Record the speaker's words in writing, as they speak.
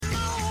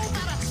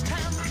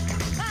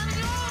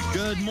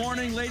Good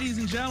morning, ladies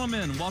and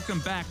gentlemen. Welcome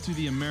back to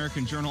the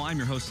American Journal. I'm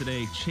your host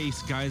today,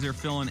 Chase Geiser,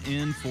 filling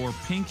in for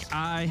Pink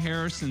Eye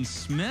Harrison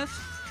Smith.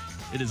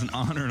 It is an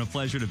honor and a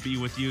pleasure to be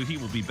with you. He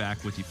will be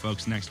back with you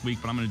folks next week,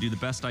 but I'm going to do the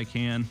best I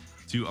can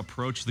to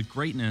approach the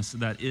greatness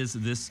that is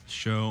this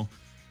show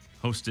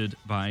hosted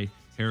by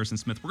Harrison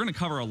Smith. We're going to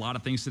cover a lot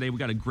of things today. We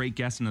got a great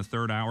guest in the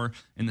third hour.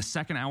 In the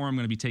second hour, I'm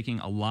going to be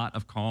taking a lot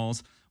of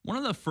calls. One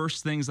of the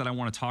first things that I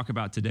want to talk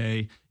about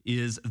today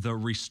is the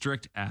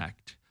Restrict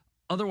Act,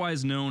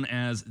 otherwise known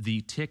as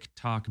the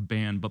TikTok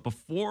ban. But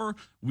before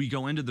we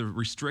go into the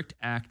Restrict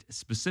Act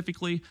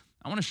specifically,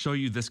 I want to show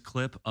you this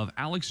clip of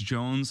Alex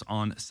Jones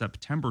on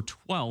September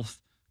 12th,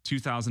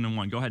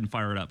 2001. Go ahead and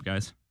fire it up,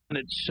 guys.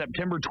 It's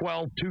September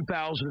 12th,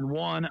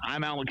 2001.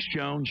 I'm Alex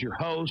Jones, your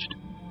host.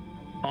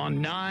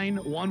 On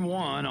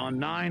 9/11, on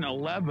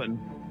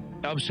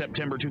 9/11 of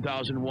September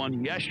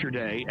 2001,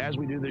 yesterday, as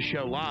we do this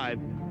show live,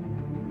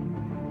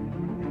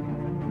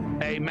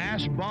 a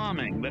mass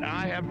bombing that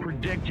I have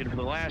predicted for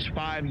the last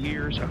 5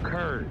 years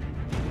occurred.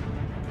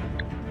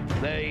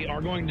 They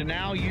are going to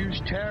now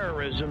use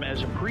terrorism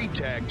as a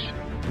pretext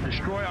to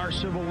destroy our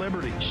civil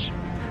liberties.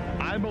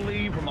 I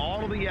believe from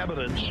all of the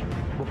evidence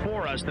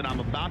before us that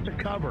I'm about to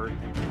cover,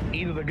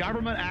 either the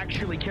government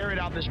actually carried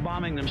out this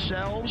bombing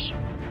themselves,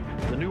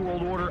 the New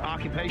World Order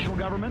occupational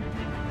government,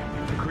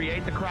 to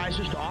create the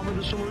crisis, to offer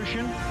the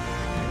solution,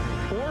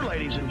 or,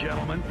 ladies and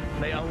gentlemen,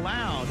 they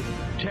allowed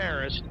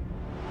terrorists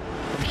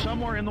from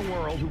somewhere in the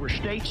world who were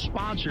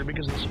state-sponsored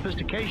because of the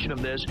sophistication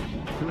of this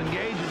to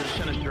engage in this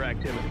sinister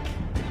activity.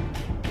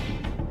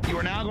 You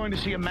are now going to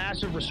see a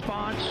massive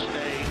response,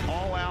 a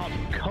all-out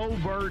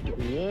covert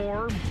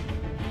war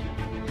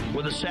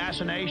with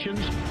assassinations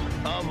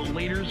of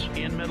leaders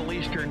in Middle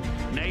Eastern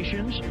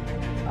nations,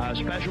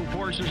 special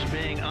forces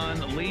being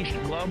unleashed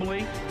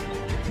globally.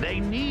 They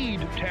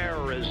need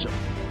terrorism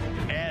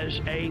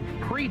as a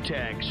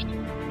pretext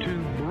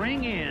to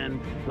bring in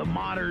the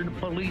modern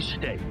police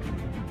state.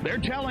 They're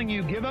telling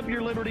you, give up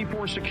your liberty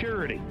for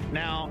security.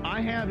 Now,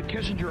 I have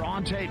Kissinger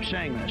on tape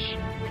saying this.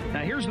 Now,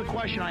 here's the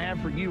question I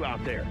have for you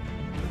out there.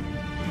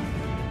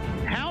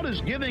 How does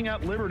giving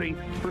up liberty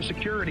for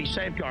security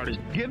safeguard us?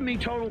 Give me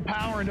total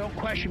power and don't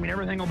question me and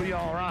everything will be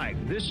all right.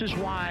 This is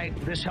why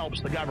this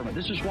helps the government.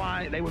 This is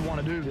why they would want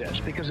to do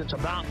this, because it's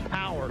about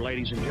power,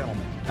 ladies and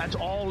gentlemen. That's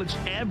all it's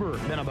ever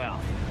been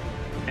about.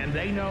 And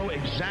they know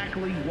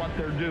exactly what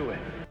they're doing.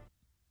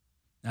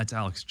 That's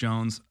Alex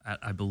Jones, at,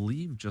 I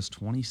believe, just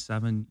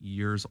 27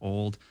 years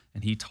old,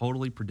 and he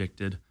totally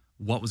predicted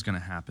what was going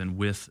to happen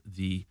with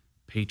the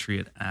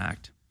Patriot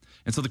Act.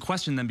 And so the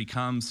question then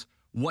becomes,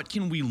 what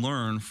can we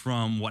learn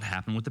from what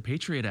happened with the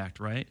Patriot Act,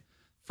 right?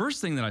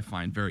 First thing that I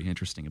find very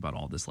interesting about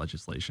all this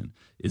legislation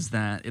is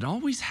that it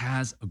always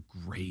has a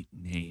great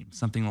name,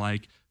 something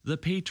like the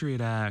Patriot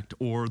Act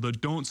or the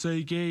Don't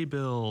Say Gay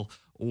bill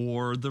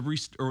or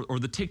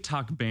the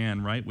TikTok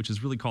ban, right, which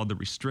is really called the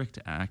Restrict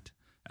Act,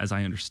 as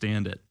I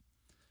understand it.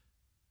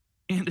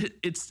 And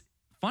it's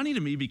funny to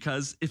me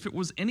because if it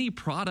was any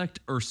product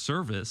or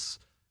service,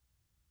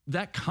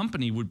 that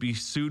company would be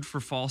sued for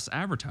false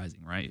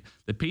advertising, right?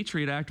 The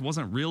Patriot Act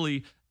wasn't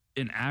really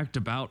an act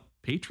about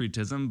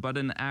patriotism, but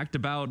an act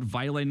about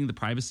violating the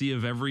privacy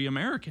of every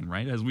American,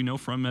 right? As we know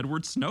from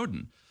Edward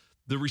Snowden.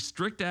 The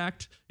Restrict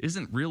Act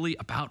isn't really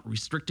about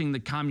restricting the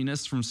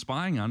communists from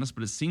spying on us,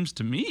 but it seems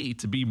to me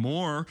to be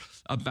more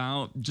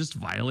about just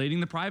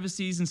violating the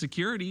privacies and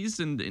securities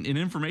and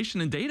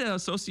information and data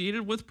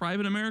associated with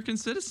private American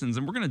citizens.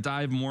 And we're going to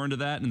dive more into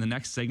that in the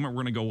next segment.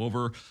 We're going to go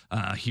over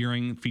a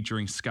hearing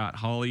featuring Scott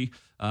Hawley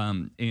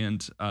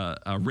and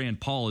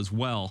Rand Paul as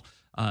well,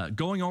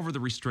 going over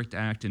the Restrict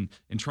Act and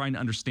trying to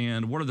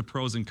understand what are the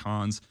pros and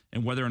cons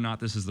and whether or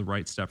not this is the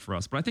right step for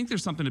us. But I think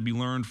there's something to be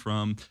learned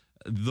from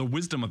the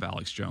wisdom of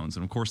Alex Jones.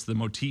 And of course, the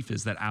motif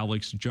is that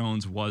Alex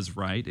Jones was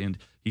right, and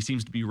he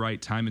seems to be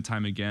right time and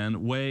time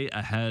again, way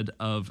ahead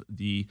of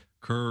the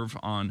curve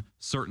on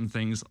certain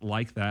things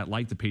like that,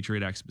 like the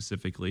Patriot Act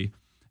specifically.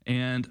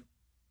 And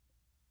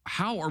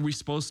how are we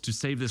supposed to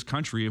save this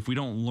country if we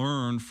don't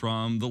learn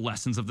from the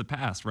lessons of the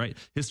past, right?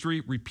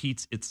 History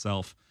repeats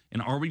itself.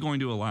 And are we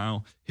going to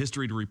allow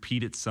history to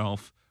repeat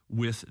itself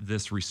with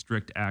this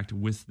Restrict Act,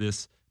 with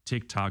this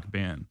TikTok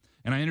ban?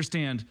 And I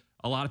understand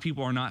a lot of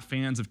people are not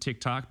fans of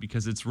TikTok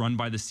because it's run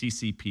by the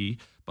CCP,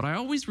 but I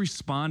always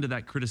respond to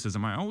that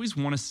criticism. I always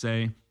want to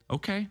say,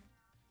 okay,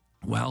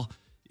 well,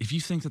 if you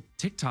think that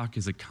TikTok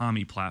is a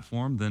commie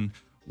platform, then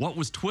what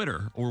was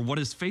Twitter, or what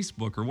is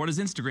Facebook, or what is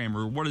Instagram,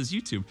 or what is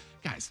YouTube?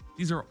 Guys,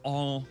 these are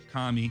all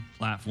commie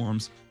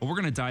platforms, but we're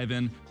going to dive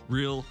in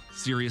real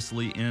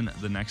seriously in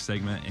the next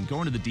segment and go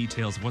into the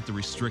details of what the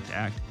Restrict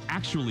Act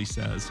actually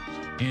says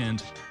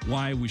and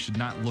why we should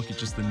not look at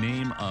just the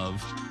name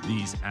of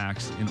these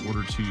acts in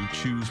order to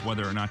choose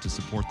whether or not to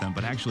support them,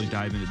 but actually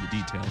dive into the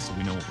details so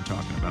we know what we're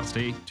talking about.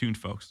 Stay tuned,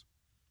 folks.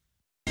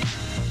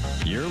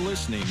 You're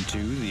listening to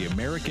The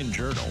American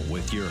Journal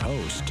with your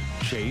host,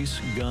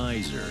 Chase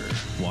Geiser.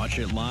 Watch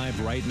it live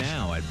right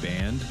now at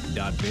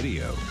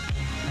band.video.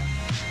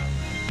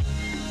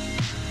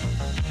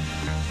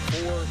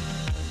 4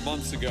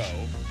 months ago,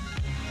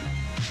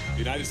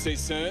 United States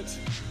Senate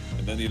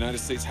and then the United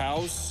States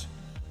House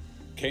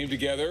came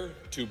together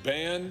to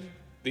ban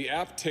the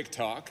app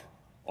TikTok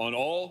on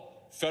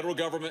all federal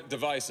government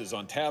devices,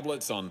 on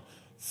tablets, on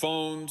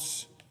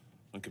phones,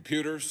 on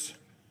computers,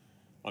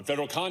 on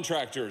federal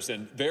contractors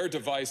and their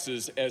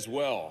devices as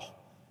well.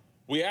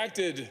 We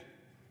acted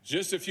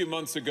just a few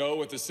months ago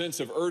with a sense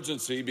of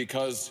urgency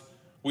because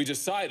we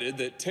decided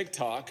that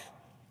TikTok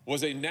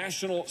was a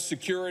national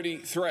security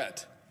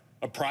threat.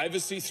 A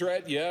privacy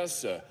threat,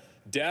 yes. A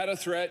data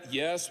threat,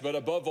 yes. But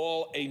above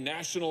all, a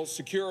national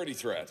security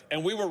threat.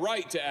 And we were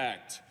right to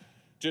act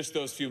just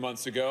those few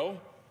months ago.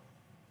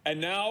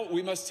 And now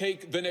we must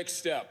take the next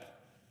step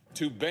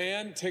to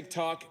ban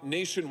TikTok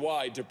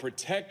nationwide to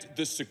protect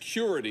the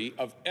security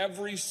of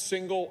every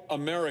single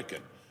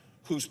American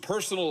whose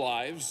personal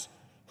lives,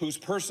 whose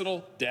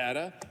personal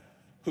data,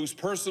 whose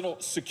personal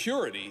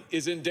security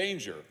is in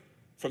danger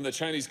from the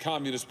Chinese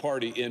Communist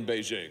Party in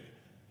Beijing.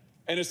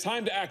 And it's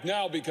time to act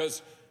now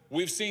because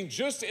we've seen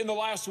just in the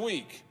last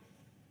week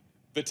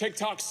the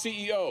TikTok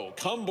CEO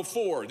come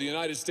before the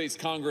United States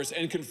Congress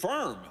and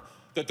confirm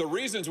that the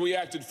reasons we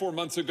acted 4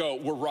 months ago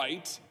were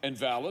right and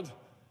valid,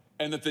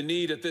 and that the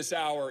need at this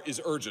hour is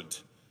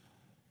urgent.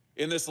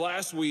 In this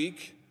last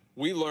week,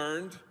 we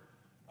learned,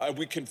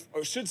 we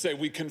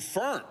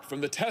confirmed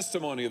from the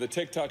testimony of the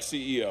TikTok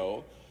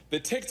CEO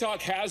that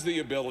TikTok has the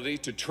ability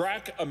to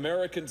track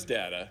Americans'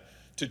 data,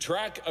 to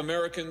track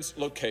Americans'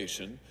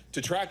 location,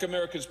 to track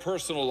Americans'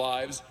 personal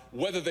lives,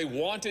 whether they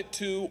want it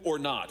to or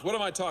not. What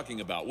am I talking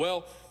about?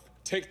 Well,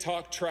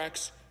 TikTok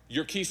tracks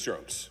your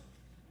keystrokes.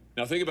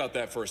 Now think about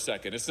that for a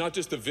second. It's not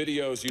just the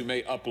videos you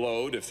may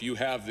upload if you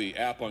have the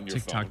app on your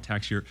phone. TikTok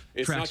tracks your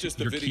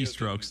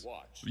keystrokes.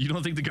 You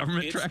don't think the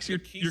government tracks your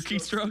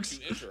keystrokes?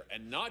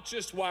 And not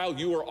just while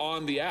you are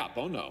on the app.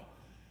 Oh no.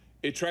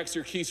 It tracks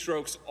your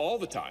keystrokes all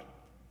the time.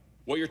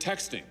 What you're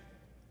texting,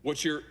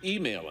 what you're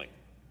emailing.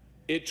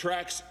 It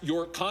tracks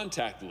your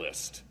contact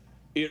list.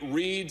 It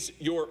reads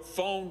your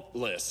phone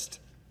list.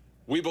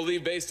 We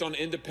believe, based on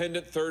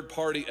independent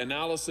third-party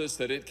analysis,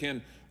 that it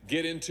can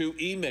get into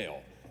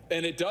email.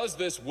 And it does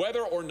this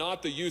whether or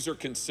not the user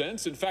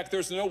consents. In fact,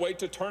 there's no way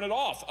to turn it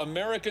off.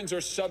 Americans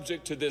are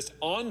subject to this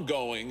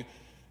ongoing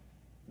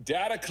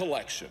data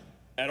collection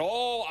at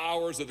all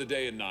hours of the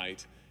day and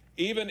night,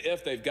 even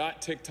if they've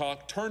got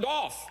TikTok turned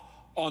off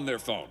on their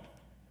phone.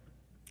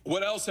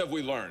 What else have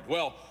we learned?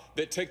 Well,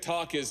 that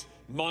TikTok is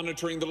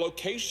monitoring the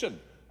location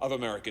of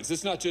Americans.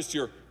 It's not just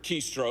your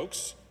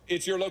keystrokes.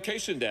 It's your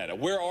location data.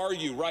 Where are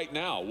you right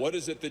now? What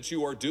is it that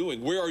you are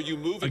doing? Where are you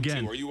moving to? Are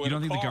you in a car? You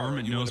don't think the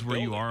government knows where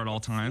you are at all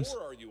times? What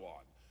floor are you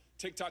on?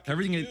 TikTok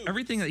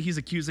everything that he's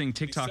accusing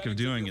TikTok of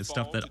doing is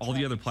stuff that all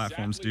the other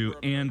platforms do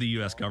and the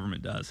U.S.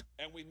 government does.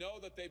 And we know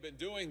that they've been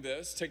doing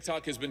this.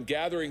 TikTok has been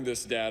gathering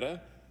this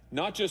data,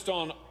 not just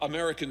on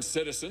American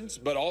citizens,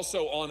 but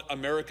also on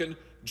American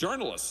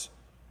journalists.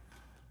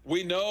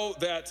 We know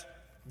that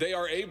they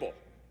are able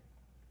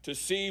to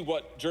see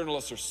what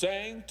journalists are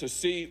saying, to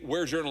see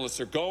where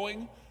journalists are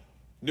going.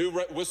 New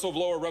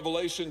whistleblower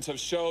revelations have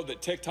showed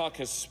that TikTok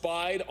has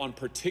spied on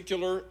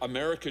particular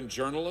American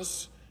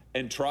journalists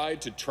and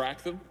tried to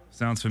track them.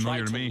 Sounds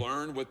familiar to me. Tried to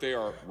learn what they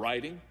are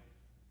writing,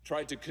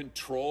 tried to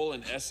control,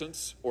 in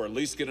essence, or at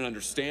least get an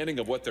understanding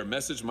of what their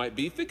message might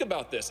be. Think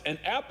about this. An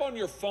app on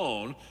your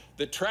phone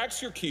that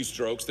tracks your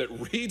keystrokes,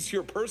 that reads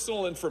your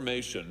personal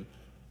information,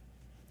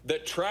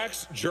 that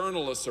tracks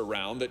journalists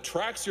around, that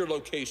tracks your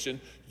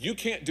location. You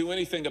can't do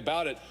anything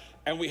about it.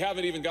 And we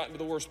haven't even gotten to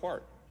the worst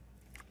part.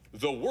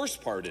 The worst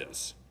part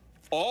is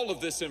all of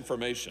this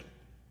information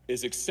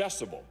is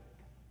accessible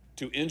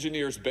to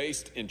engineers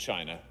based in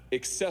China,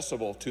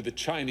 accessible to the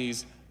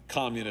Chinese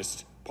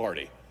Communist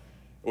Party.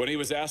 When he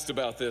was asked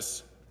about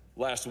this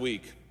last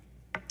week,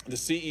 the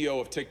CEO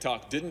of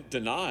TikTok didn't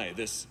deny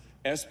this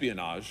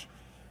espionage.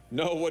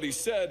 No, what he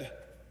said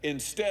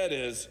instead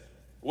is,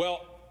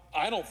 well,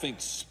 I don't think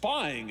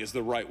spying is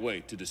the right way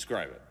to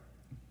describe it.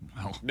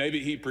 Well, maybe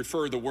he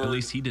preferred the word at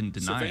least he didn't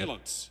deny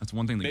surveillance. That's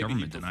one thing the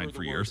government denied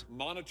for years.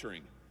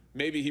 Monitoring.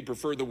 Maybe he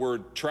preferred the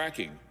word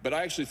tracking. But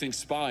I actually think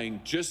spying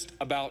just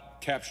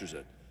about captures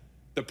it.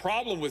 The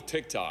problem with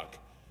TikTok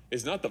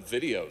is not the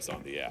videos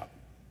on the app.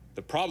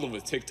 The problem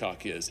with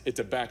TikTok is it's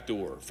a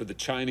backdoor for the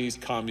Chinese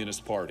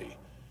Communist Party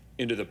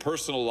into the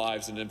personal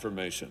lives and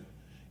information,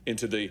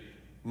 into the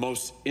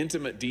most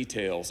intimate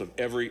details of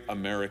every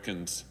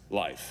American's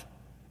life.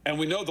 And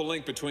we know the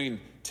link between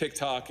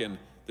TikTok and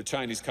the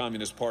Chinese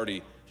Communist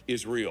Party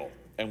is real,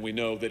 and we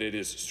know that it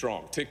is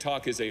strong.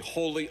 TikTok is a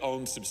wholly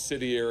owned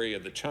subsidiary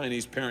of the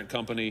Chinese parent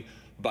company,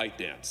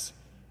 ByteDance.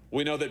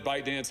 We know that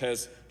ByteDance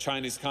has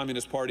Chinese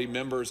Communist Party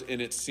members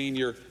in its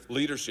senior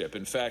leadership.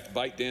 In fact,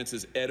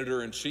 ByteDance's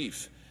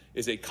editor-in-chief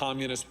is a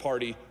Communist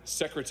Party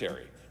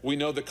secretary. We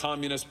know the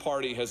Communist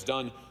Party has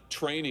done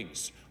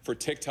trainings for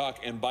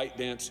TikTok and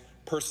ByteDance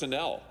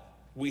personnel.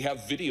 We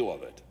have video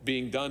of it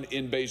being done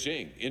in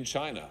Beijing, in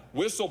China.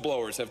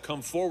 Whistleblowers have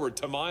come forward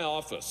to my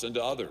office and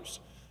to others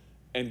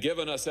and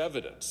given us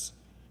evidence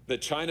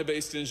that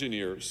China-based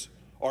engineers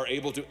are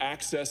able to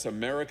access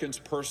Americans'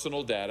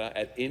 personal data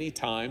at any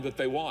time that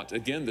they want.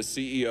 Again, the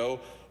CEO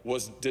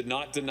did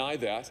not deny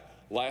that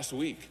last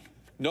week.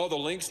 No, the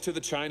links to the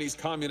Chinese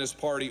Communist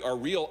Party are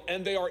real,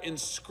 and they are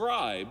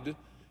inscribed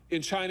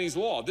in Chinese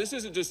law. This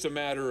isn't just a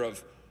matter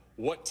of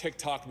what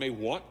TikTok may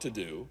want to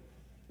do.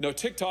 No,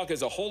 TikTok,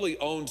 as a wholly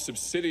owned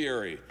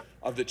subsidiary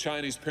of the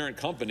Chinese parent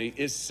company,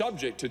 is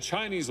subject to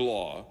Chinese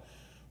law,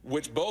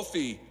 which both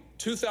the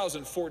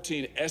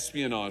 2014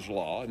 espionage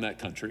law in that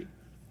country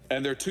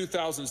and their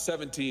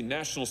 2017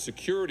 national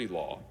security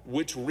law,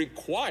 which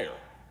require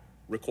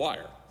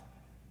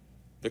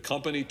the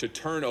company to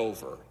turn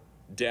over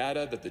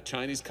data that the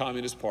Chinese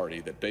Communist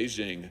Party, that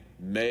Beijing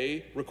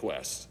may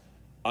request.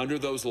 Under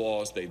those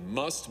laws, they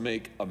must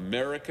make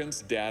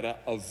Americans' data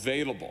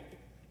available,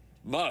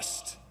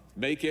 must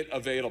make it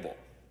available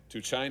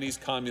to Chinese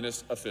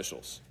communist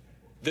officials.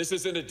 This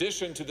is in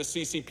addition to the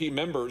CCP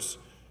members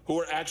who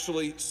are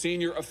actually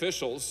senior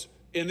officials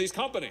in these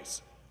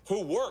companies,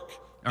 who work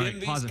All in right,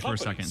 these pause it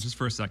companies. for a second, just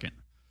for a second.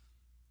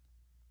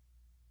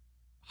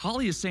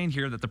 Holly is saying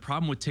here that the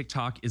problem with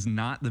TikTok is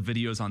not the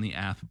videos on the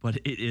app, but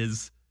it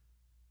is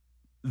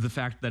the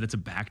fact that it's a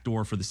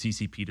backdoor for the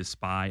CCP to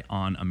spy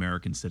on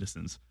American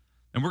citizens.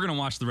 And we're going to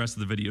watch the rest of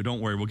the video. Don't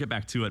worry, we'll get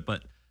back to it.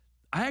 But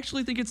I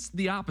actually think it's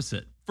the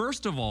opposite.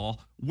 First of all,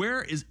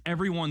 where is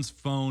everyone's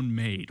phone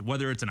made?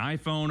 Whether it's an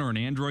iPhone or an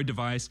Android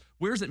device,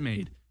 where's it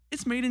made?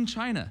 It's made in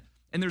China.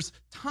 And there's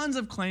tons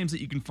of claims that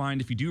you can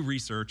find if you do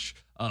research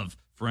of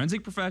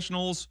forensic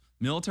professionals,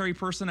 military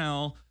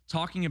personnel,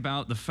 talking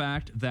about the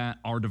fact that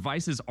our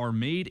devices are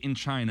made in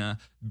China,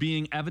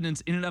 being evidence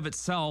in and of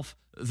itself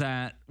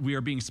that we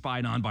are being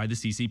spied on by the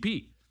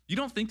CCP. You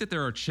don't think that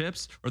there are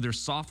chips or there's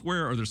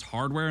software or there's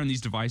hardware in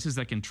these devices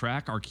that can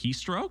track our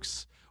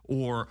keystrokes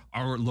or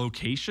our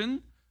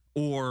location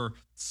or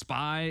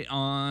spy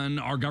on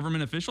our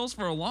government officials?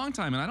 For a long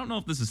time, and I don't know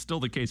if this is still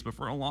the case, but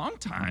for a long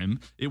time,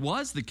 it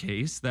was the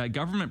case that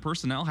government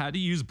personnel had to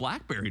use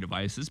BlackBerry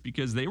devices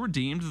because they were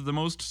deemed the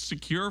most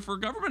secure for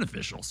government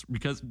officials,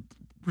 because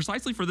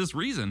precisely for this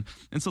reason.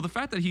 And so the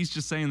fact that he's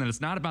just saying that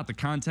it's not about the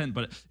content,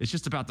 but it's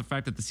just about the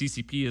fact that the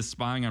CCP is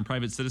spying on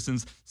private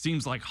citizens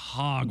seems like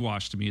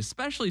hogwash to me,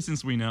 especially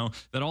since we know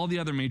that all the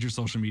other major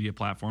social media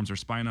platforms are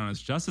spying on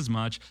us just as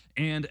much,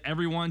 and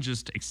everyone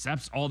just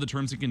accepts all the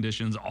terms and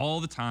conditions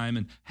all the time,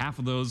 and half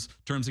of those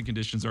terms and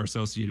conditions are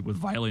associated with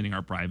violating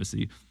our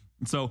privacy.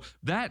 And so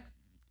that,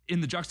 in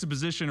the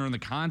juxtaposition or in the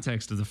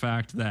context of the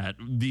fact that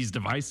these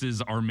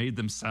devices are made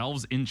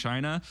themselves in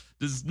China,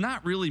 does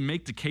not really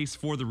make the case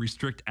for the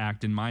Restrict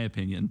Act, in my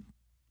opinion.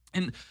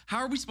 And how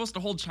are we supposed to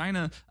hold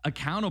China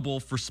accountable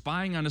for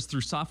spying on us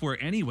through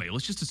software anyway?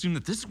 Let's just assume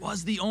that this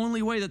was the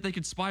only way that they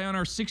could spy on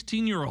our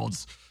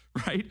 16-year-olds,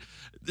 right?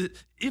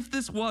 If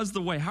this was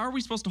the way, how are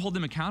we supposed to hold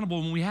them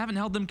accountable when we haven't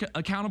held them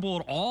accountable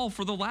at all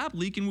for the lab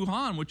leak in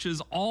Wuhan, which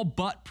is all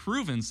but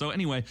proven? So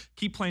anyway,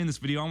 keep playing this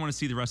video. I want to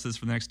see the rest of this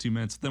for the next 2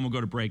 minutes. Then we'll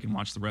go to break and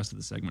watch the rest of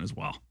the segment as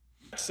well.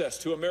 Access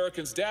to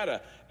Americans'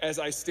 data as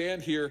I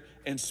stand here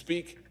and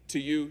speak to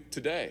you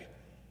today.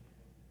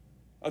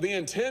 The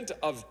intent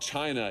of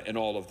China in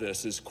all of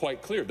this is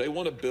quite clear. They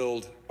want to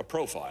build a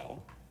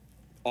profile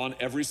on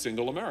every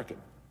single American.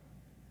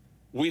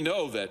 We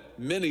know that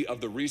many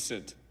of the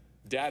recent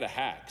data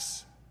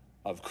hacks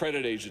of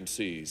credit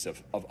agencies,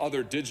 of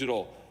other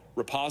digital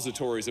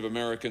repositories of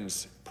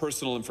Americans'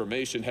 personal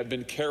information have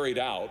been carried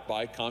out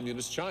by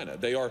Communist China.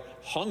 They are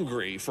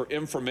hungry for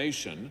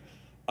information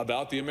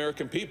about the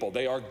American people.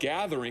 They are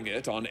gathering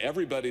it on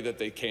everybody that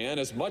they can,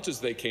 as much as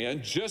they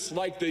can, just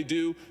like they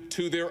do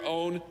to their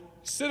own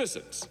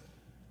citizens.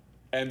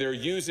 And they're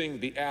using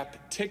the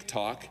app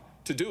TikTok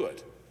to do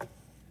it.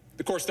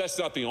 Of course, that's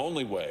not the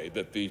only way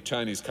that the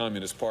Chinese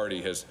Communist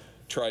Party has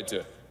tried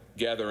to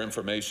gather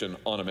information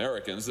on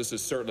Americans. This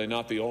is certainly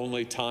not the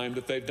only time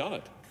that they've done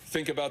it.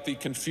 Think about the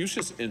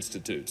Confucius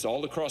Institutes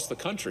all across the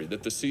country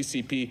that the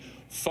CCP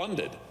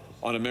funded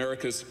on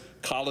America's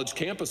college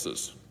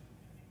campuses.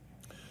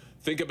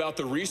 Think about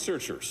the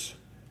researchers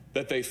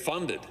that they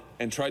funded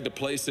and tried to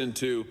place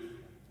into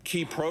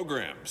key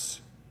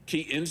programs,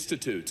 key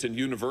institutes and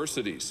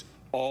universities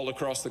all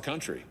across the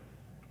country.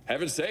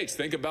 Heaven's sakes,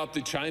 think about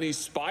the Chinese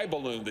spy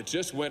balloon that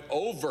just went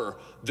over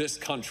this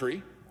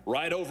country,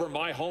 right over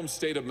my home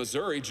state of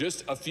Missouri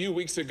just a few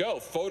weeks ago,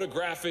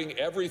 photographing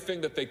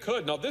everything that they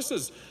could. Now, this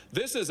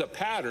is a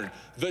pattern.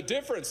 The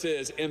difference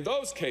is, in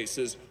those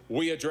cases,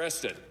 we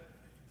addressed it.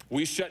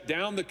 We shut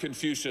down the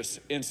Confucius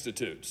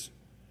Institutes.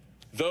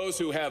 Those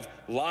who have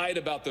lied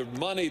about the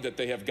money that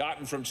they have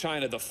gotten from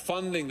China, the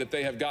funding that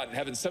they have gotten,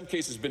 have in some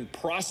cases been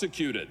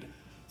prosecuted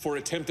for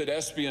attempted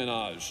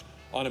espionage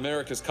on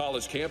America's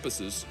college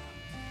campuses.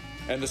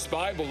 And the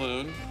spy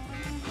balloon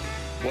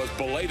was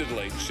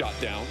belatedly shot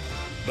down,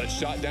 but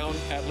shot down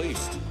at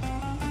least.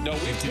 No,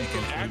 we've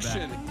taken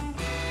action.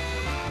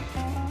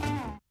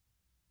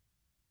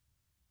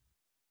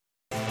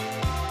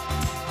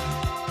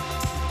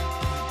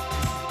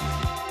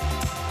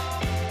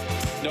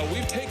 No,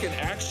 we've taken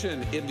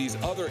action in these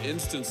other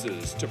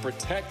instances to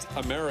protect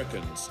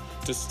Americans,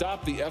 to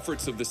stop the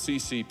efforts of the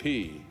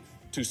CCP.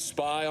 to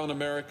spy on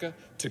America,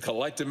 to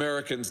collect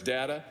Americans'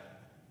 data,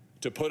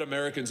 to put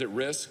Americans at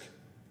risk.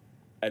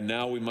 And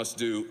now we must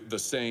do the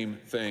same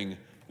thing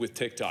with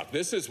TikTok.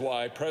 This is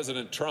why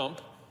President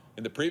Trump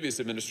in the previous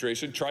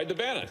administration tried to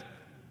ban it.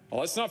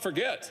 Well, let's not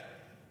forget,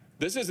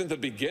 this isn't the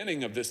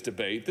beginning of this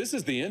debate. This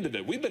is the end of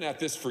it. We've been at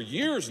this for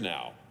years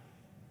now.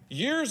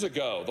 Years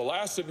ago, the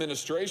last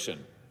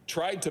administration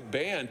tried to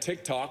ban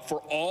TikTok for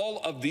all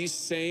of these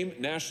same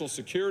national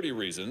security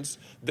reasons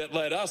that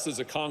led us as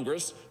a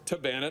Congress to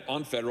ban it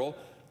on federal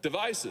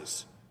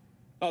devices.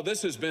 Now,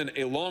 this has been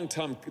a long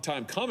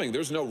time coming.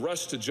 There's no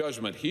rush to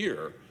judgment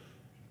here.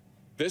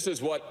 This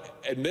is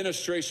what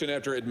administration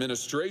after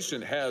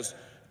administration has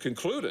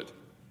concluded,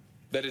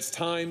 that it's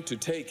time to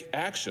take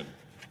action.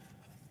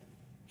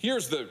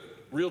 Here's the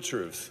real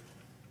truth,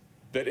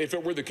 that if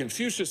it were the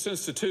Confucius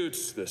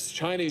Institutes, this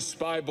Chinese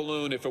spy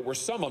balloon, if it were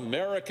some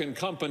American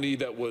company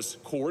that was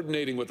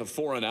coordinating with a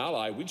foreign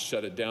ally, we'd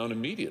shut it down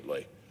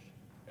immediately.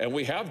 And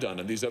we have done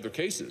in these other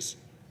cases.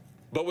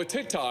 But with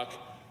TikTok,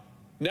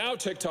 now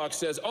TikTok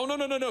says, oh,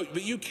 no,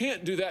 but you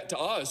can't do that to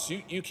us.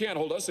 You can't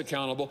hold us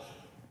accountable.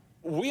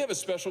 We have a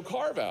special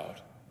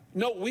carve-out.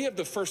 No, we have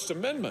the First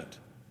Amendment.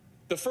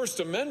 The First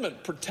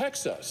Amendment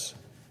protects us.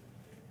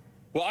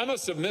 Well, I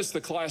must have missed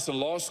the class in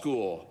law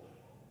school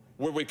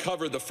where we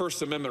covered the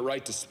First Amendment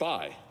right to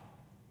spy.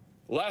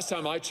 Last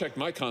time I checked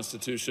my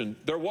Constitution,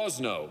 there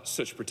was no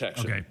such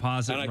protection. Okay,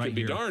 pause it and I right can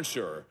be here. darn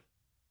sure.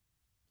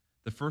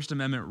 The First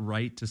Amendment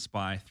right to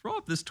spy. Throw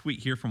up this tweet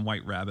here from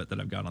White Rabbit that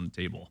I've got on the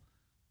table.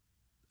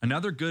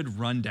 Another good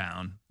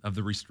rundown of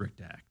the Restrict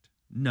Act.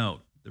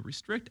 Note, the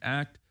Restrict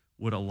Act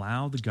would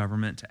allow the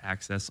government to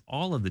access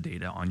all of the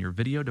data on your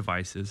video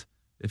devices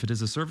if it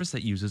is a service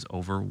that uses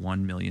over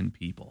 1 million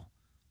people.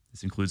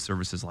 This includes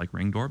services like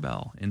Ring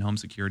Doorbell, in-home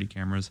security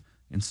cameras,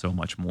 and so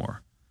much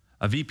more.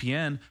 A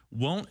VPN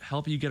won't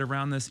help you get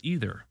around this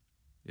either.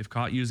 If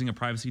caught using a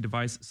privacy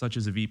device such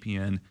as a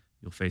VPN,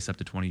 you'll face up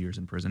to 20 years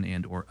in prison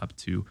and or up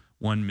to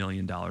 $1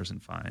 million in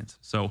fines.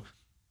 So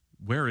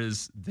where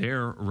is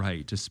their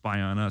right to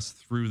spy on us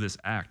through this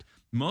act?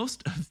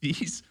 Most of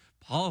these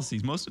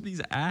policies, most of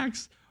these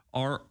acts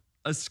are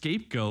a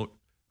scapegoat,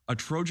 a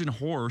Trojan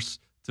horse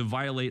to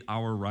violate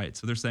our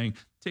rights. So they're saying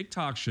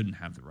TikTok shouldn't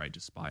have the right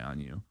to spy on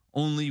you.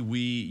 Only we,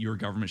 your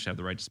government, should have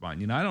the right to spy on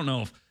you. Now, I don't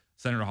know if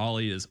Senator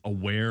Hawley is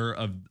aware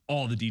of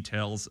all the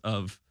details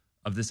of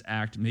this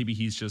act. Maybe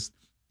he's just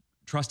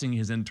trusting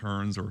his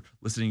interns or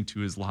listening to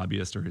his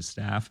lobbyist or his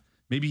staff.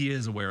 Maybe he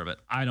is aware of it.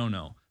 I don't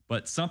know.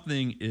 But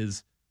something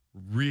is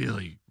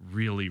really,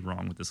 really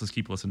wrong with this. Let's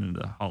keep listening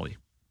to Hawley.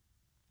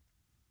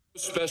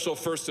 Special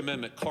First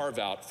Amendment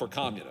carve-out for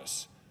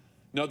communists.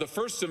 Now, the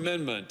First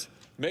Amendment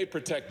may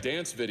protect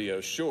dance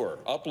videos, sure.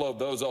 Upload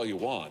those all you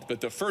want. But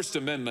the First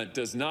Amendment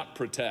does not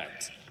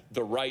protect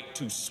the right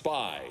to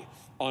spy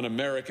on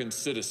American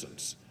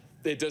citizens.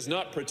 It does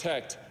not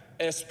protect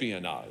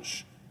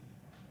espionage.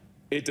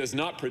 It does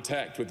not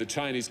protect what the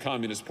Chinese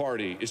Communist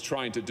Party is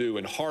trying to do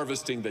in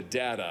harvesting the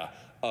data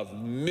of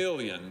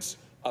millions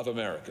of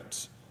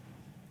Americans.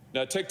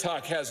 Now,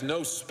 TikTok has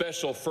no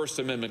special First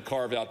Amendment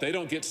carve-out. They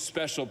don't get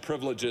special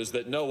privileges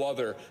that no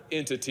other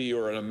entity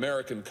or an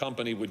American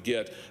company would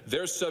get.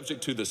 They're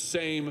subject to the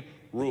same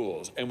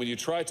rules. And when you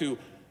try to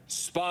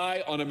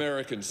spy on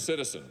American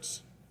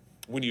citizens,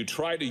 when you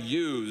try to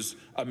use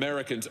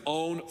Americans'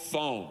 own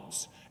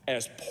phones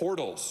as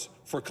portals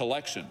for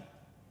collection,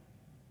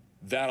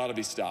 that ought to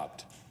be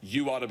stopped.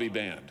 You ought to be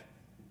banned.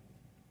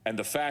 And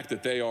the fact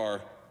that they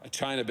are a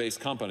China-based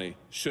company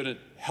shouldn't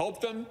help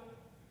them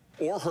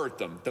or hurt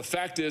them. The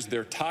fact is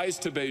their ties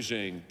to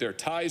Beijing, their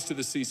ties to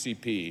the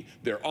CCP,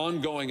 their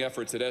ongoing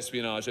efforts at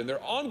espionage, and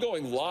their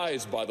ongoing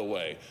lies, by the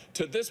way,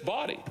 to this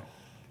body.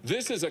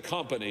 This is a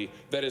company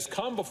that has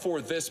come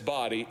before this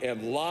body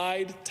and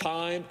lied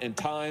time and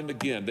time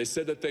again. They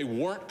said that they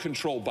weren't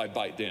controlled by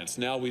ByteDance.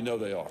 Now we know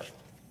they are.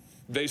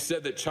 They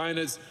said that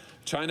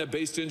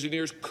China-based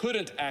engineers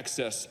couldn't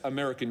access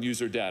American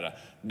user data.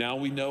 Now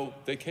we know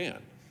they can.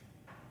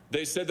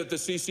 They said that the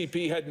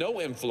CCP had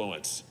no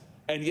influence.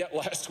 And yet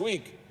last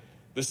week,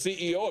 the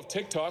CEO of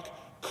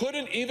TikTok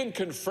couldn't even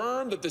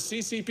confirm that the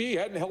CCP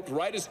hadn't helped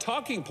write his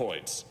talking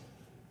points.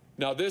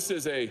 Now, this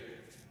is an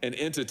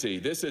entity,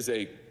 this is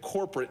a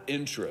corporate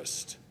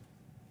interest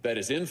that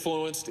is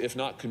influenced, if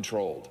not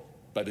controlled,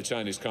 by the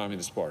Chinese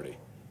Communist Party.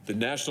 The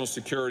national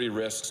security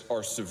risks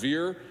are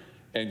severe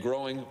and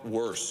growing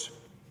worse.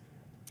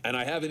 And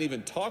I haven't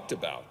even talked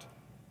about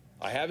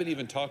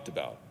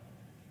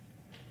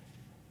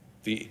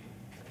the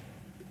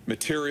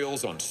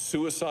materials on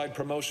suicide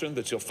promotion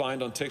that you'll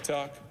find on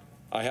TikTok.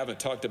 I haven't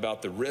talked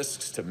about the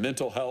risks to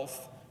mental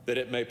health that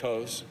it may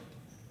pose.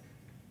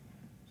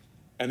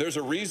 And there's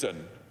a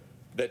reason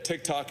that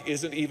TikTok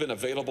isn't even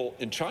available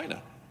in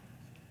China.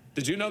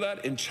 Did you know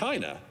that? In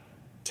China,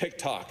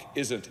 TikTok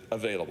isn't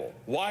available.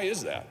 Why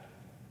is that?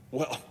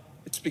 Well,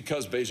 it's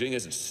because Beijing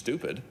isn't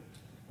stupid.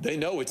 They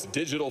know it's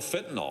digital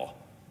fentanyl.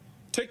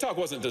 TikTok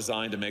wasn't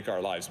designed to make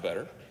our lives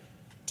better.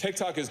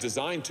 TikTok is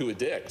designed to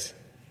addict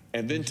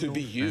and then to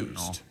be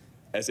used.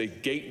 as a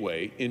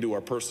gateway into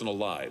our personal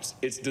lives.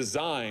 It's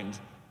designed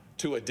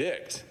to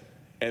addict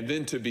and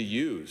then to be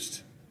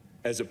used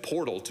as a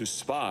portal to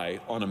spy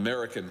on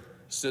American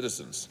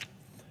citizens.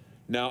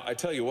 Now, I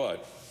tell you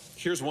what,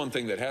 here's one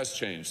thing that has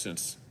changed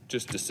since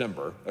just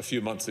December, a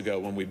few months ago,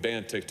 when we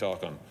banned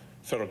TikTok on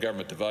federal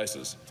government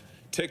devices.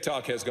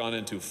 TikTok has gone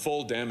into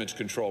full damage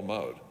control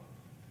mode.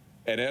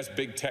 And as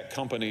big tech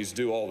companies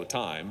do all the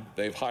time,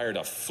 they've hired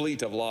a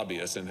fleet of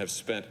lobbyists and have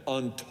spent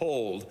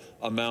untold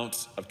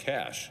amounts of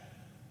cash.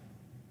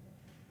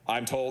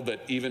 I'm told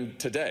that even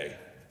today,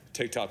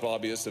 TikTok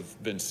lobbyists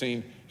have been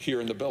seen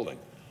here in the building.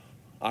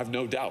 I've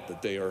no doubt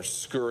that they are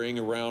scurrying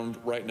around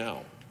right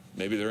now.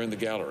 Maybe they're in the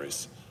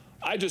galleries.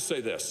 I just say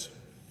this,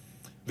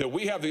 that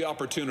we have the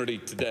opportunity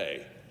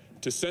today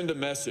to send a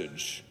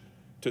message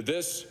to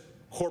this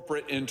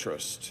corporate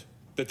interest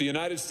that the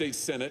United States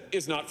Senate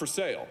is not for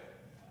sale,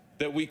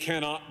 that we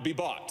cannot be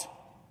bought,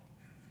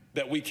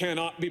 that we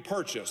cannot be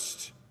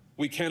purchased,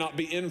 we cannot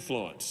be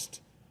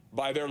influenced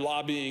by their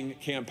lobbying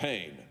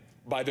campaign,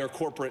 by their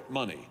corporate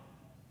money,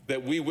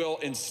 that we will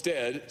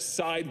instead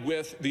side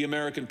with the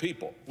American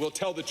people. We'll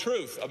tell the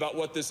truth about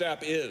what this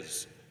app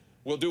is.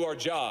 We'll do our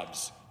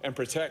jobs and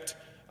protect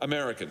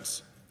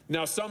Americans.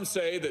 Now, some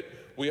say that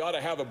we ought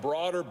to have a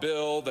broader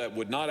bill that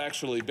would not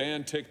actually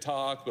ban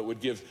TikTok, but would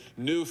give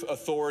new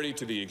authority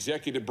to the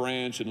executive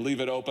branch and leave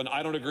it open.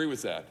 I don't agree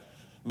with that.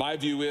 My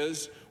view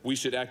is we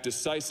should act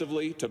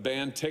decisively to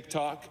ban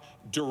TikTok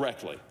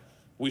directly.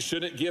 We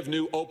shouldn't give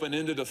new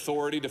open-ended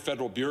authority to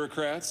federal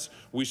bureaucrats.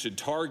 We should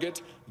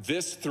target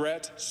this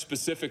threat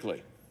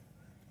specifically.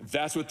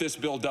 That's what this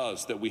bill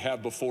does that we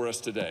have before us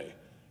today.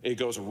 It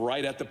goes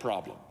right at the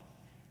problem.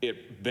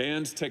 It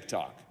bans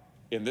TikTok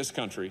in this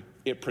country.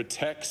 It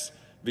protects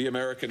the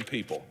American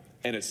people,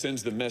 and it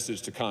sends the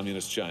message to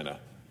communist China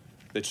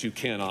that you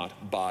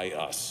cannot buy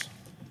us.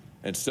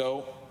 And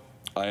so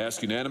I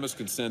ask unanimous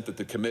consent that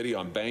the Committee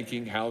on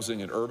Banking,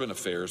 Housing, and Urban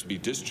Affairs be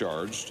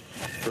discharged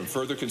from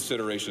further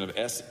consideration of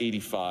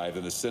S-85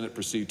 and the Senate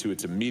proceed to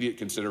its immediate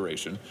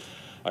consideration.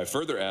 I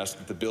further ask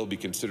that the bill be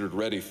considered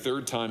read a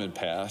third time and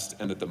passed,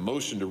 and that the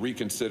motion to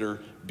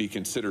reconsider be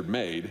considered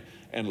made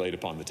and laid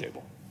upon the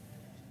table.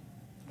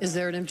 Is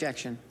there an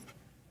objection?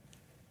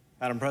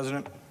 Madam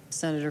President.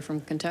 Senator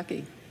from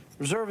Kentucky.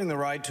 Reserving the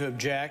right to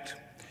object.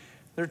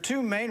 There are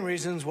two main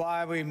reasons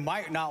why we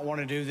might not want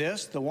to do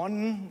this. The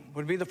one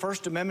would be the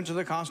First Amendment to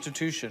the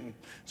Constitution.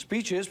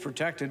 Speech is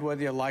protected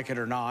whether you like it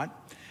or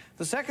not.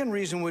 The second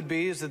reason would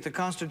be is that the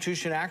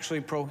Constitution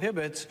actually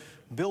prohibits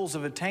bills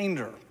of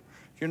attainder.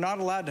 You're not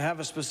allowed to have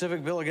a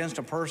specific bill against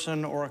a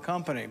person or a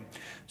company.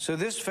 So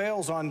this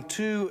fails on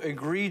two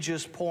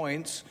egregious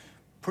points,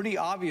 pretty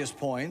obvious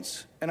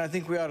points, and I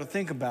think we ought to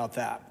think about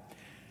that.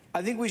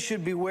 I think we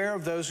should beware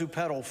of those who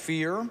peddle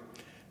fear.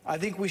 I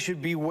think we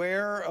should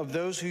beware of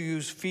those who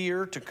use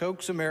fear to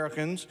coax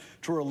Americans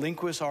to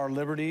relinquish our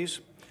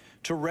liberties,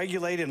 to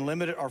regulate and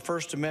limit our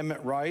First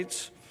Amendment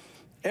rights.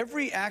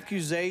 Every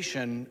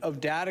accusation of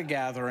data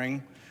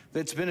gathering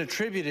that's been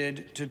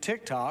attributed to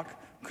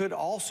TikTok could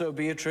also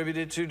be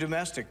attributed to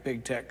domestic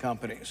big tech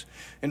companies.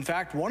 In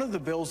fact, one of the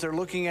bills they're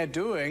looking at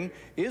doing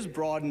is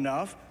broad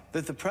enough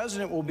that the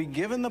president will be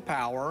given the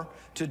power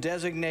to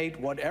designate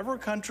whatever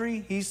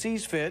country he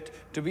sees fit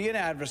to be an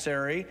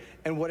adversary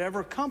and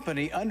whatever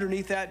company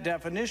underneath that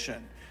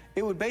definition.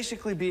 It would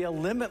basically be a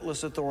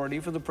limitless authority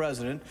for the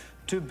president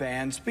to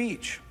ban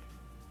speech.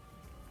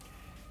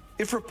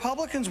 If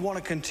Republicans want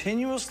to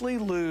continuously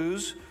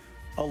lose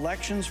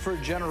elections for a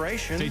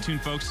generation... Stay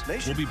tuned, folks.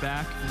 We'll be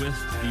back with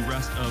the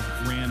rest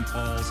of Rand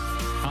Paul's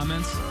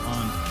comments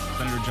on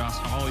Senator Josh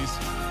Hawley's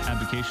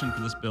advocacy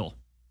for this bill.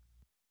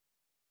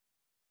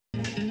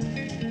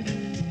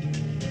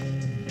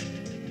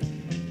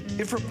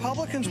 If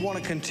Republicans want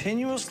to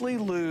continuously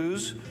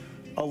lose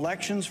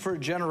elections for a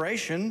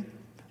generation,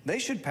 they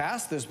should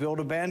pass this bill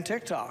to ban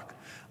TikTok,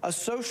 a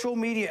social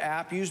media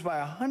app used by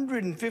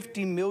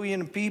 150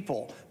 million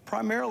people,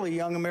 primarily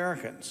young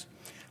Americans.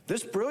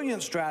 This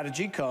brilliant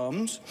strategy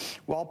comes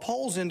while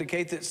polls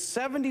indicate that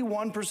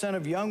 71%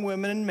 of young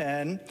women and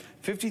men,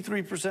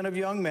 53% of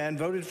young men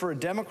voted for a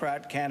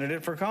Democrat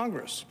candidate for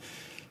Congress.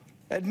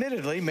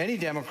 Admittedly, many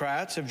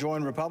Democrats have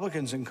joined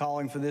Republicans in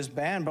calling for this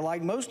ban, but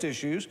like most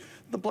issues,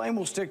 the blame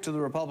will stick to the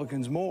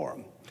Republicans more.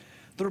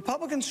 The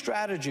Republican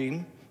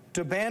strategy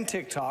to ban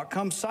TikTok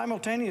comes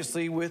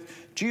simultaneously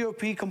with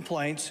GOP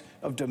complaints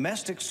of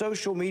domestic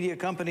social media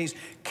companies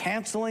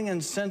canceling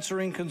and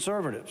censoring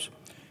conservatives.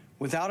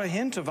 Without a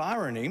hint of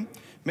irony,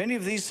 many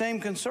of these same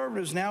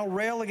conservatives now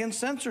rail against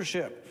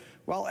censorship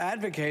while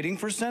advocating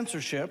for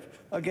censorship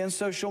against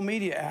social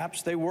media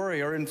apps they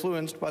worry are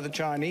influenced by the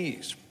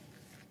Chinese.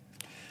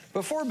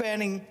 Before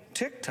banning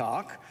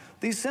TikTok,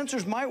 these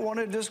censors might want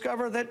to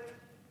discover that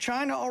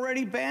China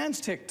already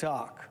bans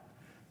TikTok.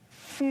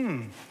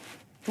 Do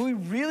we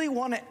really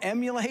want to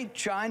emulate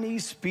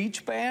Chinese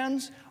speech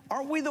bans?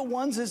 Aren't we the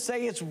ones that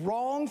say it's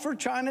wrong for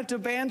China to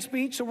ban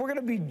speech, so we're going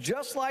to be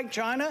just like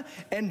China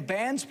and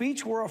ban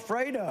speech we're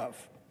afraid of?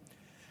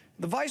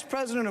 The Vice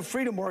President of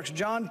FreedomWorks,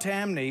 John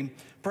Tamny,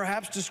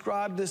 perhaps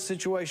described this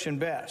situation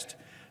best.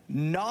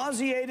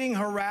 nauseating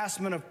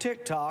harassment of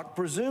TikTok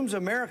presumes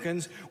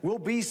Americans will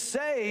be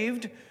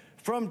saved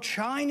from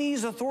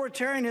Chinese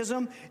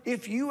authoritarianism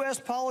if U.S.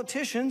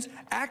 politicians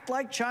act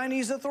like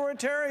Chinese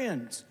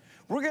authoritarians.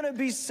 We're going to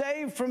be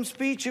saved from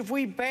speech if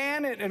we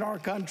ban it in our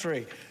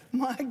country.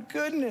 My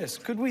goodness,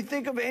 could we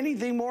think of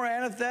anything more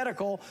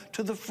antithetical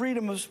to the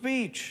freedom of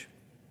speech?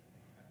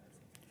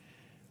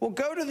 Well,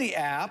 go to the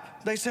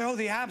app. They say, oh,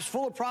 the app's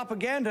full of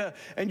propaganda,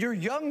 and your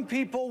young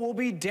people will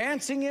be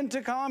dancing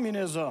into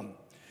communism.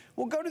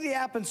 Well, go to the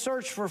app and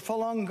search for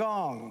Falun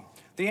Gong,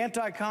 the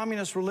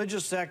anti-communist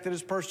religious sect that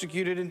is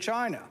persecuted in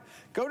China.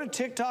 Go to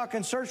TikTok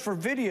and search for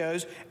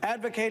videos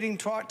advocating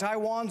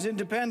Taiwan's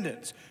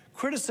independence,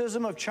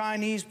 criticism of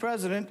Chinese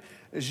President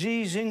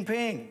Xi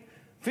Jinping.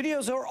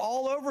 Videos are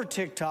all over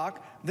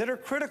TikTok that are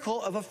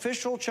critical of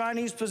official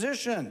Chinese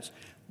positions.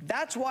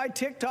 That's why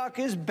TikTok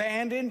is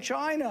banned in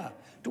China.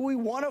 Do we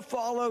want to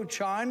follow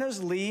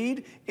China's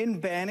lead in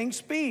banning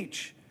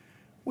speech?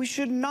 We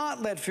should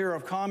not let fear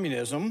of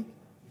communism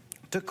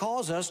to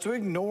cause us to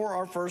ignore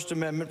our First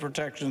Amendment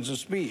protections of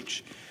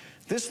speech.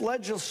 This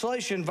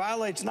legislation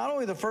violates not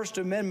only the First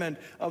Amendment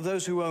of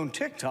those who own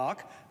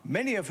TikTok,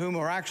 many of whom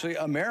are actually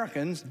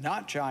Americans,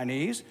 not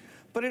Chinese,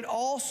 but it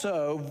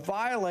also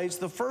violates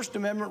the First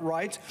Amendment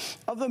rights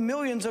of the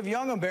millions of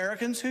young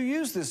Americans who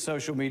use this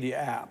social media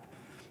app.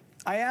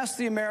 I ask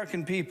the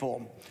American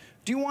people,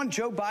 do you want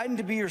Joe Biden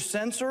to be your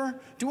censor?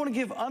 Do you want to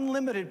give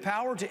unlimited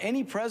power to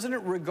any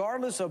president,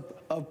 regardless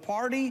of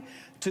party,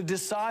 to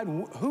decide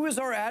who is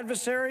our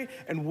adversary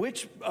and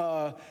which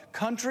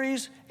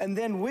countries, and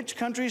then which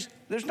countries?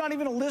 There's not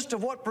even a list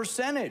of what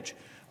percentage.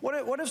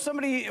 What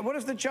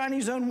if the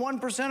Chinese own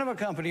 1% of a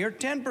company or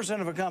 10%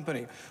 of a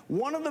company?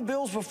 One of the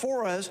bills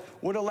before us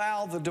would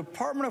allow the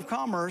Department of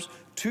Commerce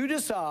to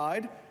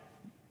decide.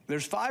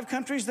 There's 5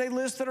 countries they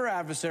list that are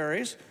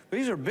adversaries.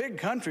 These are big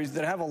countries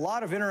that have a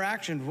lot of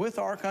interaction with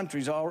our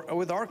country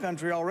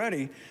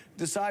already.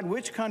 Decide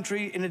which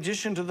country, in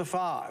addition to the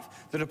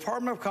 5. The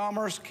Department of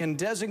Commerce can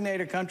designate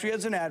a country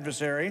as an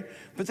adversary,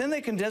 but then they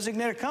can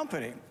designate a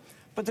company.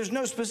 But there's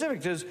no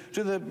specific.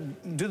 Do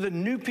the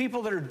new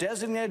people that are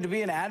designated to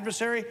be an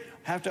adversary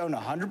have to own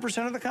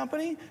 100% of the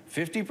company,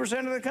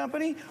 50% of the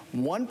company,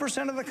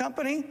 1% of the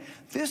company?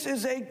 This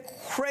is a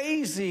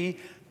crazy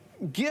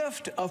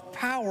gift of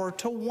power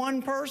to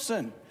one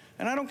person.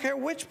 And I don't care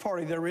which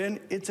party they're in,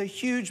 it's a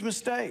huge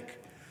mistake.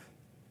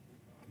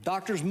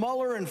 Doctors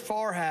Mueller and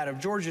Farhad of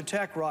Georgia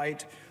Tech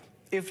write,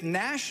 if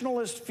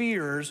nationalist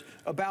fears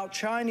about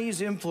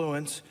Chinese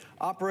influence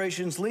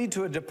operations lead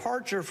to a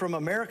departure from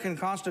American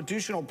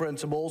constitutional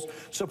principles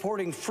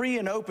supporting free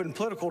and open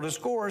political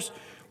discourse,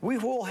 we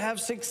will have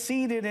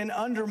succeeded in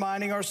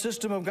undermining our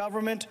system of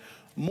government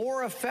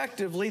more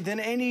effectively than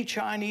any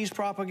Chinese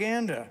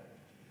propaganda.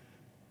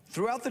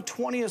 Throughout the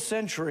 20th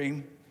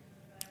century,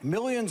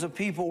 millions of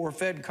people were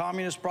fed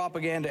communist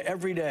propaganda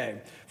every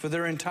day for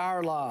their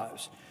entire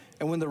lives.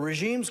 And when the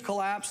regimes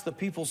collapsed, the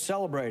people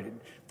celebrated.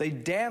 They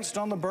danced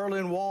on the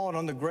Berlin Wall and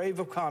on the grave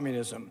of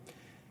communism.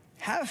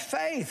 Have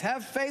faith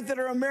that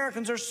our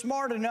Americans are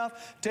smart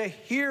enough to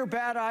hear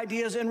bad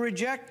ideas and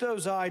reject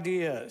those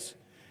ideas.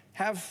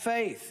 Have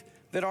faith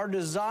that our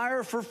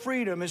desire for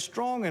freedom is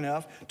strong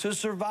enough to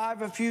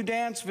survive a few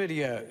dance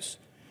videos.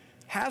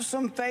 Have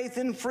some faith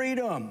in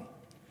freedom.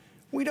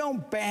 We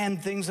don't ban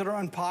things that are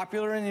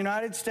unpopular in the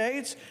United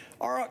States.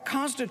 Our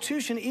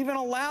Constitution even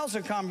allows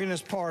a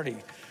communist party.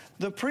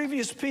 The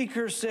previous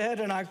speaker said,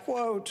 and I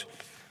quote,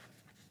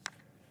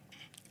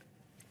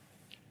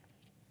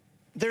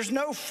 there's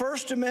no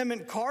First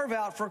Amendment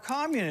carve-out for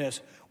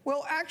communists.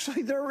 Well,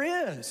 actually, there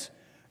is.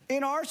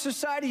 In our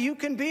society, you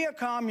can be a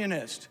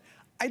communist.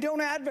 I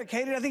don't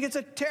advocate it. I think it's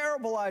a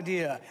terrible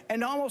idea.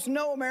 And almost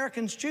no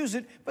Americans choose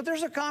it, but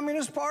there's a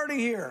communist party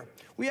here.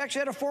 We actually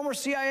had a former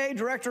CIA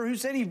director who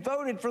said he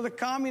voted for the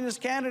communist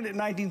candidate in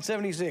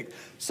 1976.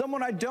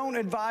 Someone I don't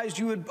advise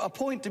you would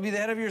appoint to be the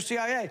head of your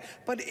CIA.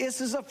 But this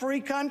is a free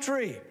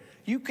country.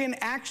 You can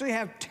actually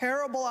have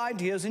terrible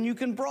ideas and you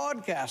can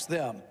broadcast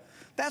them.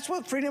 That's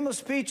what freedom of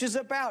speech is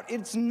about.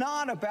 It's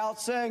not about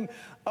saying,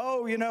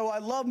 oh, you know, I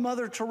love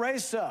Mother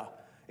Teresa.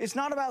 It's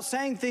not about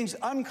saying things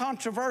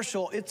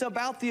uncontroversial. It's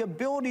about the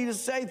ability to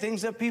say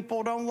things that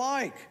people don't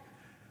like.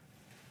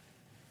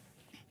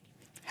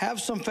 Have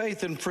some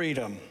faith in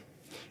freedom.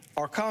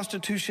 Our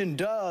Constitution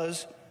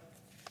does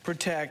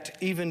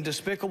protect even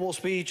despicable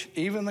speech,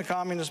 even the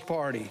Communist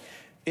Party.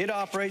 It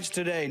operates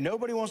today.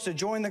 Nobody wants to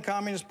join the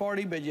Communist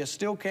Party, but you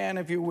still can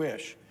if you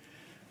wish.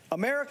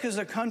 America is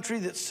a country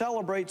that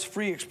celebrates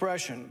free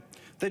expression,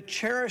 that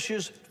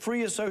cherishes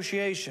free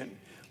association,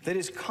 that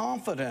is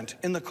confident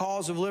in the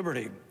cause of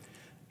liberty.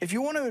 If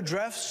you want to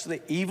address the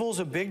evils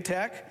of big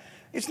tech,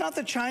 it's not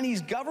the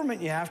Chinese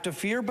government you have to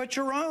fear, but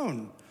your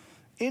own.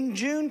 In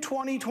June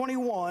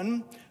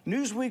 2021,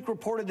 Newsweek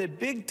reported that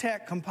big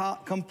tech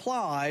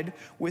complied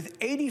with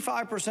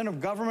 85% of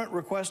government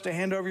requests to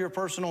hand over your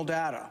personal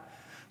data.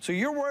 So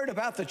you're worried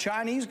about the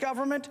Chinese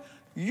government?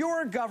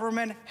 Your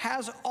government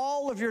has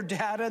all of your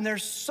data, and they're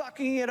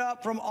sucking it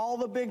up from all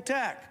the big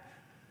tech.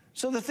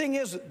 So the thing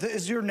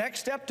is your next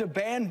step to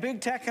ban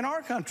big tech in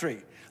our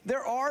country?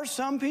 There are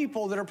some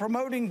people that are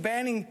promoting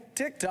banning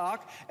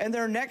TikTok, and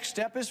their next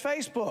step is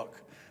Facebook.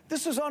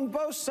 This is on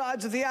both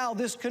sides of the aisle.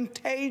 This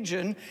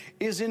contagion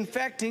is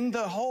infecting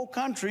the whole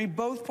country,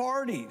 both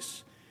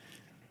parties.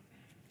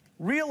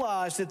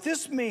 Realize that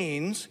this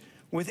means,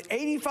 with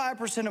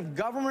 85% of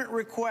government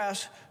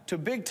requests to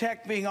big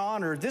tech being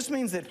honored, this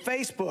means that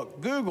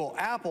Facebook, Google,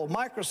 Apple,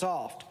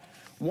 Microsoft,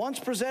 once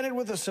presented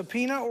with a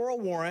subpoena or a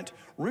warrant,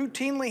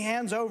 routinely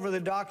hands over the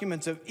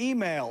documents of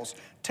emails,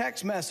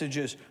 text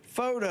messages,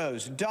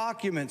 photos,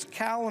 documents,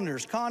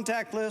 calendars,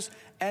 contact lists,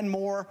 and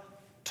more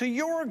to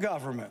your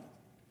government.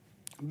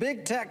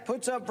 Big tech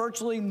puts up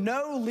virtually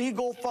no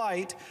legal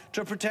fight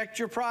to protect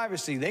your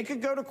privacy. They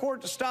could go to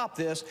court to stop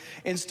this.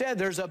 Instead,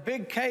 there's a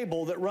big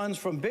cable that runs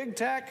from big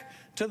tech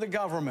to the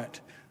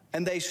government,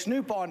 and they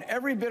snoop on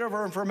every bit of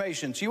our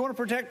information. So you want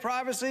to protect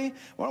privacy?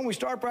 Why don't we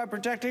start by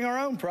protecting our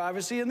own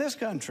privacy in this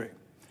country?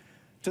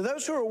 To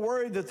those who are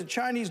worried that the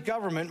Chinese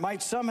government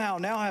might somehow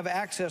now have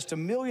access to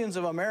millions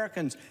of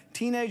Americans'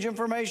 teenage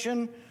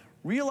information,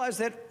 realize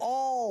that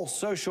all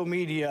social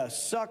media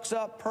sucks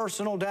up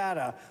personal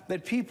data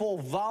that people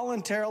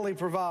voluntarily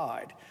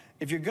provide.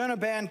 If you're going to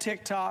ban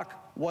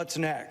TikTok, what's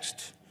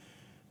next?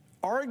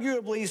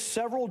 Arguably,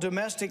 several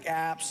domestic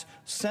apps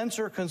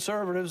censor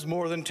conservatives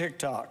more than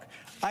TikTok.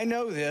 I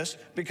know this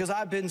because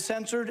I've been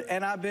censored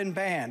and I've been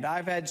banned.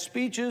 I've had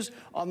speeches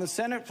on the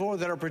Senate floor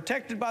that are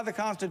protected by the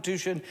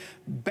Constitution,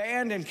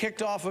 banned and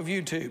kicked off of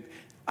YouTube.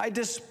 I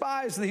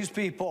despise these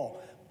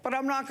people, but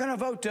I'm not going to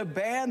vote to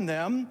ban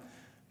them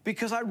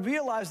because I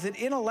realize that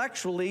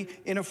intellectually,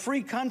 in a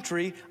free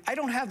country, I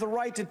don't have the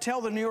right to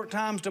tell the New York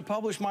Times to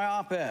publish my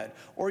op-ed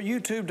or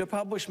YouTube to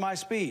publish my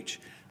speech.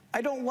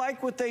 I don't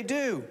like what they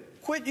do.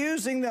 Quit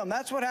using them.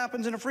 That's what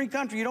happens in a free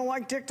country. You don't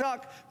like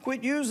TikTok?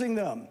 Quit using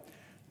them.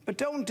 But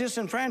don't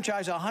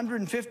disenfranchise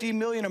 150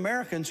 million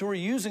Americans who are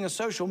using a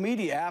social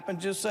media app and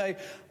just say,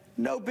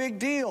 no big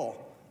deal.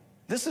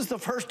 This is the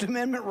First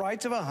Amendment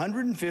rights of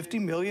 150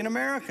 million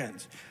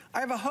Americans. I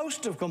have a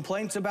host of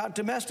complaints about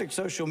domestic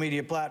social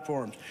media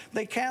platforms.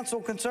 They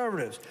cancel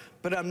conservatives,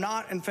 but I'm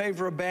not in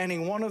favor of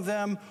banning one of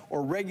them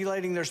or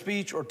regulating their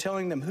speech or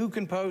telling them who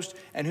can post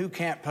and who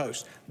can't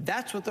post.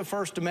 That's what the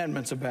First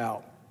Amendment's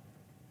about.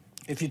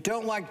 If you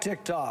don't like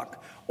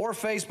TikTok or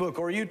Facebook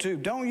or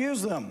YouTube, don't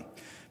use them.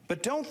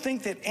 But don't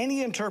think that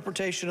any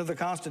interpretation of the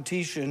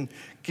Constitution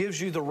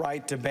gives you the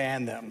right to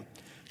ban them.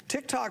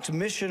 TikTok's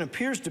mission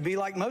appears to be,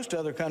 like most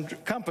other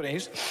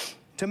companies,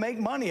 to make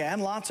money,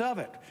 and lots of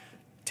it.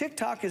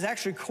 TikTok is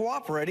actually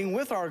cooperating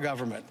with our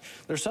government.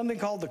 There's something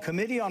called the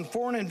Committee on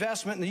Foreign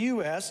Investment in the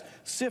U.S.,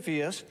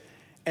 CFIUS,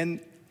 and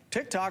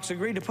TikTok's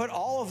agreed to put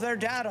all of their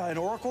data in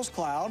Oracle's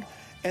cloud,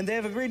 and they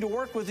have agreed to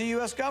work with the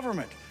U.S.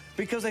 government.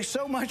 Because they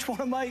so much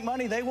want to make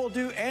money, they will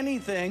do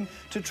anything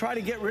to try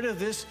to get rid of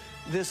this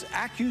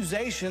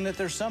accusation that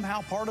they're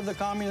somehow part of the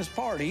Communist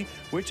Party,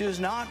 which is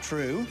not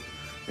true.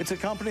 It's a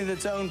company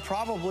that's owned,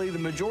 probably the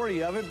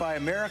majority of it, by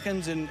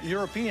Americans and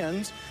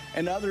Europeans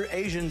and other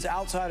Asians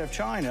outside of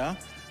China.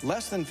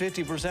 Less than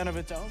 50% of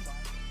it's owned by.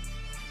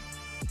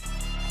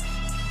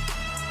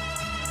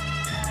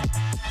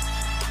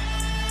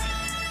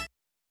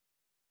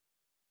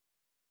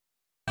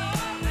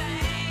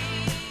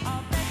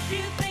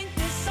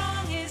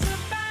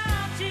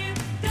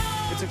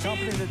 It's a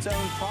company that's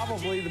owned,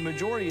 probably the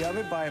majority of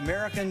it, by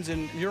Americans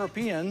and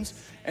Europeans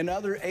and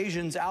other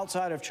Asians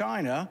outside of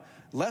China.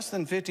 Less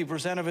than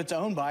 50% of it's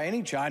owned by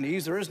any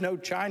Chinese. There is no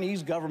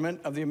Chinese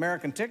government of the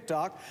American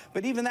TikTok.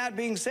 But even that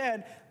being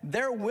said,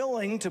 they're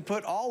willing to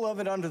put all of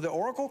it under the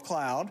Oracle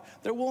cloud.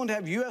 They're willing to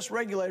have U.S.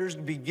 regulators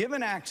be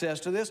given access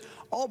to this,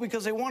 all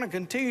because they want to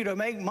continue to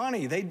make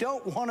money. They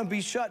don't want to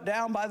be shut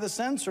down by the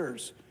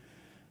censors.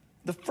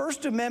 The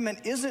First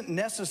Amendment isn't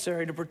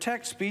necessary to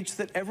protect speech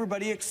that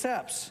everybody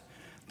accepts.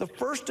 The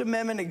First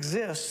Amendment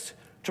exists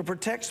to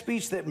protect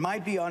speech that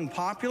might be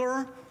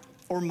unpopular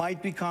or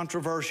might be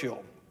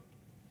controversial.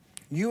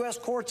 U.S.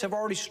 courts have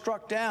already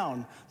struck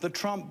down the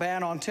Trump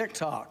ban on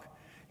TikTok.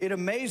 It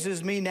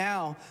amazes me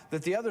now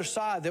that the other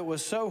side that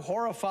was so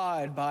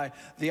horrified by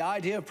the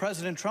idea of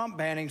President Trump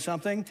banning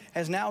something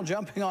is now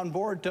jumping on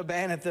board to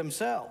ban it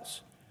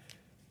themselves.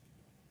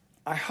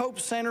 I hope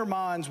saner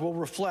minds will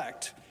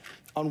reflect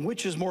on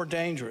which is more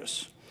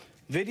dangerous,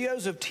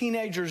 videos of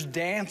teenagers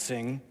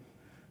dancing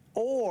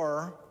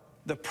or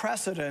the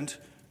precedent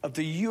of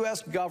the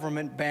U.S.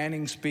 government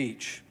banning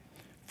speech.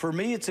 For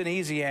me, it's an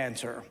easy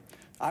answer.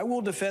 I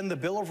will defend the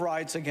Bill of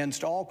Rights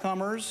against all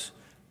comers,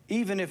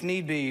 even if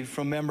need be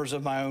from members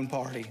of my own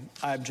party.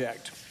 I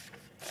object.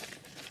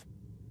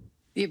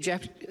 The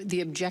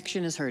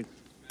objection is heard.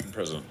 Madam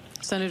President.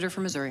 Senator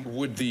from Missouri.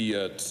 Would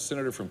the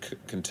senator from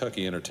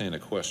Kentucky entertain a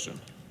question?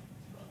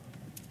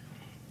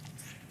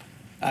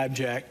 I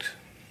object.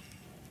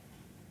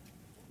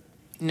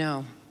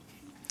 No.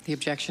 The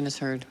objection is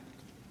heard.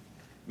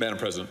 Madam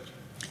President.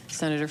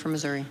 Senator from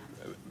Missouri.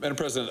 Madam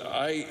President,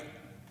 I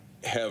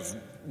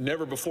have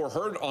never before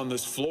heard on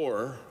this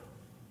floor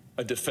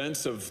a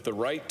defense of the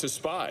right to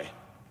spy.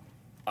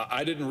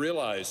 I didn't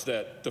realize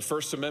that the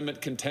First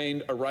Amendment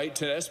contained a right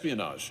to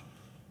espionage.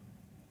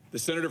 The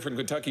senator from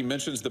Kentucky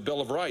mentions the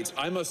Bill of Rights.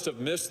 I must have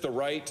missed the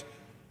right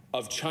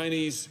of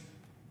Chinese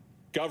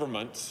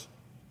governments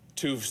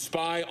to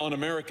spy on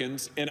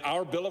Americans in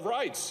our Bill of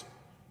Rights,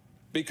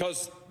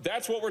 because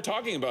that's what we're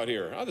talking about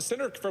here. The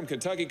senator from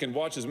Kentucky can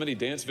watch as many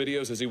dance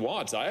videos as he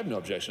wants. I have no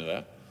objection to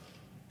that.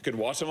 He could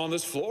watch them on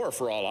this floor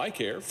for all I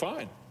care.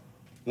 Fine.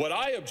 What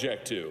I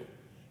object to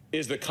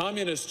is the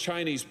Communist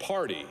Chinese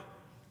Party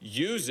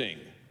using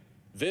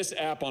this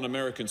app on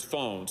Americans'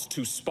 phones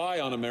to spy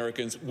on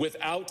Americans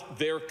without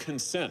their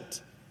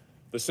consent.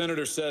 The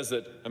senator says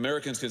that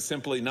Americans can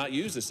simply not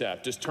use this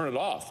app, just turn it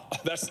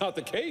off. That's not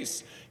the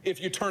case. If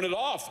you turn it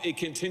off, it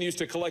continues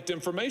to collect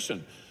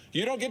information.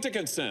 You don't get to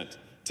consent.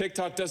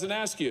 TikTok doesn't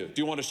ask you,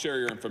 do you want to share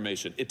your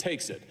information? It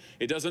takes it.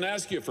 It doesn't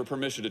ask you for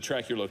permission to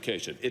track your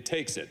location. It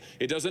takes it.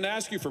 It doesn't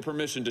ask you for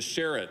permission to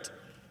share it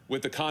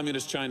with the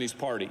Communist Chinese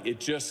Party.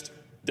 It just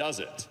does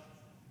it.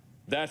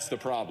 That's the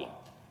problem.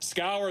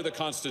 Scour the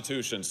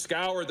Constitution,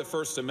 scour the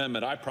First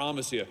Amendment. I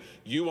promise you,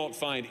 you won't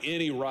find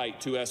any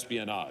right to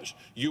espionage.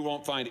 You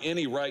won't find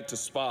any right to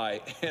spy.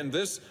 And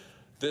this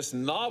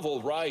novel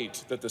right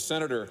that the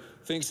senator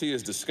thinks he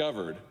has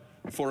discovered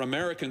for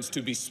Americans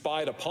to be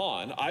spied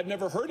upon, I've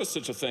never heard of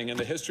such a thing in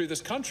the history of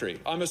this country.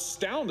 I'm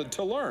astounded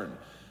to learn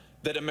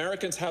that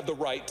Americans have the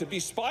right to be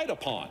spied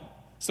upon.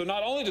 So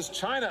not only does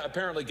China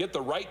apparently get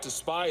the right to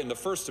spy in the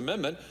First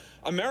Amendment,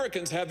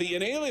 Americans have the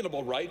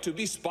inalienable right to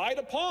be spied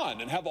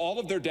upon and have all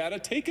of their data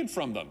taken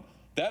from them.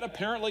 That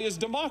apparently is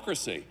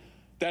democracy.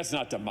 That's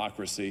not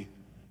democracy.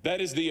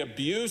 That is the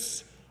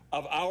abuse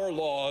of our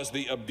laws,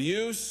 the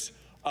abuse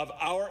of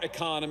our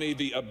economy,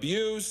 the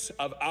abuse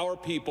of our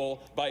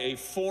people by a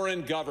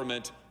foreign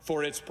government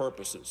for its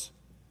purposes.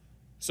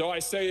 So I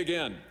say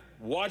again,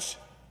 watch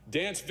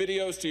dance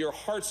videos to your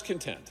heart's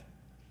content.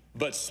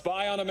 But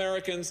spy on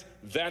Americans,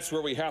 that's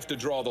where we have to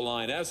draw the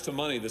line. As to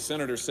money, the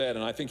senator said,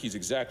 and I think he's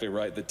exactly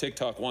right, that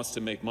TikTok wants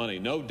to make money.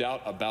 No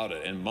doubt about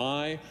it. And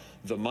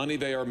the money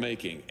they are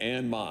making,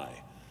 and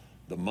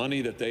the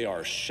money that they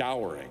are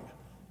showering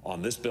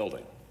on this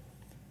building.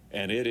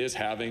 And it is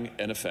having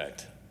an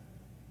effect.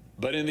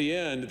 But in the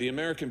end, the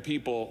American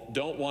people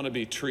don't want to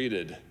be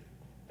treated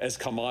as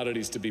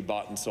commodities to be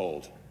bought and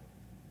sold.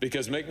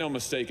 Because make no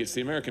mistake, it's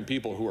the American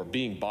people who are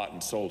being bought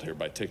and sold here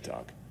by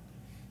TikTok.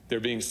 They're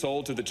being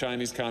sold to the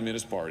Chinese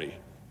Communist Party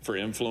for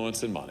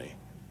influence and money.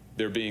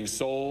 They're being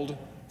sold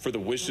for the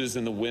wishes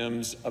and the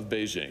whims of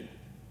Beijing.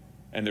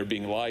 And they're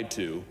being lied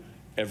to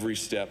every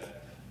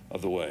step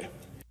of the way.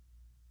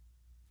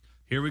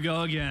 Here we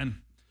go again.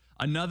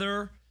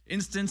 Another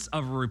instance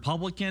of a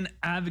Republican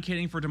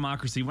advocating for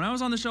democracy. When I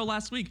was on the show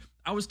last week,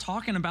 I was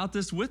talking about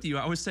this with you.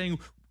 I was saying,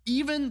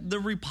 even the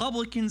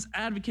Republicans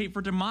advocate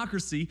for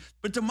democracy,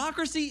 but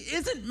democracy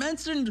isn't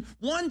mentioned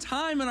one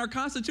time in our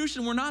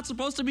Constitution. We're not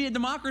supposed to be a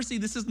democracy.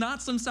 This is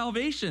not some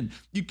salvation.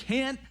 You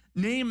can't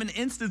name an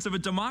instance of a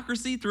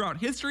democracy throughout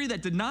history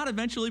that did not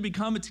eventually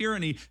become a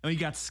tyranny. And we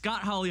got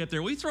Scott Hawley up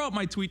there. Will you throw up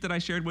my tweet that I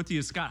shared with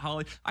you, Scott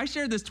Hawley? I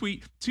shared this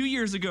tweet 2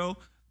 years ago.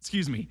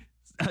 Excuse me.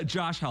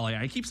 Josh Hawley.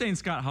 I keep saying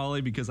Scott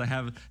Hawley because I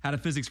have had a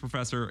physics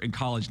professor in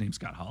college named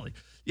Scott Hawley.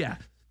 Yeah.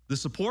 The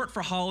support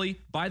for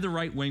Hawley by the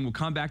right wing will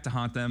come back to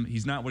haunt them.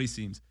 He's not what he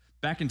seems.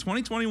 Back in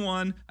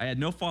 2021, I had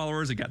no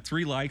followers. I got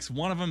 3 likes.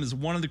 One of them is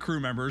one of the crew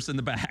members in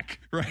the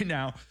back right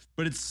now.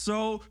 But it's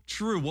so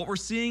true. What we're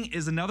seeing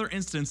is another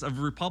instance of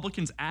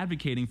Republicans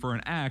advocating for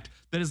an act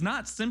that is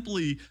not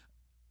simply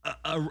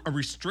a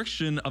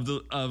restriction of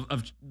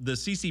the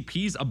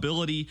CCP's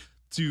ability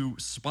to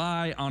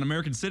spy on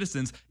American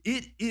citizens.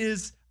 It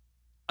is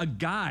a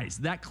guise.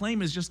 That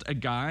claim is just a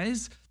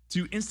guise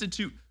to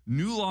institute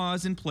new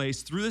laws in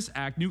place through this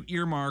act, new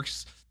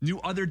earmarks, new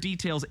other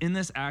details in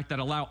this act that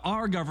allow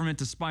our government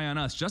to spy on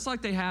us, just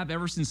like they have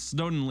ever since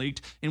Snowden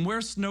leaked. And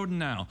where's Snowden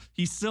now?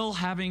 He's still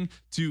having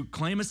to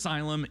claim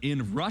asylum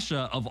in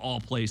Russia, of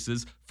all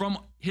places, from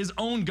his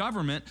own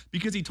government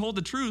because he told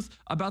the truth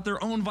about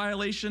their own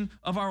violation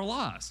of our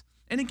laws.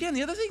 And again,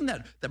 the other thing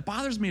that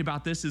bothers me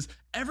about this is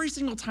every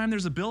single time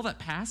there's a bill that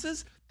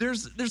passes,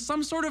 there's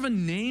some sort of a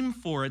name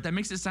for it that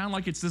makes it sound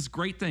like it's this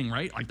great thing,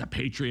 right? Like the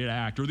Patriot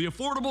Act or the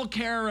Affordable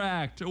Care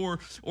Act or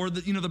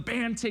the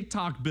ban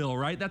TikTok bill,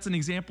 right? That's an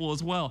example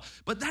as well.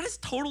 But that is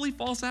totally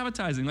false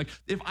advertising. Like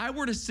if I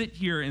were to sit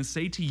here and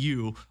say to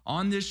you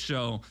on this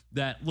show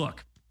that,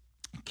 look,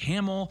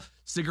 Camel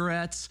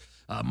cigarettes,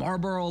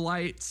 Marlboro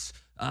Lights,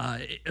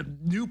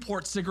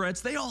 Newport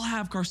cigarettes, they all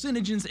have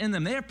carcinogens in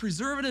them. They have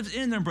preservatives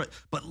in them,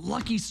 but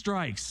Lucky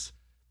Strikes,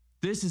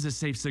 this is a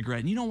safe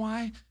cigarette. And you know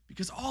why?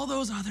 Because all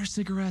those other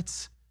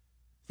cigarettes,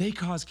 they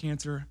cause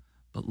cancer,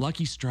 but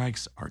Lucky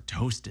Strikes are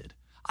toasted.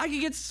 I could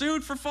get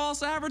sued for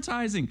false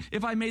advertising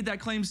if I made that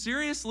claim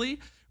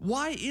seriously.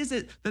 Why is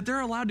it that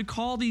they're allowed to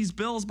call these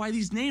bills by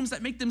these names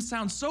that make them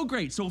sound so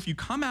great? So if you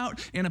come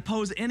out and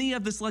oppose any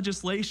of this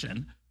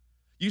legislation,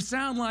 You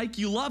sound like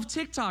you love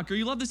TikTok or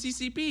you love the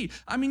CCP.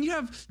 I mean, you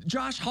have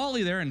Josh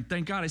Hawley there, and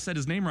thank God I said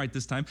his name right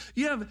this time.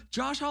 You have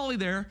Josh Hawley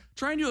there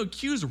trying to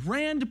accuse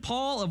Rand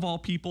Paul, of all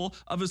people,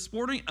 of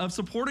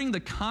supporting the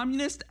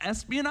communist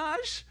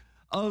espionage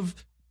of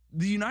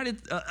the United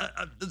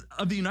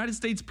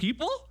States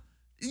people.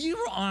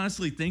 You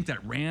honestly think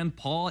that Rand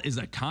Paul is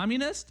a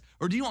communist?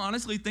 Or do you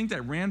honestly think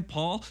that Rand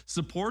Paul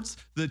supports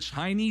the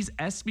Chinese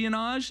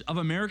espionage of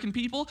American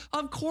people?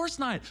 Of course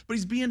not. But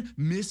he's being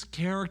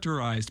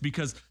mischaracterized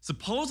because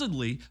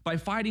supposedly by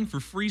fighting for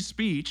free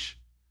speech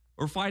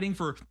or fighting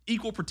for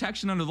equal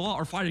protection under the law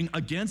or fighting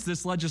against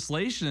this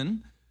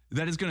legislation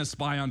that is going to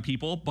spy on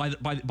people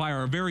by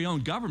our very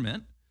own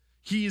government,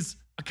 he's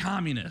a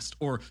communist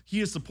or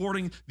he is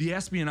supporting the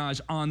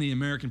espionage on the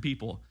American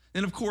people.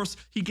 And of course,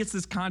 he gets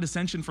this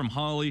condescension from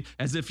Hawley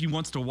as if he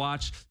wants to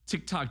watch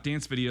TikTok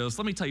dance videos.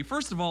 Let me tell you,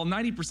 first of all,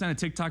 90% of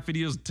TikTok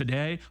videos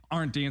today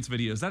aren't dance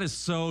videos. That is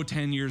so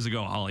 10 years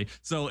ago, Hawley.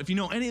 So if you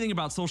know anything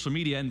about social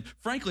media, and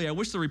frankly, I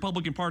wish the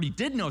Republican Party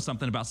did know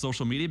something about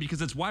social media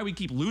because it's why we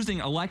keep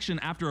losing election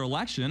after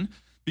election,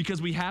 because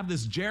we have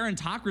this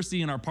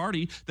gerontocracy in our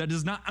party that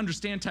does not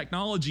understand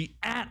technology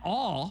at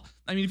all.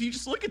 I mean, if you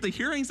just look at the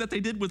hearings that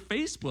they did with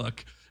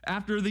Facebook,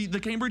 after the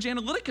Cambridge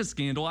Analytica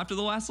scandal after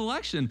the last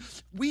election,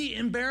 we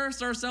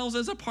embarrassed ourselves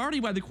as a party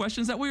by the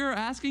questions that we were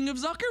asking of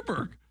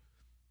Zuckerberg,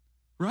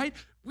 right?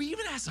 We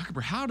even asked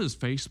Zuckerberg, how does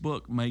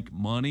Facebook make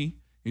money?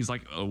 He's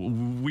like, oh,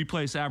 we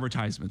place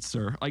advertisements,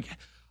 sir. Like,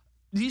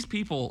 these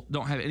people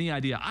don't have any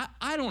idea.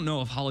 I don't know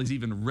if Hawley's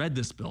even read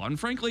this bill. And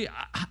frankly,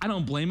 I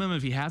don't blame him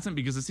if he hasn't,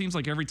 because it seems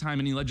like every time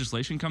any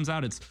legislation comes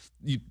out, it's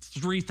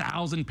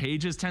 3,000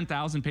 pages,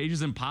 10,000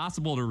 pages,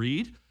 impossible to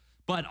read.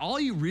 But all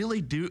you really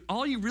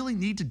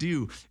need to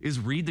do is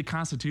read the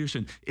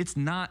Constitution. It's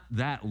not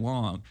that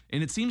long.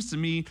 And it seems to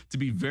me to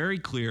be very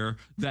clear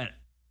that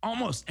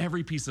almost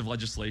every piece of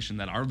legislation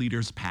that our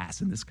leaders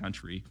pass in this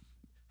country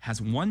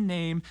has one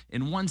name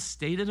and one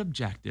stated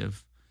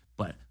objective,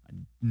 but a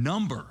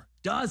number,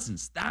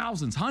 dozens,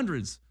 thousands,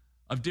 hundreds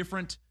of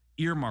different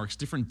earmarks,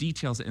 different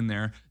details in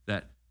there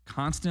that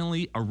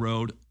constantly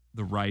erode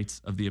the rights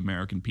of the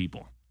American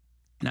people.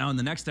 Now, in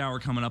the next hour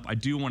coming up, I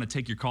do want to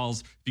take your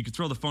calls. If you could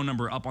throw the phone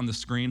number up on the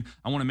screen,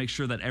 I want to make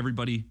sure that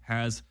everybody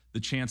has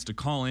the chance to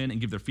call in and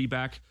give their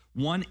feedback.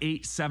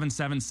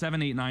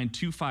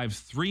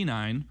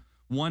 1-877-789-2539.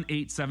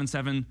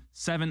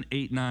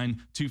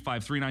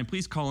 1-877-789-2539.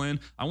 Please call in.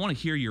 I want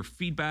to hear your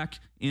feedback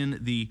in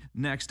the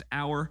next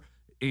hour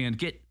and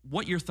get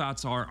what your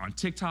thoughts are on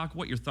TikTok,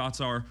 what your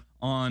thoughts are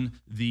on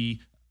the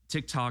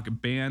TikTok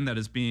ban that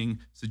is being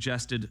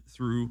suggested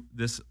through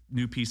this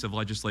new piece of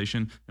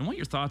legislation, and what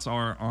your thoughts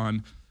are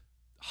on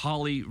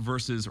Hawley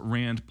versus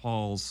Rand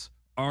Paul's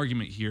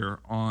argument here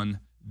on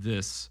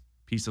this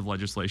piece of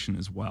legislation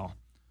as well.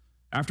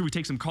 After we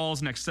take some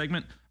calls next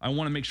segment, I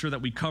want to make sure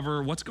that we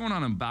cover what's going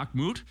on in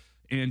Bakhmut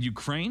and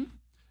Ukraine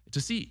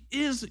to see,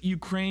 is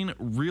Ukraine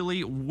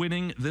really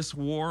winning this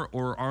war,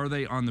 or are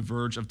they on the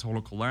verge of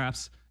total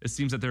collapse? It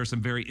seems that there are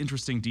some very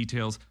interesting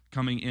details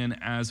coming in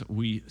as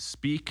we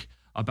speak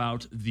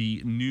about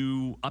the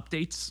new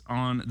updates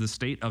on the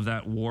state of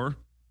that war.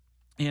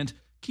 And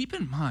keep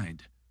in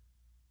mind,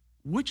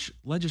 which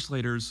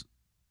legislators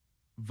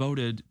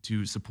voted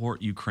to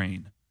support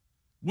Ukraine?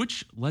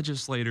 Which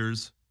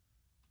legislators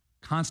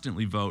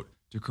constantly vote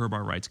to curb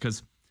our rights?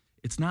 Because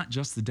it's not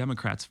just the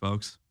Democrats,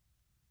 folks.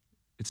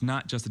 It's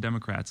not just the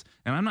Democrats.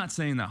 And I'm not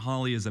saying that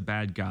Hawley is a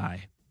bad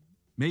guy.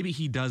 Maybe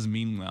he does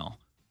mean well.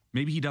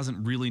 Maybe he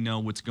doesn't really know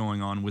what's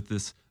going on with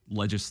this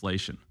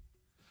legislation.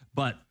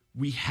 But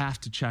we have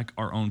to check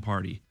our own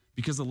party,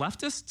 because the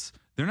leftists,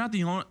 they're not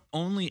the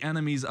only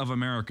enemies of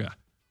America.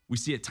 We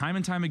see it time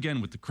and time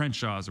again with the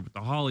Crenshaws or with the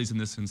Hawleys in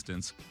this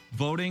instance,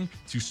 voting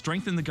to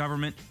strengthen the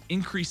government,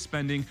 increase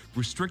spending,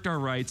 restrict our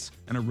rights,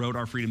 and erode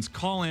our freedoms.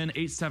 Call in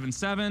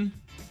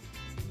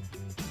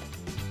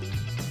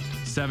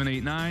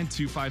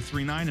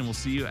 877-789-2539, and we'll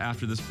see you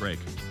after this break.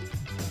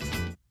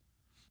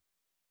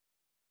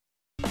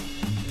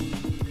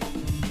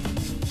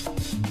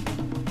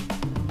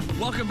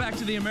 Welcome back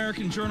to the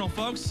American Journal,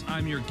 folks.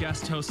 I'm your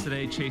guest host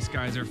today, Chase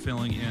Geiser,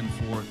 filling in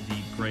for the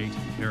great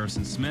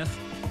Harrison Smith.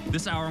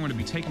 This hour, I'm going to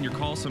be taking your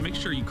calls, so make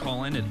sure you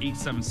call in at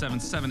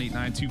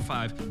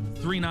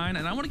 877-789-2539.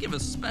 And I want to give a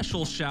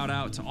special shout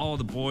out to all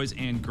the boys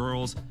and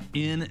girls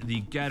in the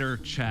Getter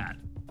chat.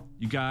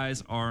 You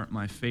guys are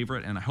my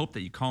favorite, and I hope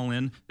that you call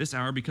in this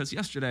hour, because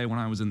yesterday when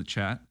I was in the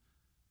chat,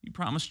 you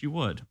promised you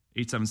would.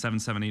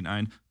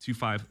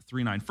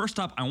 877-789-2539. First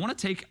up, I want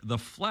to take the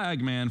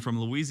Flag Man from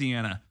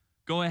Louisiana.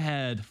 Go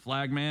ahead,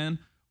 Flagman.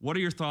 What are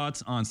your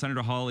thoughts on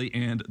Senator Hawley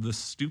and the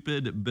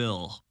stupid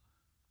bill?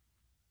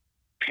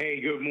 Hey,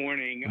 good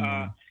morning.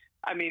 I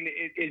mean,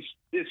 this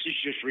is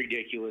just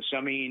ridiculous.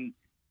 I mean,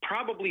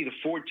 probably the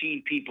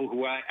 14 people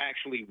who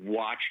actually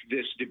watched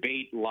this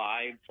debate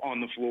live on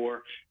the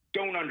floor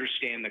don't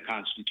understand the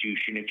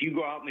Constitution. If you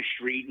go out in the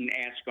street and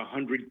ask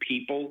 100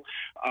 people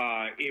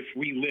if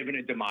we live in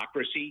a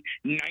democracy,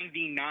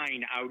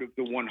 99 out of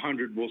the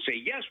 100 will say,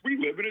 yes, we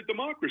live in a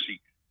democracy.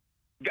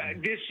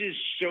 This is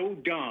so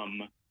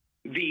dumb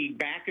the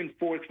back and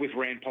forth with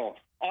Rand Paul.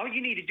 All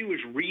you need to do is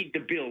read the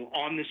bill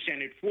on the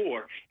Senate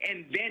floor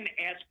and then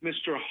ask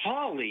Mr.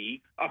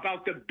 Hawley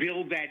about the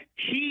bill that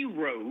he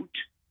wrote.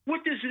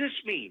 What does this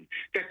mean?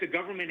 That the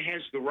government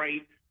has the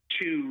right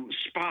to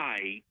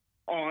spy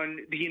on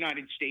the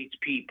United States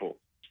people?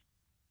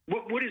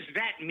 What does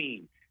that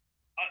mean?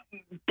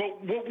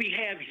 But what we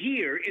have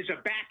here is a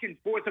back and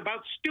forth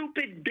about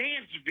stupid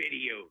dance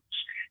videos.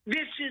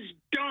 This is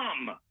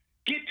dumb.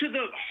 Get to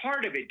the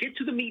heart of it. Get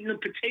to the meat and the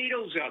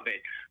potatoes of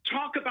it.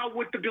 Talk about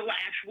what the bill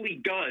actually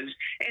does.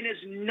 And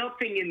there's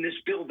nothing in this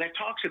bill that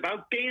talks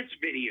about dance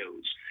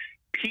videos.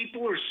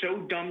 People are so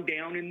dumbed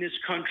down in this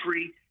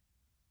country.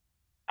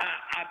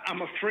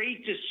 I'm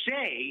afraid to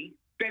say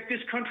that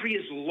this country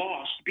is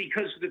lost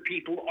because the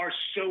people are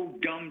so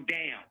dumbed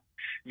down.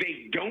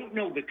 They don't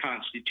know the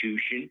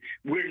Constitution.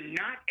 We're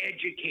not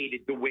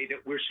educated the way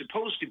that we're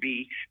supposed to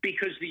be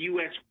because the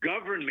U.S.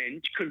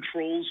 government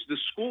controls the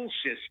school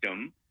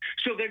system.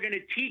 So they're going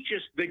to teach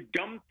us the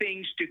dumb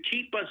things to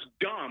keep us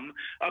dumb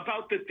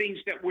about the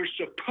things that we're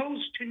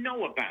supposed to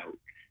know about.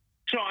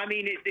 So, I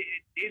mean,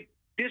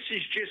 this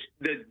is just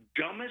the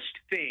dumbest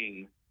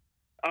thing.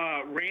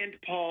 Rand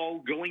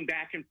Paul going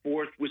back and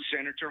forth with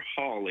Senator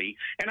Hawley.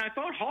 And I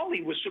thought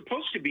Hawley was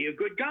supposed to be a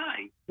good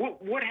guy.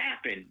 What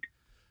happened?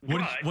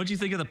 What'd you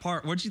think of the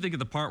part? What'd you think of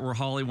the part where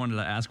Hawley wanted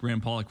to ask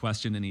Rand Paul a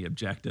question and he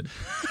objected?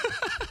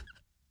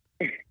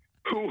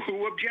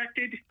 Who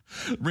objected?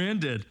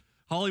 Rand did.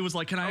 Hawley was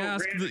like, "Can I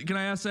ask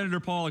Senator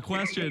Paul a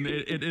question?"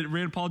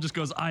 Rand Paul just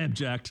goes, "I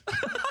object."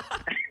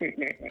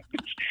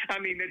 I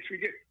mean, that's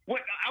ridiculous.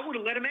 I would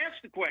have let him ask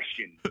the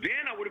question.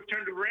 Then I would have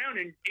turned around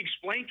and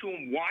explained to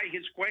him why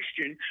his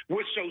question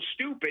was so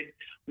stupid.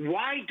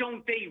 Why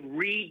don't they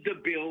read the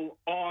bill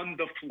on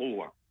the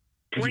floor?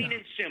 Plain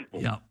and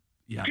simple.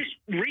 Yeah. Just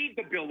read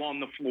the bill on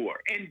the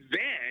floor and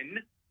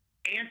then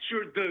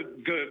answer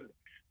the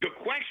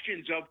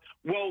questions of,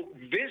 well,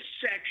 this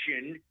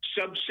section,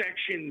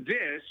 subsection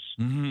this,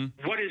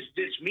 what does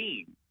this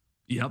mean?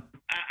 Yep.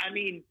 I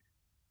mean,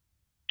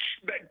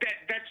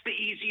 that's the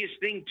easiest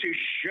thing to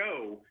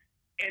show.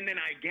 And then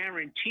I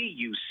guarantee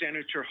you,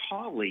 Senator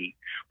Hawley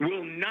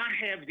will not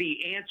have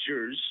the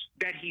answers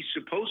that he's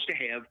supposed to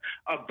have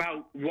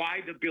about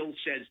why the bill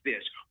says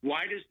this.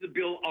 Why does the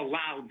bill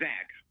allow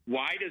that?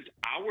 Why does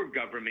our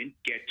government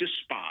get to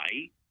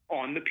spy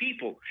on the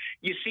people?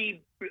 You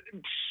see,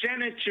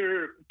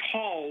 Senator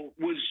Paul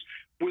was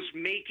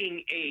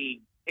making a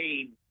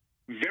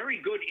very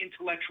good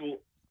intellectual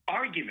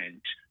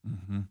argument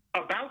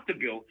about the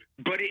bill,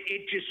 but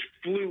it just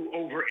flew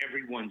over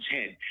everyone's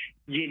head.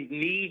 You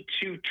need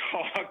to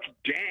talk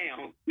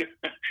down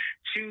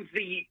to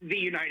the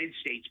United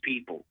States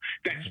people.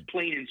 That's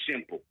plain and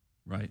simple.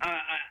 Right.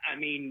 I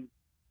mean,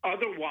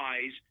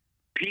 otherwise,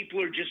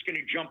 people are just going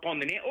to jump on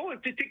the net. Oh,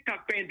 it's a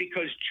TikTok ban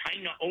because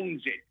China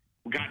owns it.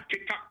 We got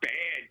TikTok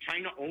bad.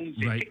 China owns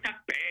it. Right.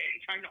 TikTok bad.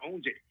 China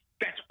owns it.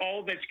 That's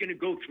all that's going to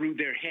go through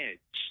their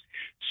heads.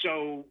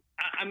 So,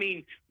 I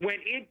mean, when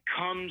it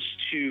comes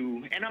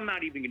to, and I'm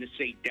not even going to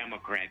say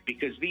Democrat,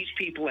 because these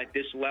people at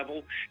this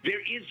level,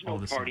 there is no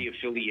party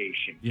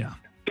affiliation. Yeah.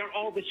 They're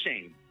all the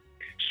same.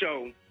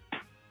 So.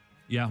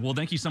 Yeah, well,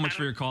 thank you so much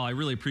for your call. I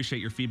really appreciate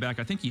your feedback.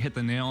 I think you hit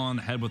the nail on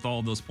the head with all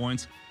of those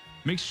points.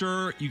 Make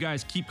sure you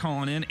guys keep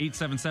calling in,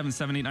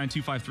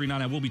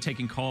 877-789-2539. I will be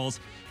taking calls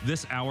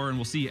this hour, and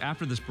we'll see you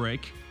after this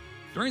break.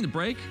 During the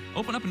break,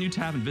 open up a new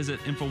tab and visit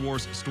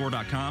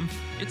InfoWarsStore.com.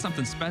 Get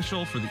something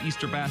special for the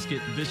Easter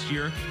basket this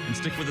year. And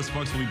stick with us,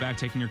 folks. We'll be back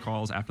taking your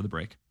calls after the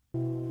break.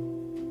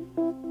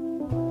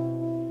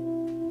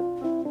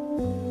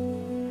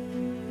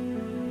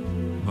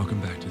 Welcome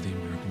back to the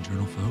American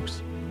Journal,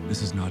 folks.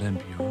 This is not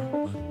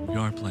NPR, but we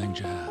are playing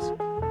jazz.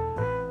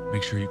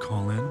 Make sure you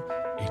call in,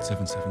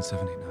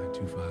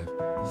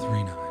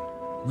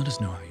 877-789-2539. Let us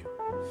know how you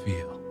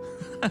feel.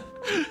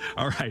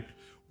 All right.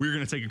 We're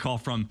going to take a call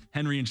from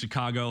Henry in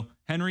Chicago.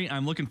 Henry,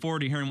 I'm looking forward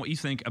to hearing what you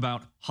think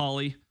about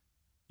Hawley.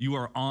 You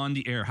are on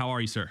the air. How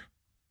are you, sir?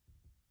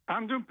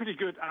 I'm doing pretty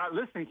good.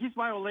 Listen, he's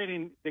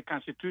violating the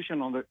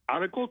Constitution on the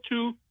Article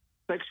 2,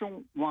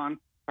 Section 1,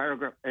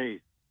 Paragraph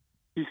 8.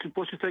 He's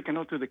supposed to take a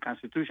note to the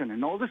Constitution.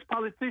 And all these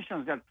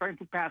politicians that are trying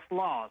to pass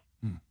laws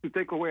to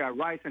take away our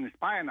rights and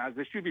espionage,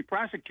 they should be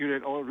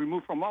prosecuted or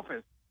removed from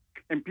office.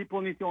 And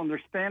people need to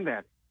understand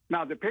that.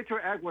 Now, the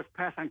Patriot Act was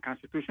passed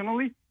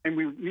unconstitutionally, and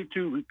we need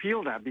to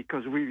repeal that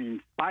because we've been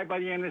spied by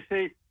the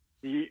NSA,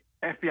 the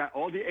FBI,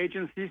 all the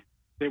agencies.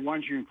 They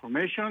want your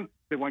information.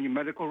 They want your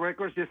medical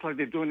records, just like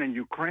they're doing in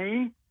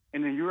Ukraine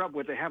and in Europe,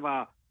 where they have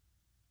the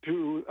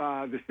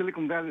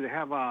Silicon Valley, they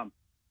have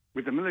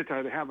with the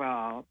military, they have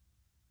a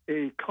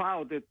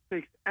cloud that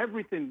takes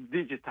everything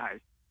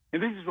digitized.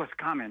 And this is what's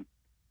common.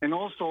 And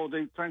also,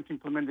 they're trying to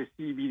implement the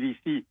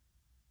CBDC.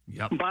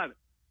 Yep. But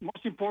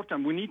most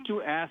important, we need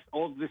to ask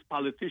all these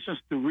politicians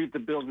to read the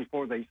bill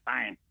before they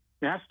sign.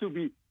 There has to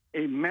be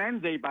a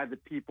mandate by the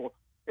people.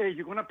 Hey,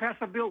 you're going to pass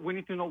a bill? We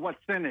need to know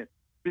what's in it.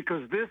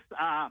 Because this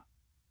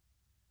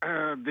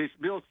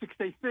bill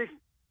 686,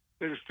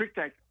 the Restrict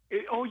Act,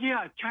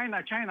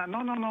 China.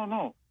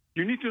 No.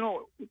 You need to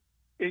know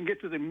and get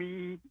to the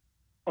meat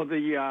of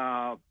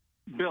the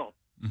bill.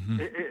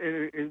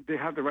 They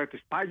have the right to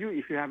spy you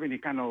if you have any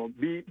kind of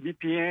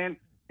VPN,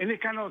 any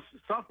kind of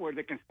software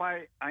that can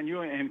spy on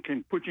you and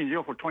can put you in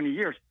jail for 20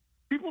 years.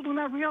 People do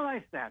not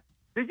realize that.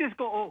 They just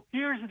go, oh,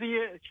 here's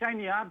the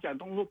shiny object.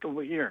 Don't look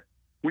over here.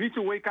 We need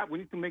to wake up. We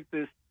need to make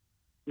this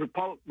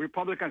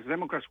Republicans,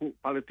 Democrats,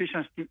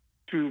 politicians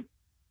to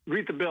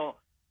read the bill.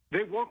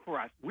 They work for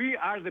us. We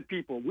are the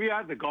people. We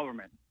are the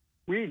government.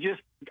 We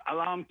just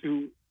allow them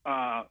to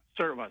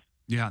serve us.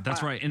 Yeah,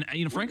 that's right.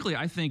 And, frankly,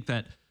 I think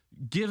that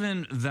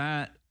given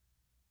that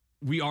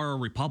we are a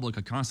republic,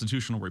 a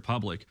constitutional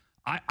republic,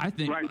 I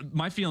think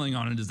my feeling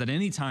on it is that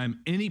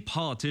anytime any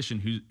politician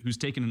who's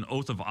taken an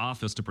oath of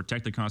office to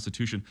protect the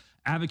Constitution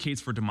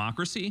advocates for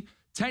democracy,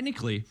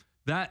 technically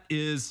that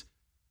is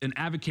an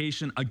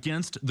advocation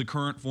against the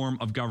current form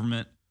of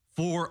government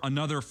for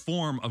another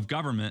form of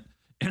government.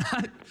 And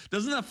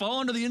doesn't that fall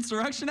under the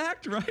Insurrection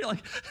Act, right?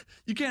 Like,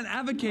 you can't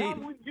advocate.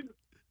 Well,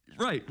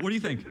 right. What do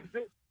you think?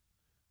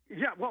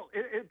 Yeah, well,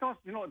 it does.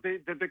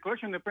 The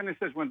Declaration of Independence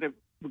says when the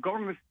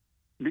government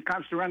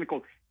becomes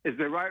tyrannical, it's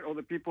the right of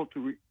the people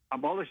to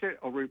abolish it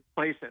or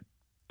replace it.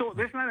 So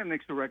there's not an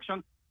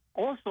insurrection.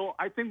 Also,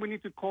 I think we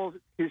need to call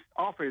his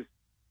office,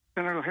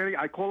 Senator Haley.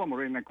 I call him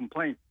already in a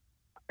complaint.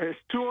 It's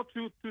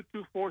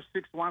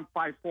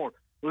 202-224-6154.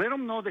 Let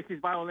him know that he's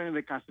violating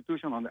the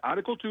Constitution on the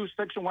Article 2,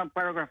 Section 1,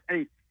 Paragraph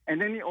 8,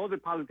 and any other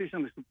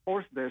politician that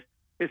supports this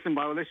is in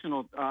violation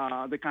of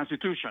the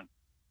Constitution.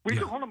 We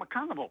should hold him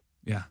accountable.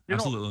 Yeah,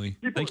 absolutely.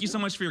 Thank you so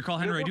much for your call,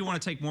 Henry. I do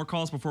want to take more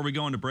calls before we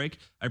go into break.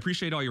 I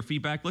appreciate all your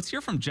feedback. Let's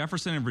hear from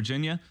Jefferson in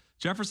Virginia.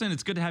 Jefferson,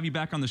 it's good to have you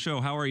back on the show.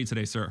 How are you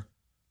today, sir?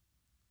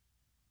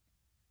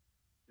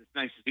 It's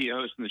nice to see you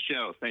hosting the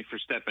show. Thanks for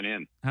stepping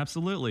in.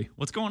 Absolutely.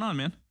 What's going on,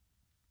 man?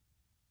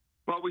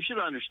 Well, we should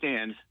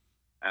understand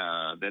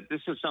that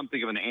this is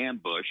something of an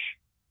ambush.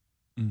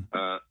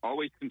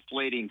 Always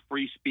conflating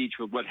free speech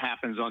with what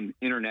happens on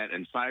the internet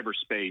and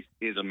cyberspace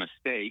is a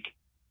mistake.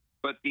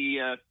 But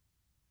the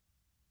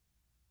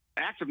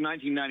Act of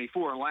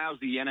 1994 allows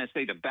the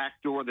NSA to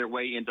backdoor their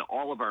way into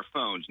all of our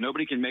phones.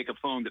 Nobody can make a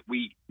phone that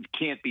we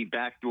can't be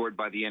backdoored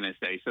by the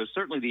NSA. So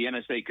certainly the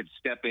NSA could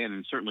step in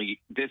and certainly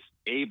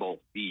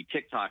disable the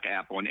TikTok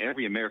app on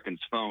every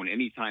American's phone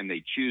anytime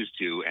they choose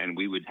to, and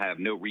we would have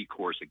no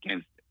recourse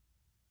against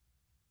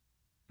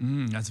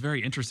it. That's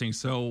very interesting.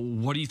 So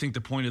what do you think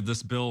the point of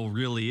this bill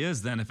really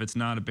is then if it's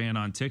not a ban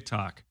on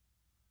TikTok?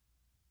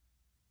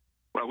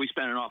 Well, we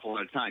spent an awful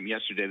lot of time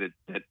yesterday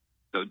that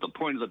the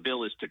point of the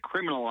bill is to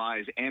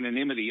criminalize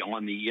anonymity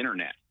on the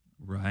internet.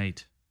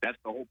 Right. That's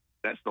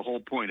the whole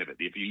point of it.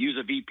 If you use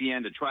a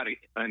VPN to try to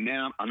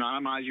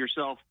anonymize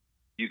yourself,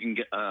 you can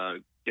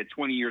get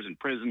 20 years in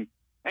prison.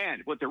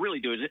 And what they're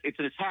really doing is it's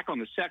an attack on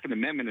the Second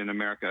Amendment in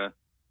America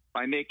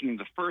by making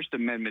the First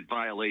Amendment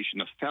violation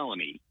a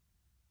felony.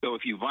 So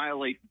if you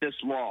violate this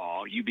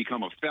law, you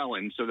become a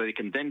felon so that they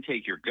can then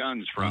take your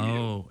guns from you.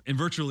 Oh, and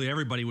virtually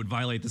everybody would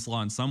violate this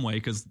law in some way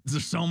because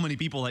there's so many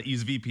people that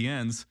use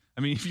VPNs. I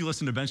mean, if you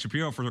listen to Ben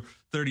Shapiro for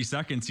 30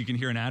 seconds, you can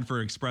hear an ad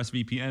for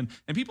ExpressVPN.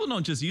 And people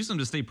don't just use them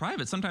to stay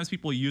private. Sometimes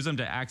people use them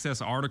to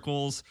access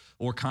articles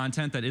or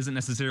content that isn't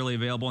necessarily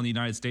available in the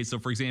United States. So,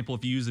 for example,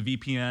 if you use a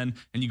VPN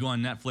and you go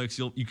on Netflix,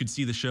 you could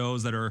see the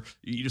shows that are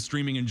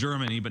streaming in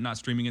Germany but not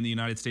streaming in the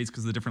United States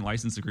because of the different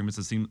license agreements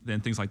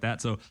and things like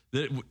that. So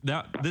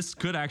this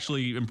could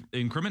actually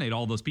incriminate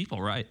all those people,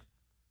 right?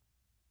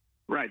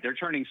 Right. They're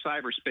turning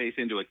cyberspace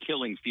into a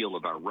killing field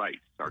of our rights,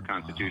 our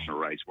constitutional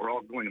rights. We're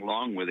all going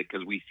along with it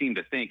because we seem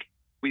to think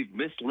we've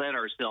misled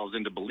ourselves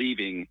into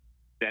believing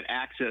that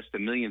access to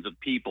millions of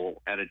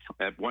people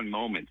at one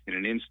moment in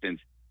an instant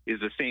is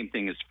the same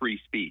thing as free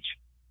speech.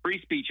 Free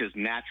speech is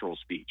natural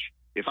speech.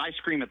 If I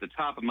scream at the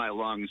top of my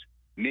lungs,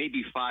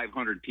 maybe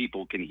 500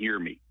 people can hear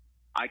me.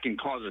 I can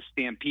cause a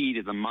stampede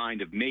in the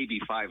mind of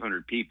maybe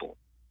 500 people.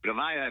 But if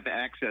I have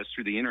access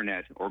through the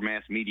internet or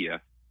mass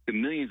media to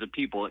millions of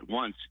people at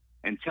once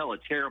and tell a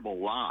terrible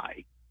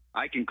lie,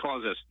 I can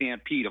cause a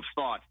stampede of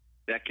thought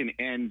that can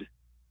end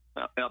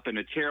up in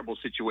a terrible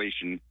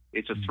situation.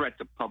 It's a threat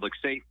to public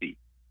safety.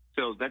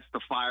 So that's the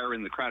fire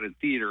in the crowded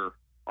theater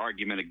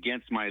argument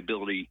against my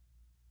ability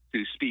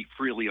to speak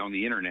freely on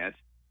the internet.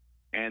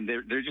 And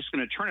they're just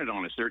going to turn it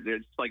on us.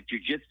 It's like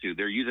jujitsu.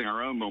 They're using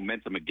our own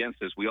momentum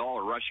against us. We all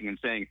are rushing and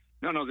saying,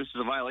 no, this is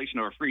a violation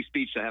of our free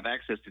speech to have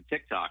access to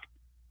TikTok.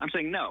 I'm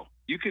saying, no,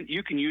 you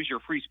can use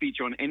your free speech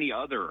on any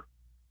other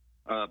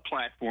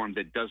platform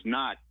that does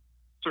not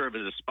serve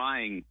as a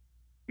spying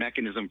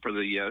mechanism for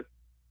the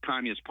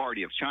Communist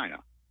Party of China.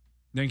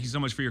 Thank you so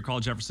much for your call,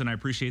 Jefferson. I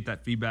appreciate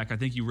that feedback. I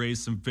think you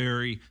raised some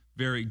very,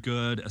 very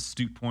good,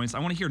 astute points. I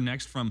want to hear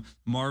next from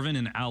Marvin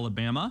in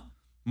Alabama.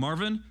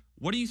 Marvin,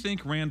 what do you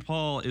think Rand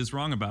Paul is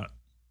wrong about?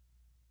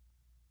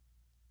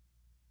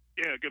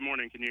 Yeah, good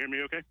morning. Can you hear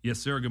me okay? Yes,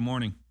 sir. Good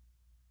morning.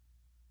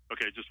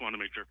 Okay, just want to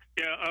make sure.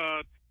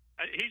 Yeah,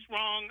 he's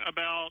wrong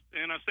about,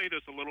 and I say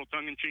this a little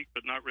tongue-in-cheek,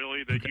 but not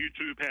really, that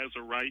YouTube has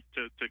a right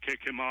to kick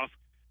him off.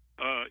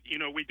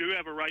 We do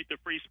have a right to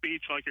free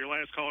speech, like your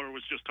last caller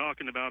was just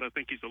talking about. I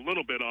think he's a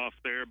little bit off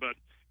there, but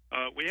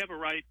we have a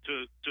right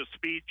to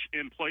speech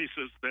in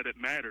places that it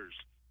matters.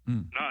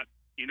 Not,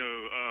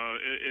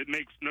 it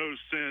makes no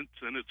sense,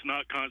 and it's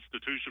not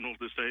constitutional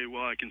to say,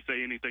 well, I can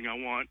say anything I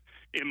want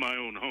in my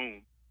own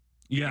home.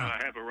 Yeah.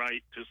 I have a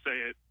right to say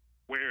it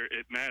where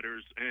it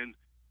matters. And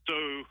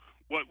so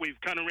what we've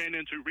kind of ran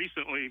into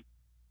recently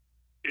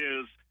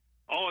is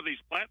all of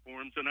these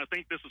platforms, and I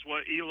think this is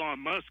what Elon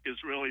Musk is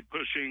really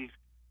pushing,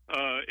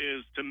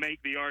 is to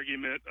make the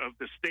argument of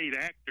the state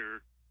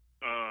actor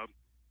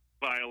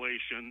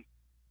violation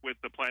with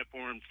the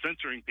platform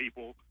censoring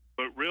people.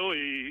 But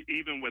really,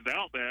 even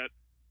without that,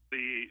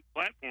 the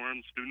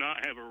platforms do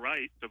not have a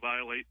right to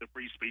violate the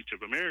free speech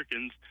of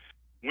Americans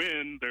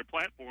when their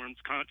platforms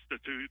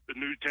constitute the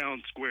new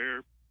town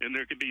square, and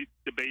there could be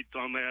debates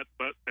on that.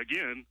 But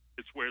again,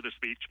 it's where the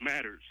speech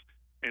matters.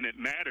 And it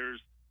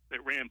matters that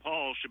Rand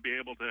Paul should be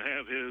able to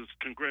have his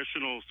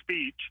congressional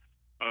speech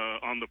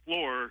on the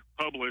floor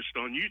published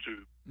on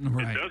YouTube.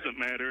 Right. It doesn't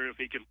matter if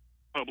he can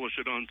publish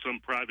it on some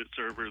private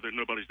server that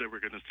nobody's ever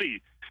going to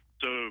see.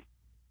 So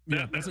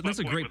that's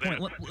a great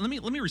point. Let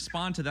me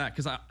respond to that,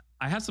 because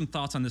I have some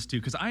thoughts on this too,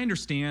 because I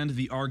understand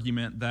the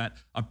argument that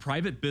a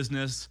private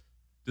business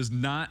does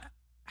not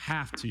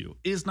have to,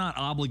 is not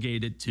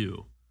obligated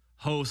to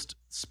host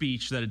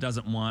speech that it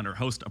doesn't want, or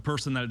host a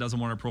person that it doesn't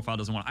want, or profile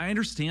doesn't want. I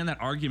understand that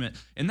argument.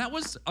 And that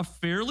was a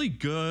fairly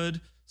good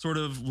sort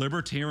of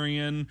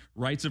libertarian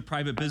rights of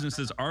private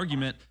businesses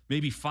argument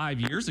maybe 5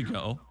 years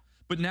ago.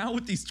 But now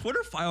with these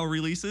Twitter file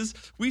releases,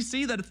 we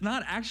see that it's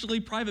not actually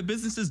private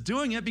businesses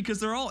doing it, because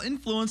they're all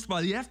influenced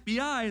by the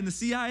FBI and the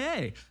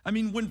CIA. I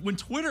mean, when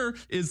Twitter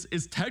is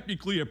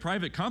technically a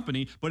private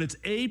company, but it's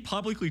A,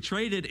 publicly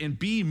traded, and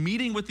B,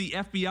 meeting with the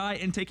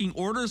FBI and taking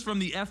orders from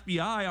the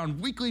FBI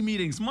on weekly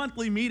meetings,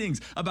 monthly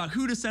meetings about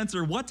who to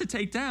censor, what to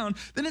take down,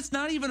 then it's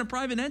not even a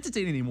private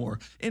entity anymore.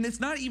 And it's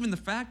not even the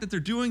fact that they're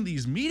doing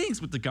these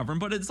meetings with the government,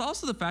 but it's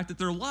also the fact that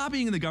they're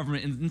lobbying the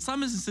government. And in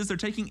some instances,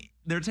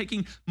 they're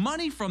taking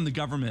money from the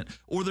government,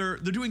 or they're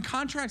doing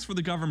contracts for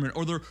the government,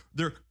 or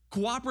they're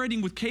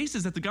cooperating with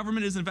cases that the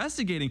government is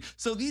investigating.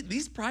 So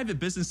these private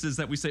businesses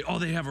that we say, oh,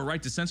 they have a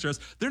right to censor us,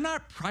 they're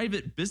not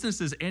private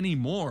businesses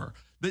anymore.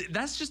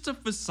 That's just a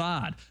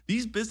facade.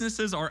 These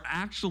businesses are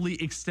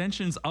actually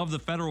extensions of the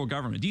federal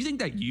government. Do you think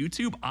that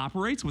YouTube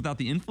operates without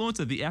the influence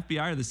of the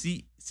FBI or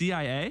the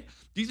CIA?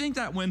 Do you think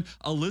that when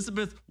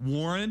Elizabeth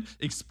Warren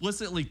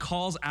explicitly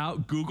calls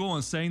out Google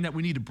and saying that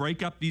we need to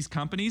break up these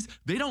companies,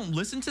 they don't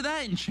listen to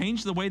that and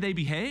change the way they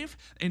behave?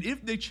 And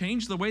if they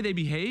change the way they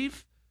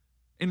behave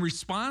in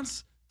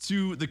response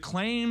to the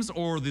claims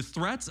or the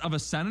threats of a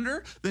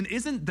senator, then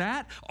isn't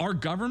that our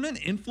government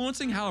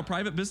influencing how a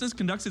private business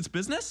conducts its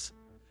business?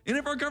 And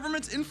if our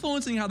government's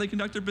influencing how they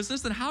conduct their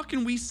business, then how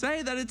can we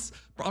say that it's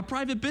a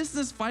private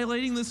business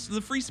violating the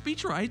free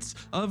speech rights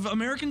of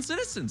American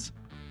citizens?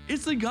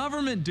 It's the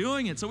government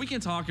doing it. So we can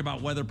talk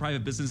about whether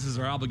private businesses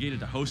are obligated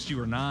to host you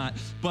or not,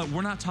 but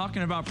we're not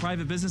talking about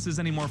private businesses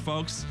anymore,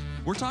 folks.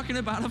 We're talking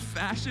about a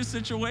fascist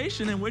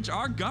situation in which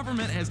our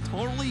government has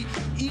totally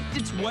eked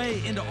its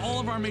way into all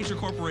of our major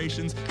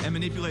corporations and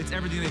manipulates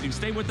everything they do.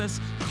 Stay with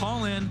us.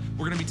 Call in.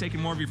 We're going to be taking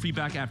more of your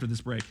feedback after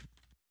this break.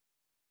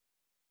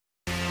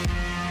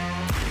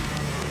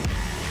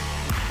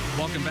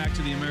 Welcome back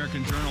to the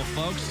American Journal,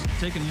 folks.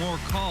 Taking more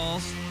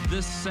calls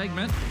this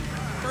segment.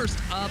 First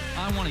up,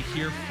 I want to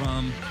hear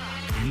from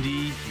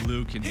Indy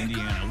Luke in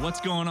Indiana. What's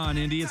going on,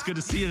 Indy? It's good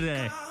to see you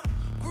today.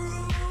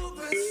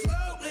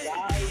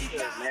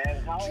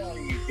 Man, how are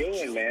you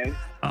doing, man?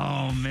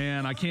 Oh,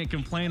 man, I can't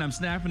complain. I'm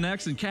snapping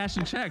necks and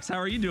cashing checks. How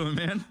are you doing,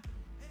 man?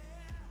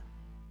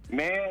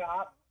 Man,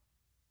 I'm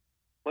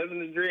living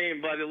the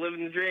dream, buddy.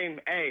 Living the dream.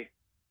 Hey,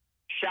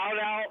 shout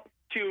out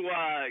to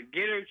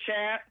Getter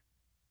Chat.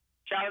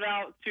 Shout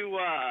out to,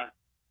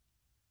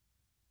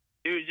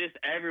 dude, just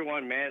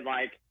everyone, man.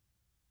 Like,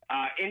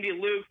 Indy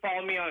Luke,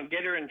 follow me on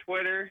Getter and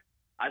Twitter.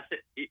 I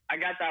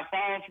got that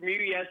follow from you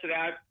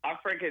yesterday. I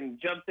freaking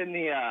jumped in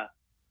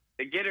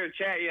the Getter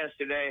Chat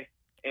yesterday,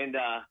 and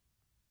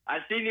I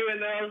seen you in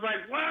there. I was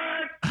like,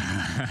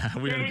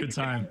 what? We had a good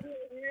time.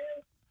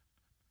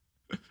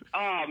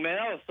 Oh, man,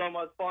 that was so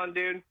much fun,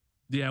 dude.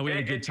 Yeah, we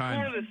had a good time.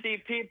 It's cool to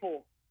see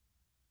people.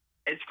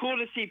 It's cool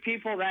to see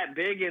people that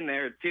big in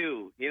there,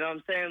 too. You know what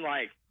I'm saying?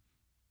 Like,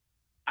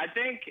 I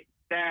think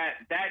that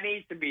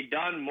needs to be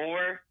done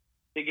more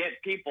to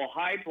get people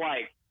hyped.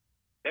 Like,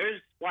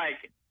 there's,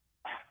 like,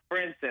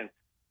 for instance,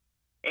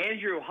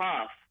 Andrew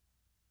Huff.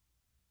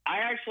 I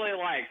actually,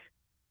 like,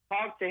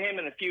 talked to him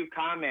in a few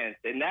comments,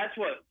 and that's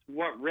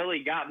what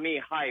really got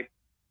me hyped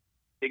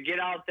to get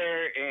out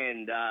there.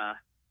 And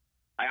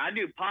I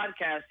do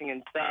podcasting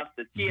and stuff,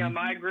 the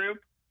TMI group.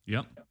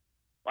 Yep.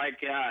 Like,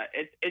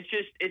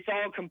 it's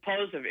all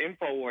composed of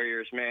info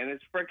warriors, man.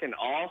 It's freaking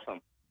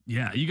awesome.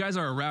 Yeah, you guys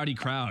are a rowdy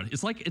crowd.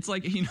 It's like,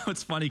 you know,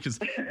 it's funny because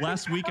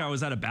last week I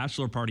was at a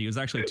bachelor party. It was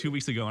actually 2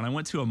 weeks ago, and I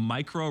went to a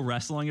micro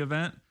wrestling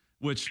event,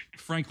 which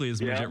frankly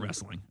is midget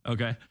wrestling.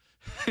 Okay.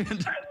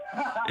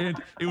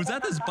 And it was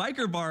at this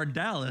biker bar in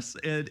Dallas,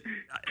 and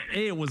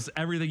it was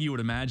everything you would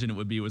imagine it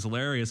would be. It was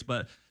hilarious,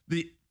 but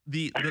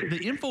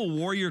the Info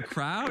Warrior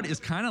crowd is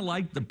kind of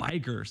like the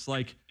bikers.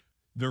 Like,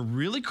 they're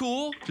really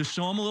cool. Just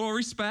show them a little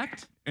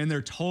respect, and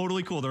they're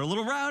totally cool. They're a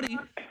little rowdy,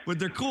 but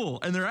they're cool,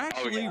 and they're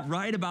actually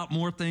right about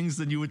more things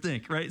than you would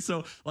think, right?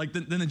 So, like,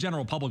 then the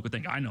general public would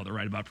think, I know they're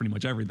right about pretty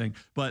much everything.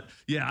 But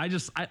yeah,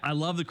 I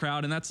love the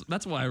crowd, and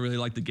that's why I really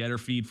like the Getter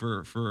feed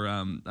for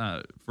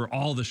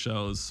all the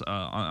shows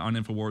on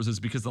InfoWars, is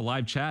because the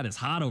live chat is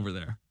hot over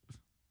there.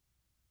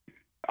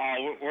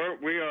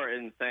 We are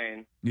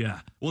insane.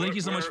 Yeah. Well, thank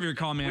you so much for your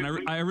call,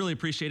 man. I really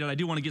appreciate it. I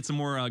do want to get some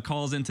more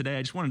calls in today.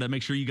 I just wanted to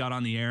make sure you got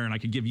on the air and I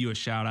could give you a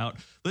shout out.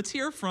 Let's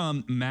hear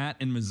from Matt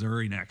in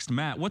Missouri next.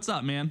 Matt, what's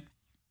up, man?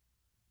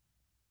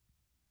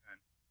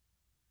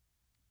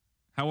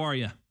 How are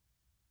you?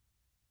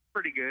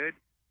 Pretty good.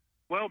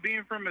 Well,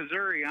 being from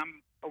Missouri,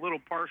 I'm a little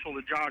partial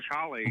to Josh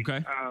Hawley.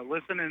 Okay.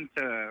 Listening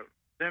to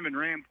them and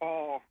Rand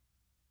Paul,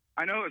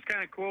 I know it's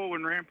kind of cool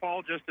when Rand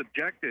Paul just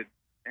objected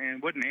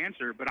and wouldn't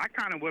answer, but I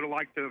kind of would have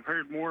liked to have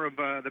heard more of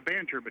the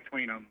banter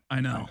between them.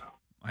 I know.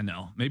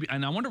 Maybe,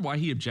 and I wonder why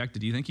he objected.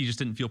 Do you think he just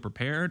didn't feel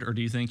prepared, or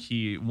do you think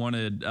he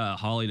wanted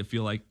Hawley to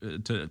feel like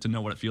to know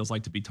what it feels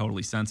like to be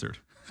totally censored?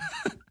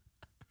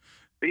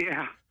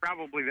 Yeah,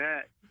 probably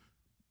that.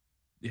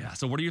 Yeah.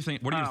 So what do you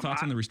think? What are your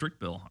thoughts on the restrict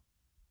bill?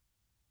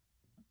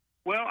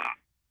 Well,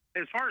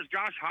 as far as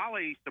Josh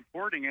Hawley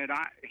supporting it,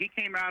 he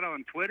came out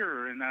on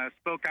Twitter and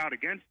spoke out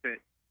against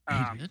it.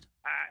 He did?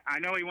 I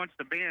know he wants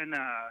to ban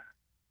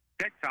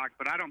TikTok,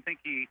 but I don't think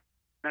he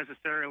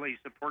necessarily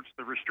supports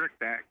the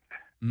Restrict Act.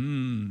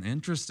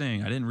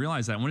 Interesting. I didn't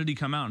realize that. When did he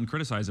come out and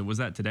criticize it? Was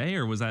that today,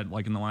 or was that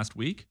like in the last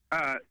week?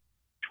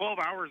 12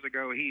 hours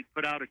ago, he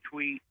put out a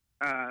tweet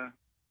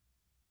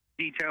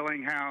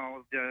detailing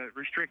how the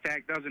Restrict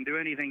Act doesn't do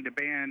anything to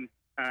ban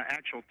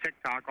actual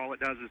TikTok. All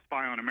it does is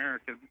spy on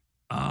Americans.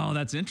 Oh,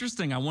 that's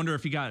interesting. I wonder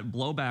if he got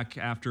blowback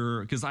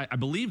after, because I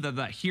believe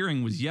that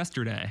hearing was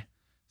yesterday.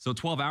 So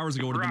 12 hours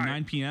ago would have been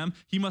 9 p.m.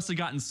 He must have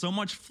gotten so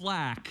much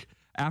flack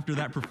after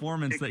that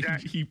performance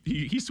that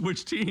he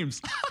switched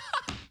teams.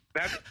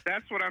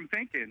 That's what I'm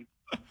thinking.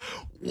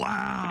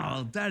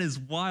 Wow, that is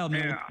wild,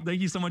 man. Yeah. Thank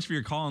you so much for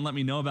your call and let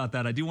me know about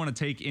that. I do want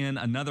to take in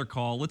another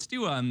call. Let's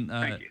do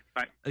Thank you.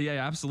 Bye.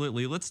 Yeah,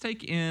 absolutely. Let's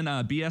take in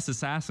BS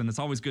Assassin. It's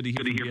always good to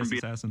hear from BS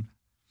Assassin.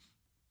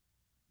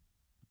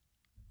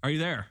 Are you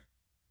there?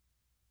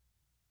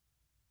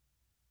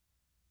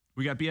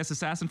 We got BS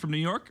Assassin from New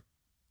York.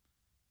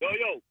 Yo.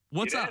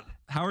 What's up?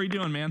 How are you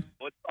doing, man?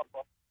 What's up,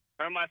 bro?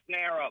 Turn my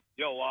snare up.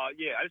 Yo,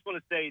 yeah, I just want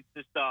to say it's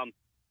just,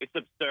 it's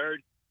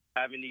absurd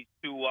having these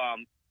two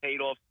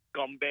paid-off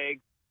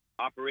scumbags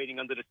operating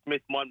under the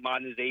Smith-Mundt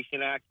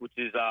Modernization Act, which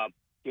is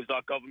gives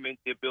our government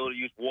the ability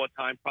to use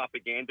wartime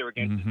propaganda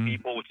against its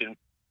people, which in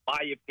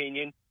my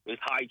opinion is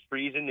high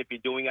treason if you're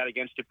doing that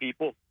against your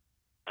people.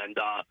 And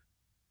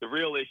the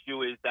real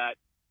issue is that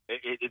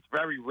it's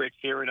very rich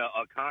hearing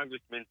a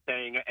congressman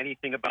saying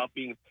anything about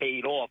being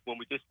paid off when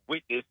we just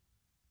witnessed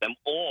them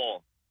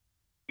all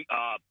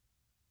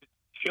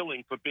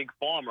chilling for Big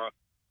Pharma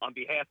on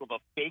behalf of a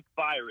fake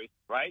virus,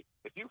 right?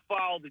 If you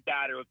follow the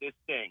data of this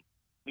thing,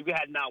 we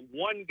had not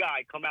one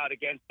guy come out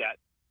against that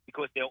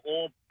because they're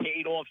all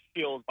paid off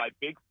shills by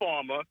Big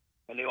Pharma,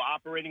 and they were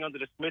operating under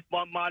the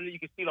Smith-Mundt model. You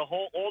can see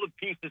all the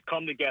pieces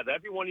come together.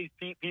 Every one of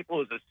these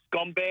people is a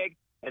scumbag,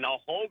 and our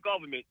whole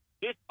government,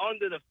 just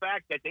under the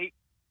fact that they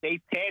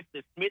passed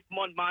the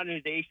Smith-Mundt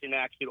Modernization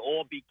Act, should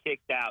all be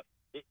kicked out.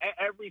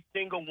 Every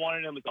single one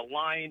of them is a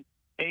lying,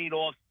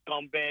 paid-off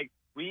scumbag.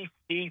 We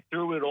see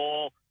through it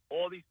all.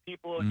 All these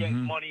people are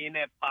getting money in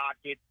their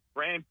pocket.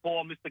 Rand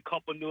Paul, Mr.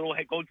 Cup of Noodle,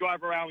 hey, go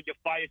drive around with your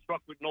fire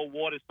truck with no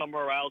water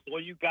somewhere else. Or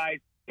you guys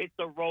hit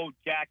the road,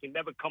 Jack, and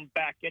never come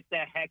back. Get the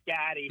heck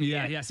out of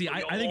here. Yeah. See,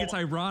 I think it's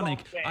ironic.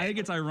 I think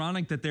it's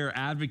ironic that they're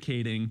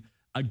advocating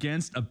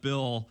against a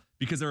bill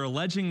because they're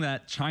alleging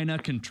that China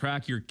can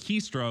track your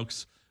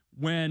keystrokes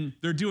when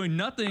they're doing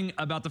nothing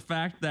about the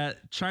fact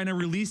that China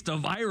released a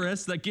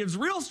virus that gives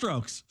real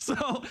strokes.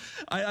 So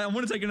I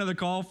want to take another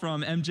call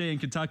from MJ in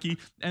Kentucky.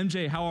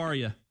 MJ, how are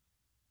you?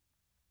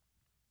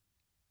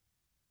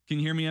 Can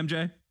you hear me,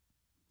 MJ?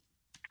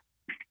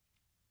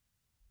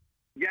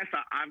 Yes,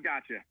 I've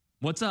got you.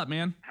 What's up,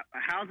 man?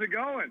 How's it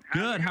going?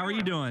 Good. How are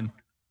you doing?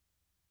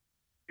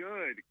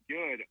 Good.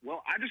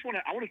 Well, I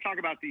want to talk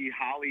about the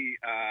Hawley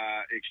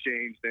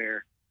exchange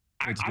there.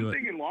 I'm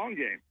thinking long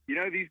game. You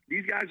know,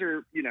 these guys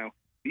are,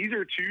 these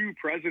are two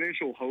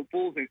presidential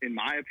hopefuls, in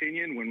my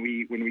opinion, when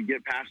we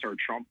get past our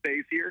Trump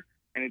phase here.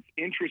 And it's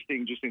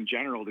interesting just in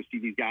general to see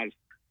these guys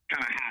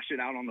kind of hash it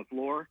out on the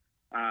floor,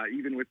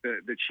 even with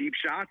the cheap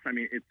shots. I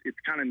mean, it's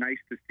kind of nice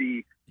to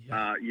see,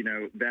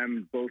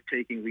 them both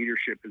taking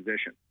leadership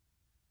positions.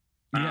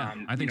 Yeah,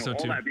 I think so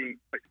too. All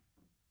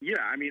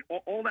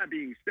that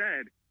being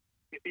said,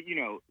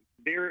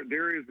 there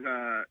is,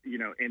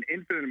 an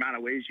infinite amount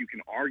of ways you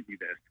can argue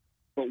this.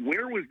 But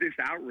where was this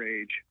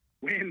outrage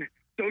when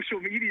social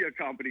media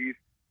companies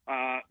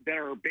that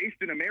are based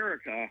in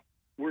America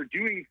were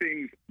doing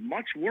things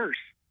much worse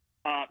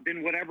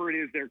than whatever it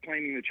is they're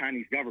claiming the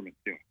Chinese government's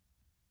doing?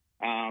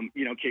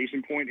 Case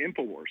in point,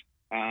 InfoWars.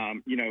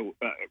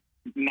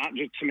 not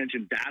just to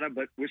mention data,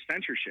 but with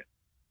censorship.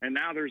 And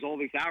now there's all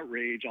this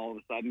outrage all of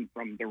a sudden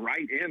from the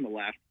right and the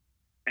left.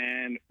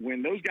 And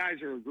when those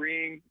guys are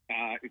agreeing,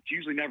 it's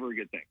usually never a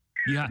good thing.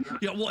 Yeah.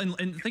 Well,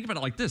 and think about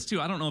it like this too.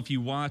 I don't know if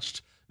you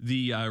watched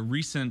the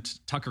recent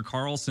Tucker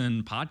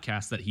Carlson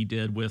podcast that he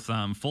did with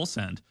Full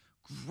Send.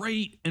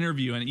 Great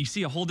interview, and you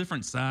see a whole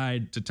different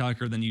side to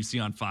Tucker than you see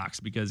on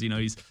Fox, because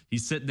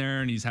he's sitting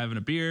there and he's having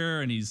a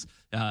beer and he's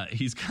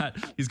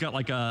got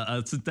like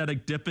a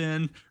synthetic dip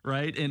in,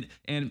 right?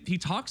 And he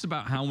talks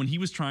about how when he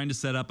was trying to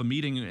set up a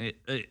meeting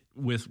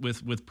with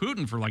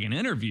Putin for like an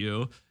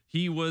interview,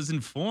 he was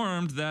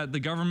informed that the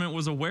government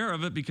was aware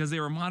of it because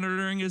they were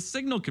monitoring his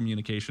Signal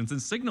communications.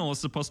 And Signal is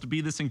supposed to be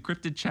this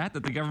encrypted chat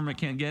that the government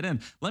can't get in.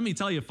 Let me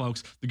tell you,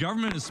 folks, the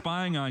government is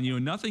spying on you,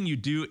 and nothing you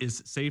do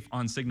is safe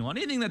on Signal.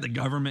 Anything that the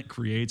government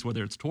creates,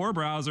 whether it's Tor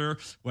browser,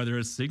 whether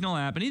it's Signal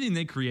app, anything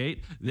they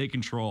create, they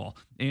control.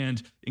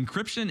 And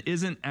encryption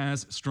isn't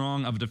as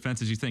strong of a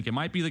defense as you think. It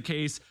might be the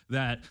case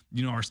that,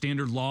 our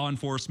standard law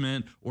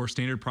enforcement or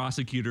standard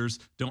prosecutors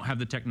don't have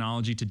the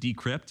technology to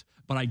decrypt,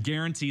 but I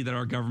guarantee that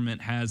our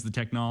government has the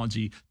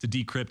technology to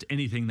decrypt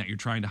anything that you're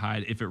trying to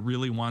hide if it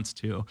really wants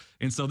to.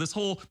 And so this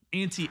whole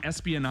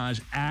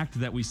anti-espionage act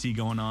that we see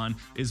going on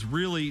is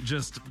really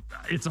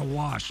it's a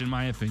wash, in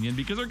my opinion,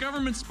 because our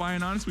government's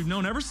spying on us. We've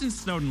known ever since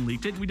Snowden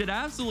leaked it. We did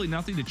absolutely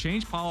nothing to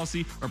change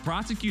policy or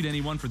prosecute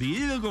anyone for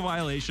the illegal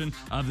violation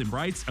of the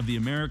rights of the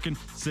American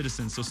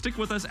citizens. So stick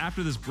with us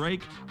after this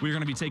break. We're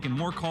going to be taking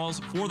more calls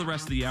for the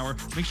rest of the hour.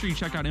 Make sure you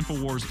check out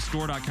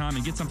InfoWarsStore.com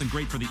and get something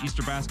great for the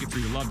Easter basket for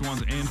your loved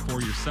ones and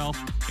for yourself.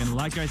 And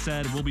like I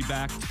said, we'll be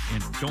back.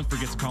 And don't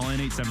forget to call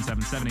in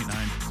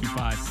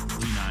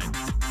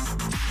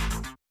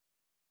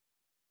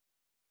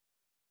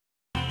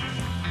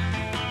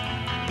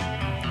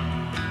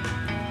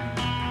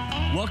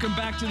Welcome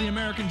back to the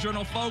American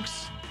Journal,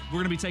 folks. We're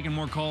going to be taking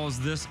more calls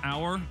this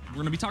hour. We're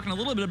going to be talking a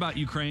little bit about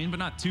Ukraine, but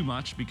not too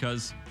much,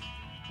 because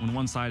when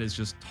one side is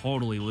just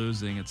totally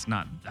losing, it's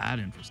not that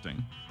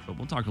interesting. But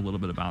we'll talk a little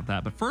bit about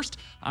that. But first,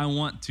 I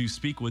want to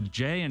speak with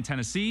Jay in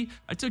Tennessee.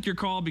 I took your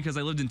call because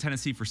I lived in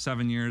Tennessee for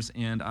 7 years,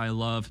 and I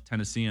love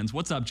Tennesseans.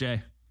 What's up,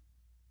 Jay?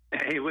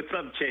 Hey, what's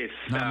up, Chase?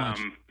 Not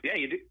much. Yeah,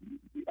 you do.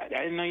 I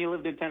didn't know you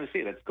lived in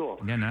Tennessee. That's cool.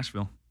 Yeah,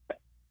 Nashville.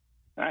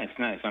 Nice.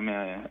 I'm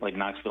in like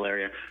Knoxville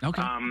area.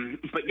 Okay.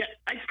 But yeah,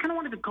 I just kind of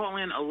wanted to call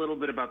in a little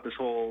bit about this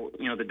whole,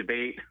 the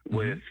debate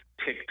with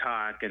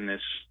TikTok and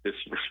this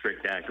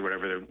Restrict Act or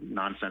whatever the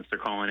nonsense they're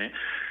calling it.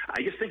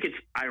 I just think it's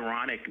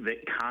ironic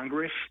that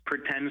Congress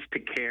pretends to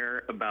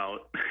care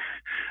about,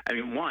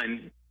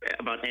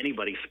 about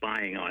anybody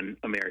spying on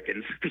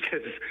Americans,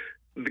 because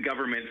the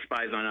government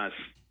spies on us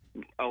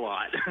a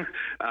lot.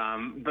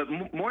 But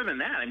more than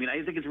that, I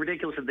think it's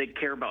ridiculous that they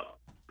care about,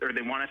 or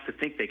they want us to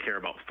think they care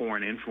about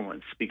foreign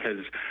influence,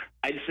 because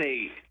I'd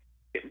say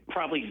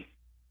probably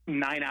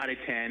 9 out of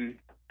 10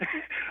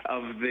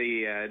 of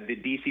the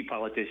D.C.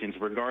 politicians,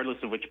 regardless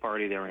of which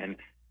party they're in,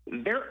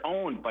 they're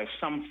owned by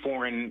some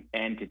foreign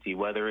entity,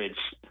 whether it's,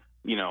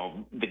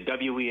 the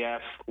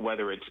WEF,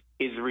 whether it's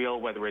Israel,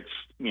 whether it's,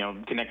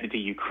 connected to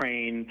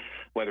Ukraine,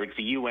 whether it's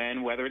the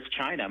UN, whether it's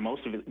China.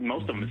 Most of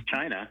them is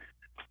China.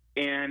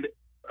 And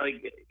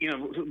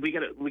we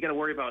gotta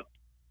worry about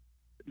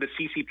the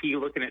CCP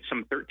looking at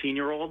some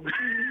 13-year-old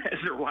as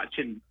they're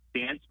watching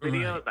dance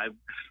videos. Right.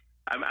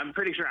 I'm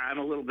pretty sure I'm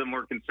a little bit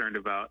more concerned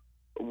about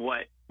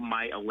what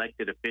my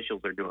elected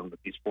officials are doing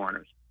with these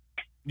foreigners.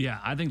 Yeah,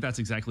 I think that's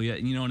exactly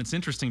it. And it's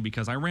interesting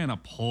because I ran a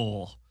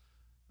poll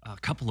a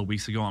couple of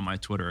weeks ago on my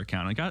Twitter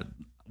account. I got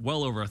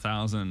well over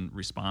 1,000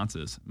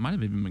 responses. It might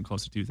have even been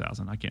close to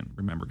 2,000. I can't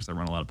remember because I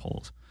run a lot of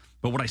polls.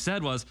 But what I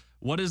said was,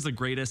 what is the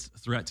greatest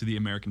threat to the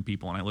American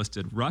people? And I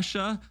listed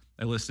Russia,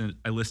 I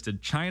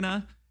listed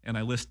China, and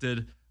I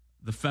listed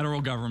the federal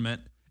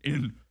government.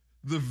 In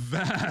the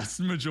vast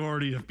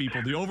majority of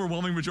people, the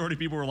overwhelming majority of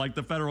people, were like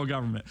the federal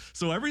government.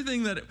 So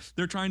everything that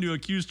they're trying to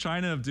accuse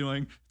China of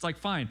doing, it's like,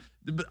 fine.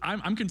 But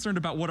I'm concerned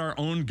about what our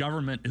own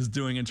government is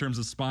doing in terms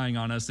of spying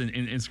on us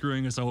and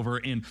screwing us over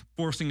and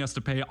forcing us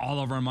to pay all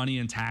of our money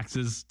in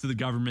taxes to the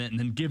government and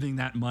then giving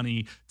that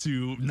money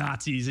to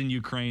Nazis in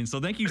Ukraine.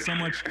 So thank you so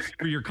much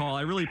for your call.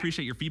 I really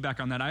appreciate your feedback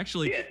on that. I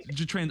actually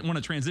want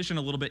to transition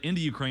a little bit into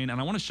Ukraine, and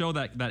I want to show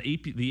the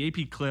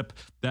AP clip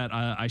that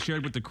I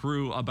shared with the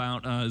crew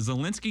about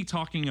Zelensky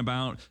talking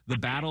about the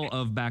Battle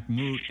of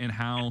Bakhmut and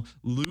how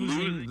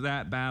losing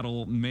that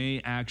battle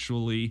may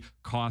actually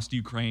cost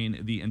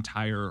Ukraine the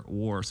entire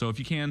war. So if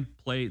you can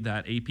play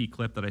that AP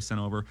clip that I sent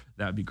over,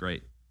 that would be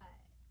great. Do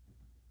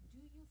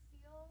you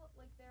feel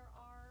like there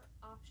are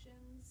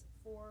options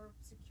for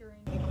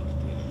securing?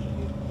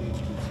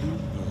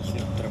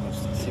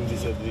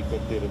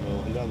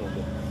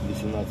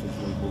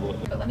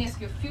 But let me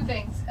ask you a few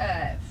things.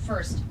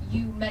 First,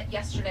 you met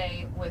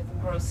yesterday with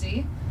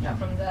Grossi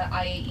from the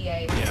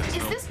IAEA. Yeah,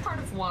 is this part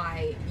of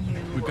why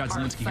we've got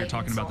Zelensky here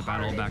talking about the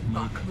Battle of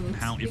Bakhmut and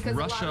how if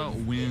Russia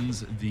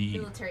wins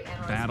the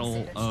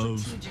Battle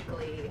of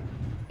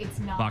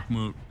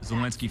Bakhmut.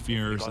 Zelensky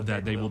fears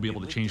that they will be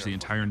able to change the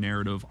entire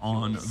narrative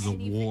on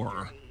the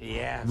war.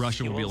 Yes,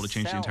 Russia will be able to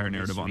change the entire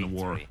narrative on the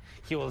war.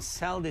 He will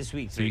sell this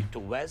victory to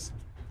West,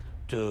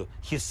 to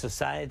his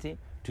society,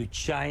 to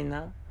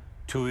China,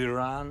 to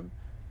Iran,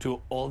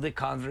 to all the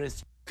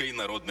countries.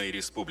 Народной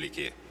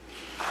Республики.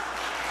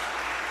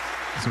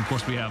 So, of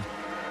course, we have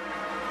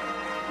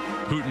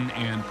Putin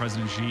and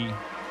President Xi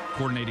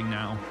coordinating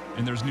now,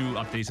 and there's new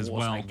updates as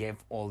well. I gave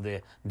all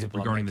the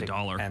regarding the diplomatic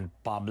dollar and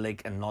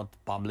public and not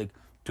public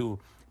to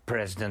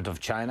President of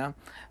China,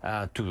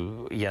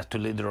 to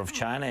leader of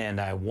China, and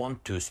I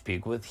want to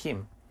speak with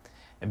him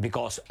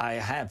because I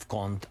had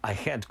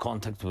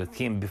contact with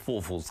him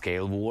before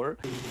full-scale war.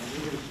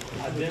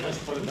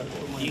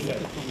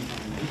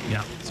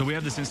 Yeah, so we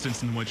have this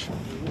instance in which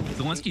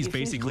Zelensky's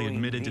basically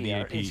admitted to the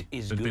AP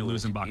that they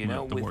lose in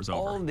Bakhmut, the war's over.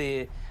 All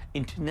the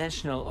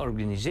international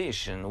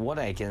organization, what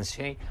I can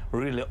say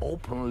really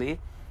openly,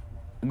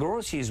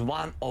 Grossi is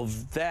one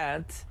of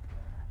that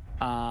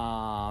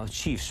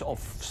chiefs of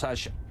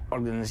such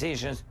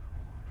organizations.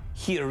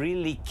 He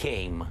really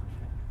came,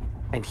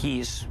 and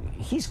he's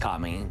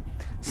coming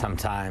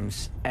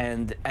sometimes,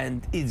 and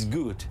it's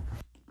good.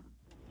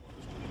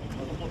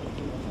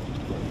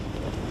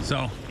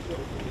 So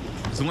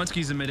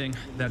Zelensky's admitting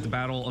that the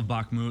Battle of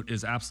Bakhmut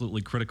is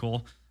absolutely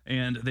critical,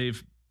 and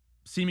they've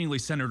seemingly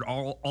centered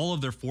all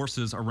of their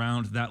forces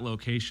around that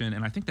location.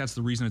 And I think that's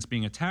the reason it's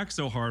being attacked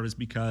so hard, is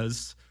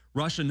because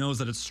Russia knows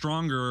that it's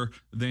stronger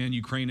than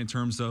Ukraine in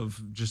terms of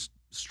just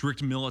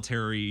strict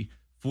military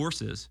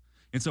forces.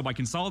 And so by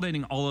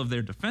consolidating all of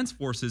their defense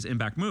forces in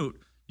Bakhmut,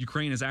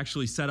 Ukraine has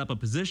actually set up a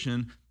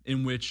position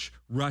in which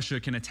Russia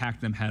can attack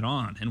them head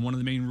on. And one of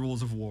the main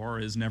rules of war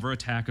is never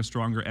attack a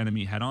stronger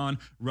enemy head on.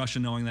 Russia,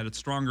 knowing that it's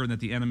stronger and that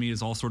the enemy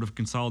is all sort of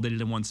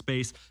consolidated in one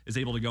space, is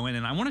able to go in.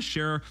 And I want to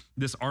share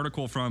this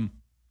article from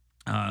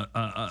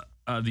the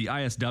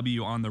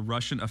ISW on the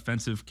Russian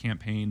offensive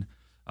campaign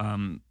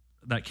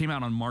that came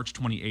out on March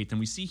 28th. And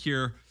we see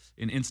here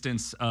an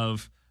instance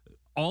of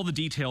all the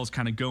details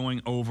kind of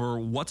going over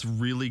what's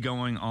really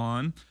going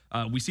on.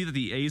 We see that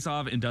the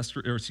Azov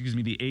industrial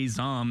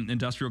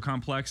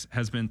complex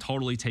has been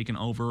totally taken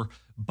over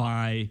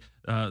by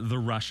the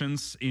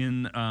Russians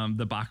in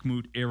the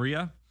Bakhmut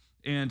area.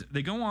 And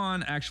they go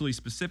on actually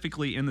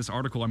specifically in this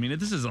article. I mean,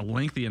 this is a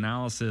lengthy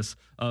analysis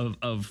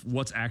of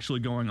what's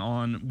actually going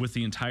on with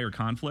the entire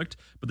conflict.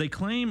 But they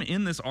claim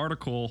in this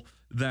article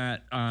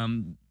that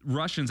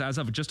Russians, as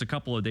of just a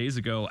couple of days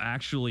ago,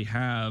 actually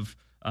have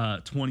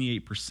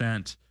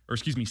 28%, or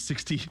excuse me,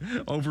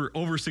 over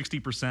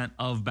 60%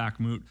 of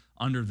Bakhmut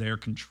under their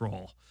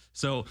control.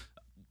 So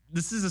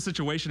this is a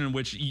situation in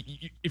which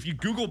if you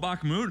Google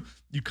Bakhmut,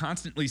 you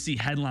constantly see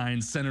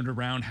headlines centered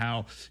around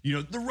how,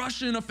 the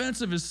Russian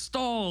offensive is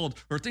stalled,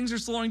 or things are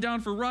slowing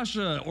down for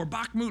Russia, or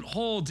Bakhmut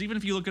holds. Even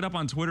if you look it up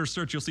on Twitter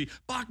search, you'll see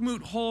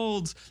Bakhmut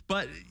holds.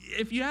 But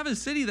if you have a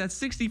city that's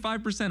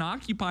 65%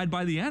 occupied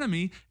by the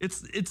enemy,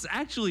 it's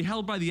actually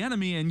held by the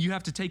enemy, and you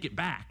have to take it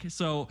back.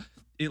 So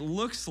it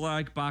looks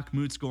like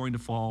Bakhmut's going to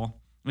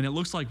fall. And it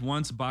looks like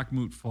once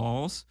Bakhmut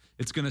falls,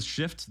 it's going to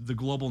shift the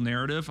global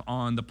narrative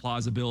on the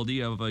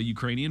plausibility of a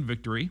Ukrainian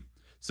victory.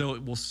 So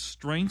it will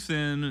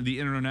strengthen the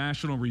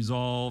international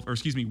resolve,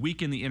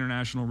 weaken the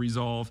international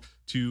resolve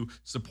to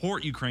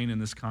support Ukraine in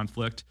this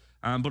conflict.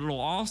 But it'll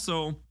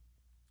also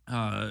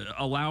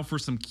allow for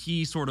some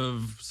key sort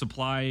of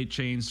supply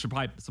chains,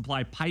 supply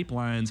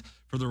pipelines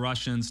for the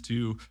Russians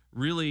to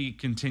really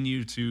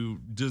continue to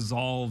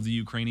dissolve the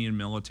Ukrainian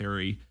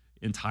military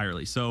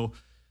entirely. So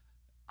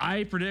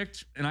I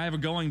predict, and I have a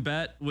going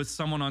bet with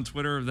someone on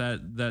Twitter,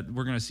 that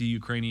we're going to see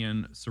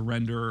Ukrainian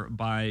surrender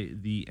by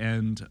the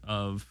end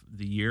of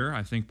the year,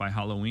 I think by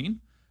Halloween.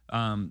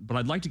 But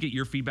I'd like to get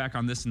your feedback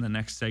on this in the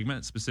next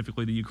segment,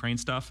 specifically the Ukraine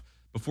stuff.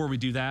 Before we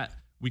do that,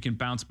 we can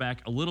bounce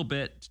back a little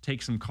bit to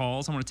take some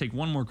calls. I want to take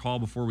one more call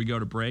before we go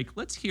to break.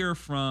 Let's hear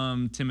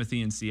from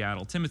Timothy in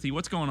Seattle. Timothy,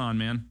 what's going on,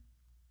 man?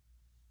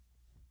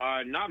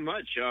 Not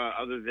much,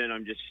 other than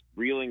I'm just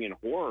reeling in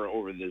horror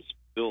over this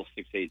Bill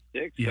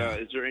 686. Yeah.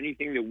 Is there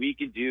anything that we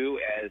could do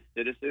as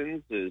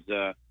citizens,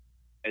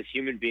 as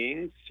human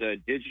beings,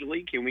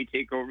 digitally? Can we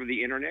take over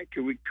the internet?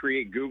 Can we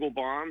create Google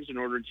bombs in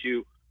order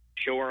to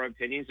show our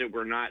opinions that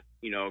we're not,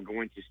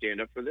 going to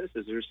stand up for this?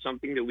 Is there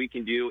something that we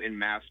can do in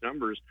mass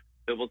numbers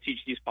that will teach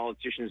these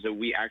politicians that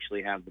we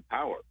actually have the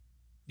power?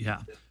 Yeah.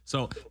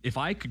 So if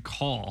I could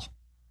call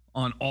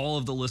on all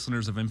of the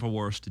listeners of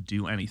InfoWars to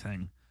do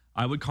anything,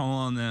 I would call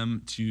on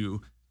them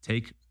to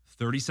take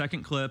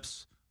 30-second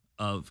clips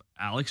of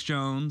Alex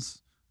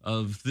Jones,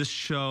 of this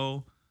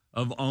show,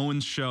 of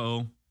Owen's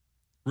show,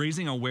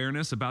 raising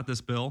awareness about this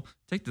bill.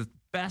 Take the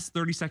best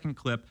 30-second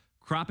clip,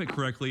 crop it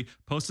correctly,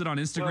 post it on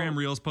Instagram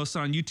Reels, post it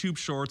on YouTube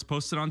Shorts,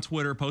 post it on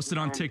Twitter, post it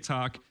on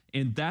TikTok,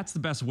 and that's the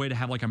best way to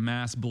have like a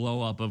mass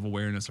blow up of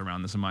awareness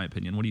around this, in my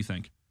opinion. What do you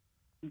think?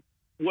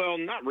 Well,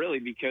 not really,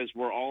 because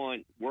we're all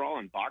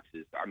in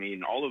boxes. I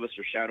mean, all of us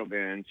are shadow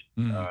banned.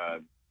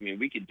 I mean,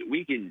 we could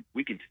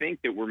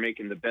think that we're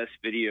making the best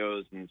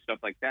videos and stuff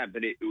like that,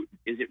 but is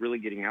it really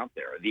getting out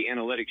there? The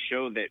analytics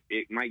show that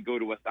it might go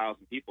to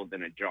 1,000 people,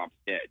 then it drops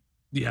dead.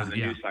 Yeah, and the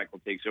news cycle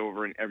takes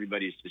over and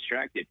everybody's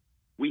distracted.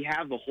 We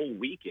have the whole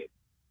weekend.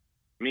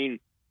 I mean,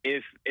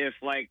 if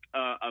like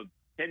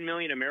 10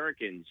 million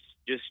Americans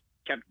just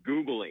kept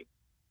Googling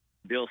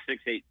Bill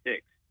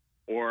 686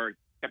 or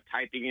kept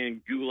typing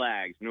in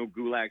gulags, no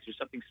gulags, or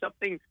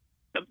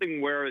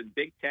something where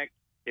big tech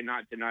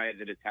cannot deny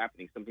that it's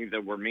happening, something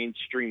that where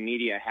mainstream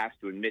media has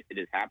to admit that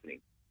is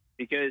happening.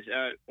 Because,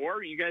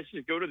 or you guys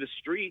just go to the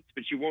streets,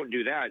 but you won't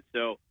do that.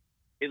 So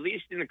at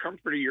least in the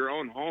comfort of your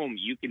own home,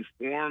 you can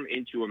form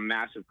into a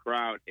massive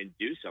crowd and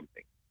do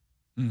something.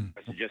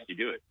 I suggest you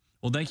do it.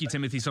 Well, thank you,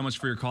 Timothy, so much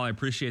for your call. I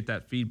appreciate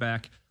that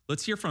feedback.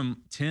 Let's hear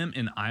from Tim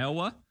in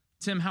Iowa.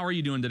 Tim, how are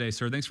you doing today,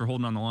 sir? Thanks for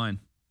holding on the line.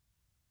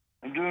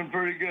 I'm doing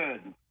pretty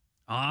good.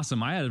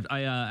 Awesome. I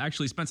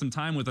actually spent some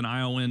time with an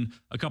Iowan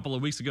a couple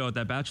of weeks ago at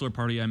that bachelor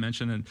party I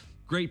mentioned, and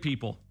great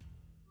people.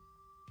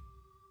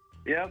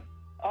 Yep.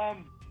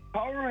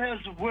 Power has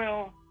the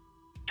will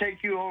to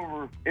take you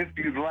over if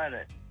you let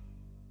it.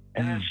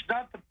 And it's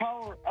not the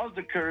power of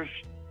the curse,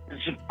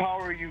 it's the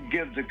power you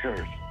give the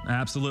curse.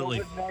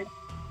 Absolutely.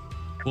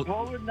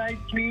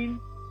 COVID-19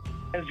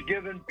 has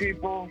given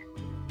people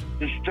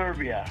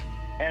disturbia,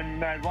 and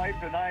my wife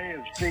and I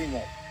have seen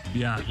it.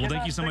 Yeah, well,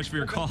 thank you so much for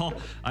your call.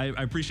 I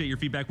appreciate your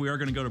feedback. We are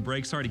going to go to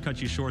break. Sorry to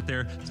cut you short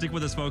there. Stick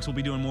with us, folks. We'll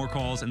be doing more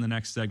calls in the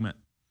next segment.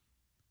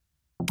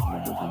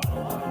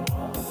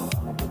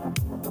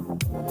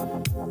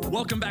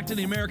 Welcome back to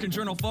the American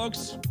Journal,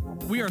 folks.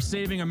 We are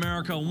saving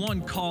America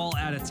one call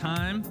at a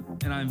time,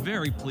 and I'm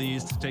very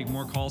pleased to take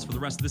more calls for the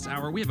rest of this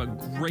hour. We have a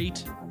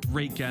great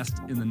guest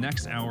in the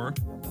next hour,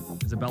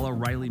 Isabella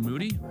Riley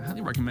Moody. I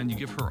highly recommend you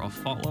give her a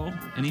follow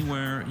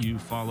anywhere you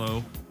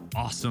follow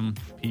awesome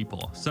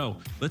people. So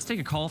let's take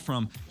a call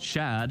from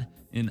Shad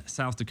in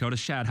South Dakota.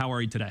 Shad, how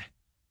are you today?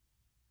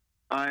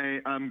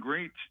 I'm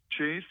great,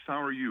 Chase.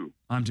 How are you?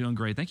 I'm doing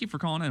great. Thank you for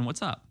calling in.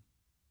 What's up?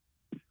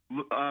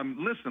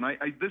 Listen,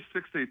 this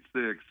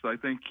 686, I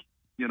think,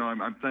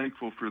 I'm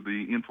thankful for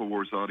the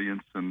InfoWars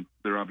audience and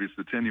their obvious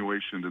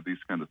attenuation to these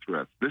kind of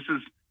threats. This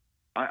is,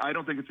 I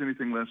don't think it's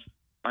anything less.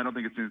 I don't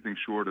think it's anything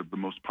short of the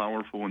most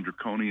powerful and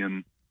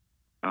draconian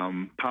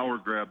power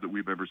grab that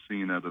we've ever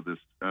seen out of this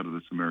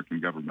American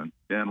government.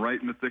 And right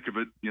in the thick of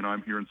it,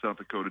 I'm here in South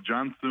Dakota.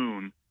 John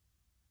Thune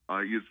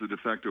is the de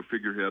facto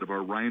figurehead of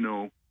our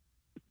rhino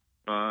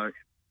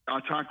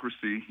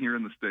autocracy here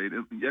in the state.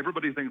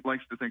 Everybody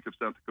likes to think of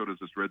South Dakota as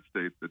this red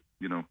state that,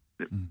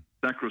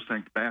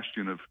 sacrosanct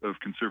bastion of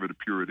conservative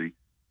purity.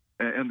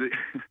 And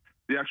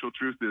the actual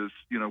truth is,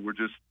 we're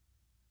just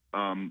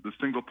the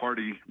single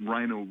party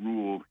rhino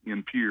rule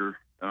in Pierre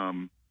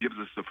gives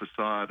us a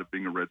facade of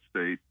being a red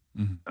state.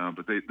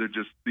 But they're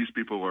just, these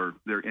people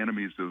they're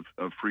enemies of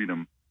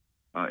freedom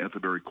at the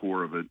very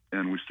core of it,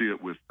 and we see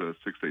it with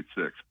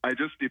 686.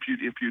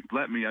 If you'd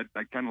let me,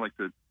 I'd kind of like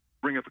to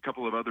bring up a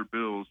couple of other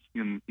bills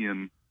in.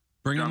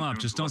 Bring them up.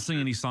 Just don't sing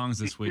any songs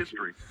this week.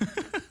 History.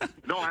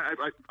 No,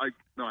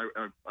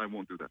 I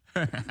won't do that.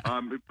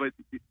 But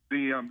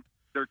there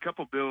are a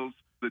couple bills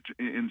that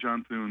in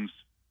John Thune's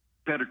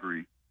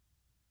pedigree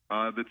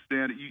that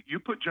stand. You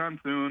put John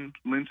Thune,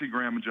 Lindsey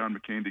Graham, and John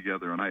McCain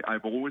together, and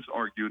I've always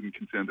argued and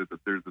contended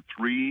that they're the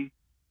three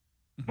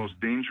most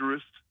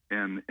dangerous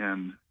and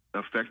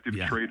effective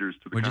traitors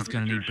to the We're just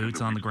going to need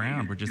boots on the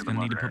ground. We're just going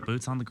to need to put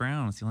boots on the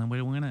ground. It's the only way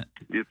to win it.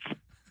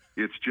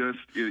 It's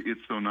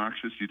so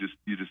noxious you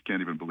just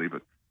can't even believe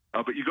it.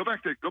 But you go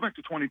back to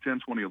 2010,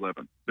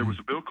 2011. There was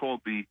a bill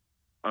called the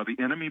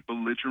Enemy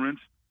Belligerent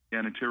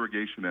and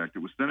Interrogation Act. It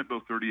was Senate Bill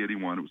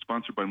 3081. It was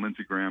sponsored by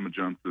Lindsey Graham and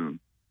John Thune.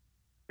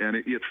 And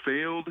it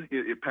failed.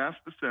 It passed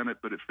the Senate,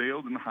 but it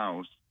failed in the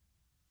House.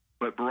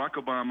 But Barack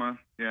Obama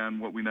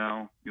and what we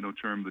now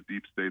term the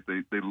deep state,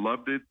 they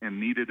loved it and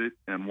needed it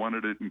and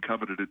wanted it and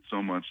coveted it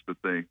so much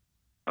that they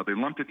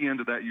lumped it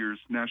into that year's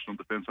National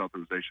Defense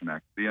Authorization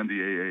Act, the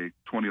NDAA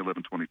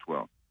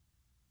 2011-2012.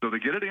 So they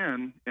get it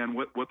in, and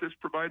what this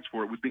provides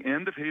for, it was the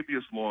end of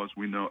habeas law as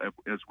we've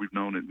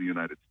known it in the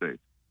United States.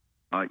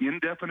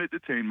 Indefinite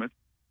detainment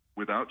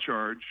without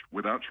charge,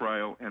 without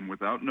trial, and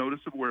without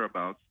notice of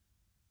whereabouts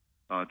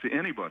to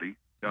anybody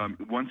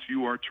once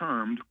you are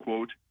termed,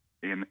 quote,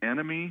 an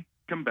enemy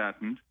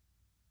combatant,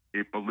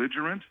 a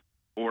belligerent,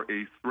 or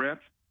a threat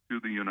to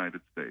the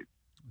United States.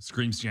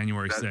 Screams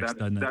January 6th,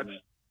 doesn't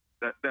it?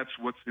 That's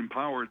what's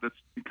empowered. That's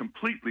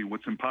completely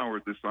what's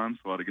empowered this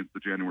onslaught against the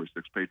January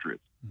 6th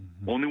Patriots.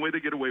 Only way they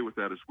get away with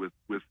that is with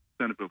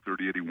Senate Bill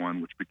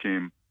 3081, which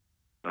became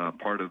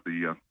part of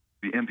the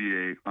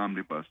NDA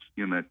omnibus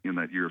in that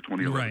year of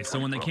 2011. Right. So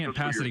when they can't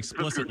pass it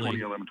explicitly,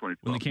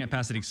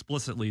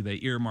 they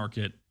earmark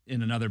it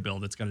in another bill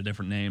that's got a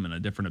different name and a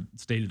different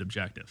stated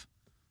objective.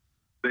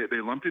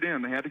 They lumped it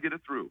in. They had to get it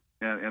through,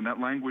 and that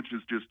language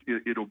is just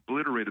it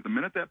obliterated. The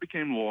minute that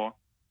became law,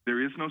 there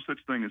is no such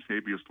thing as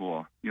habeas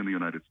law in the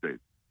United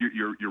States.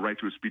 Your right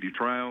to a speedy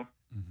trial,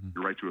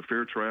 your right to a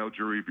fair trial,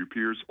 jury of your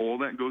peers, all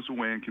that goes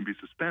away and can be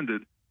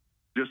suspended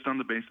just on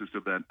the basis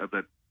of that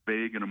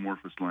vague and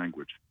amorphous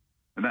language.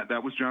 And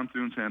that was John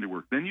Thune's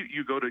handiwork. Then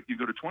you go to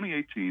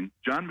 2018.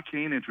 John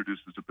McCain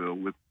introduces a bill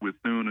with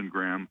Thune and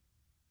Graham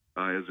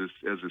as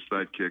his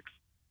sidekicks,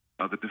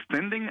 the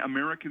Defending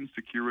American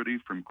Security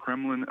from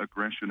Kremlin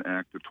Aggression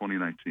Act of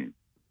 2019.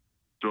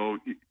 So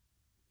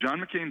John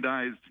McCain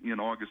dies in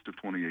August of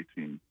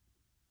 2018.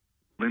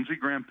 Lindsey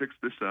Graham picks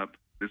this up.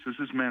 This is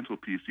his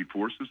mantelpiece. He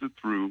forces it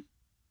through,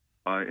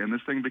 and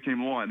this thing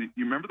became law. And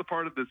you remember the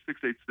part of the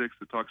 686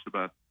 that talks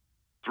about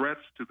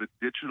threats to the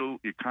digital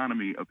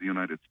economy of the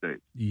United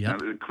States.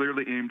 Yep. Now,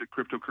 clearly aimed at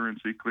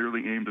cryptocurrency,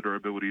 clearly aimed at our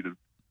ability to,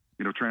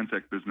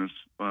 transact business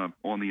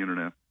on the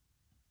internet.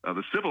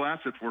 The civil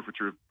asset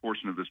forfeiture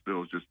portion of this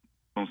bill is just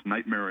the most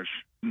nightmarish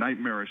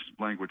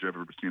language I've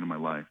ever seen in my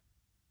life.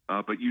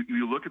 But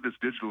you look at this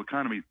digital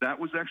economy, that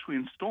was actually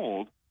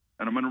installed,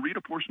 and I'm going to read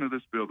a portion of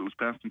this bill that was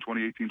passed in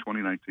 2018,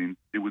 2019.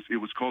 It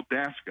was called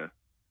DASCA,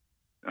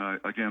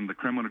 again, the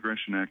Kremlin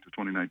Aggression Act of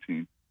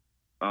 2019.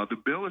 The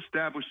bill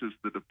establishes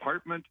the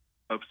Department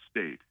of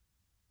State,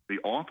 the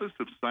Office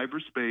of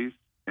Cyberspace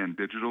and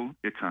Digital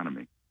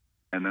Economy,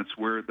 and that's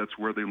where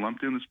they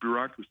lumped in this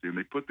bureaucracy, and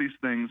they put these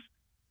things.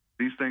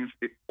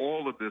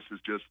 All of this is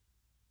just,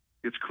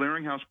 it's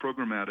clearinghouse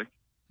programmatic.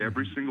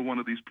 Every single one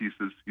of these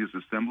pieces is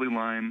assembly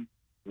line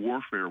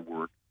warfare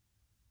work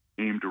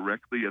aimed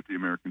directly at the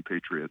American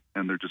patriot,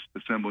 and they're just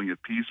assembling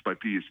it piece by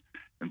piece.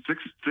 And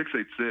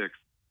 686,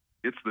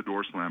 it's the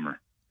door slammer,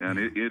 and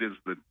it's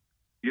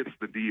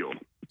the deal.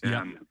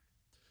 And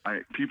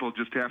people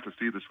just have to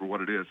see this for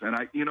what it is. And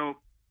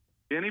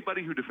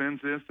anybody who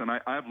defends this, and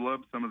I've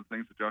loved some of the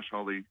things that Josh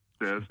Hawley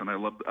says, and I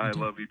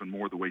love even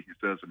more the way he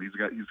says it.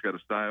 He's got a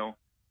style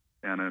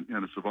and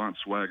a savant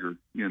swagger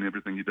in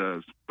everything he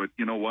does. But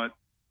you know what?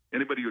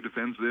 Anybody who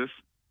defends this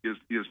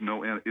is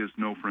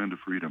no friend of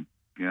freedom.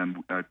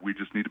 And we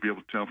just need to be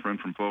able to tell friend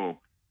from foe.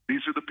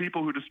 These are the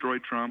people who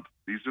destroyed Trump.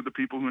 These are the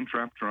people who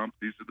entrapped Trump.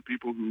 These are the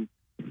people who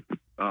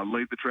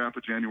laid the trap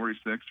of January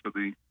 6th for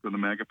the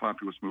MAGA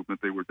populist movement.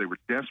 They were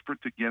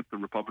desperate to get the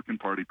Republican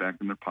Party back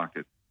in their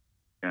pocket,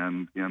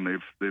 and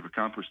they've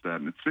accomplished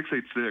that. And at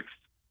 686,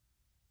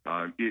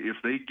 if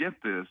they get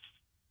this,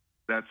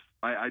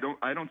 I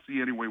don't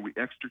see any way we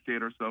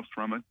extricate ourselves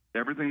from it.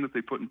 Everything that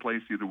they put in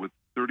place, either with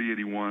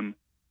 3081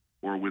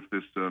 or with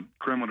this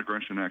Kremlin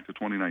Aggression Act of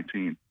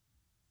 2019,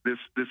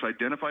 this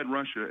identified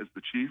Russia as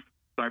the chief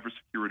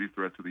cybersecurity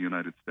threat to the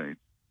United States,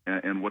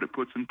 and what it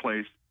puts in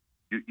place.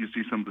 You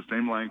see some of the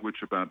same language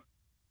about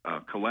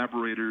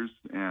collaborators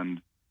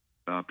and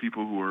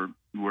people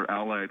who are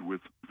allied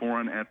with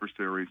foreign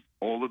adversaries.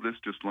 All of this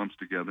just lumps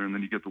together, and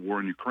then you get the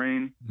war in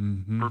Ukraine.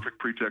 Mm-hmm. Perfect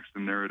pretext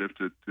and narrative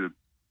to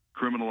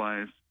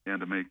criminalize and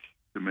to make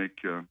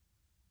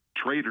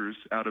traitors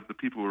out of the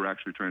people who are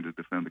actually trying to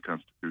defend the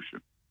Constitution.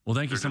 Well,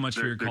 thank you so much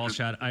for your call,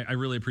 Chad. I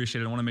really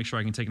appreciate it. I want to make sure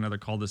I can take another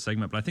call this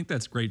segment, but I think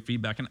that's great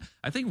feedback. And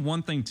I think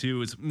one thing,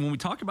 too, is when we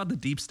talk about the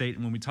deep state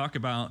and when we talk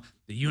about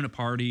the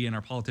uniparty and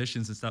our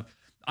politicians and stuff,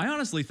 I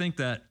honestly think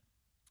that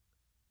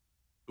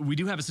we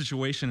do have a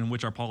situation in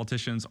which our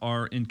politicians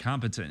are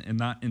incompetent and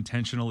not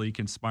intentionally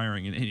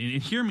conspiring. And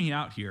hear me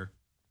out here.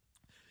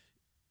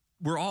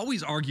 We're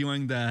always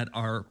arguing that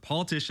our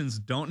politicians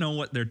don't know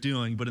what they're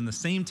doing, but in the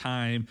same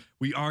time,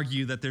 we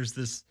argue that there's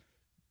this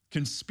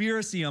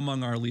conspiracy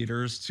among our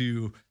leaders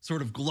to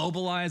sort of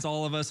globalize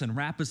all of us and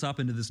wrap us up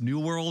into this new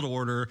world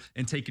order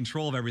and take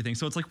control of everything.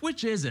 So it's like,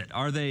 which is it?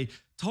 Are they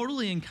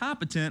totally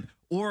incompetent,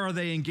 or are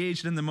they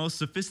engaged in the most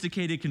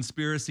sophisticated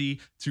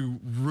conspiracy to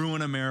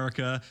ruin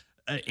America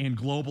and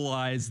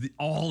globalize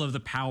all of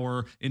the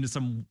power into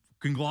some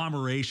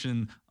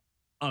conglomeration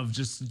of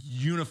just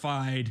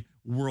unified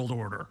world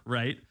order,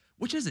 right?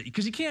 Which is it?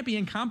 Because you can't be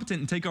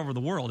incompetent and take over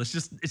the world. It's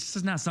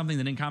just not something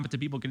that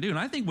incompetent people can do. And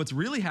I think what's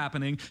really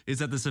happening is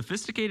that the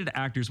sophisticated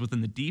actors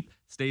within the deep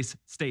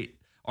state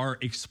are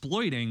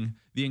exploiting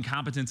the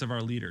incompetence of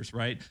our leaders,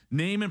 right?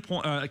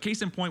 A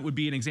case in point would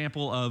be an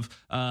example of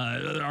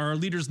our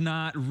leaders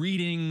not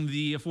reading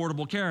the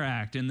Affordable Care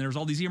Act, and there's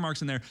all these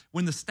earmarks in there.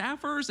 When the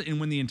staffers and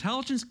when the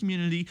intelligence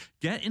community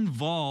get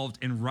involved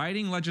in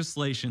writing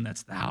legislation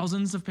that's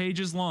thousands of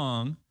pages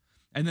long,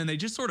 and then they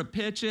just sort of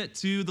pitch it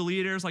to the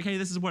leaders like, hey,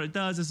 this is what it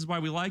does. This is why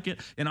we like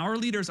it. And our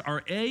leaders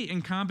are A,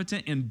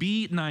 incompetent, and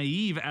B,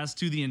 naive as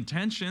to the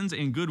intentions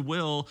and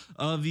goodwill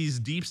of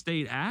these deep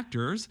state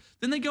actors.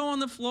 Then they go on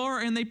the floor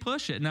and they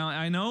push it. Now,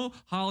 I know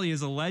Hawley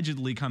has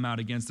allegedly come out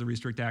against the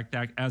Restrict Act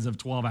as of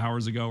 12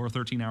 hours ago or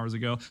 13 hours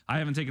ago. I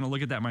haven't taken a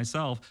look at that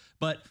myself.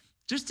 But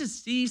just to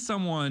see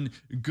someone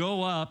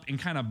go up and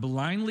kind of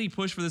blindly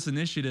push for this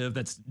initiative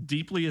that's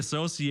deeply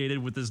associated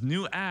with this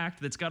new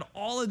act that's got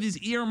all of these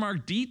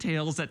earmarked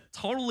details that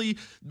totally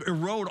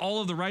erode all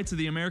of the rights of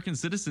the American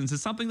citizens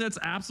is something that's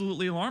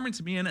absolutely alarming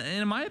to me, and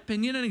in my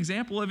opinion, an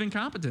example of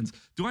incompetence.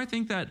 Do I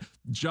think that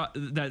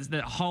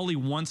Hawley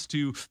wants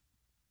to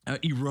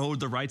erode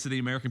the rights of the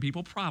American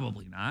people?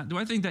 Probably not. Do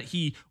I think that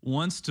he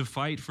wants to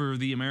fight for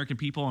the American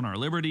people and our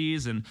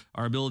liberties and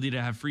our ability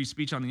to have free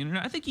speech on the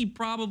internet? I think he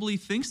probably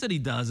thinks that he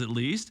does, at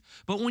least.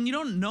 But when you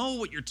don't know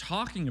what you're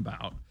talking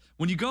about,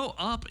 when you go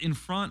up in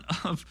front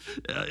of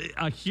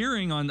a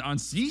hearing on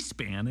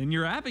C-SPAN and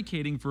you're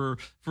advocating for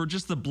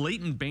just the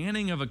blatant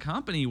banning of a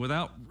company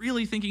without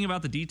really thinking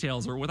about the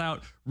details or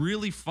without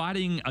really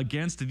fighting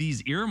against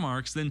these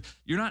earmarks, then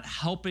you're not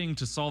helping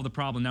to solve the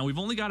problem. Now, we've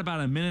only got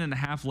about a minute and a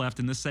half left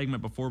in this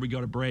segment before we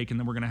go to break, and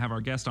then we're going to have our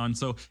guest on.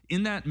 So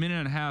in that minute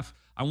and a half,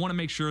 I want to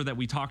make sure that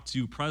we talk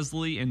to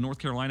Presley in North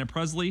Carolina.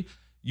 Presley,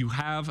 you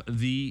have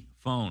the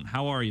phone.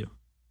 How are you?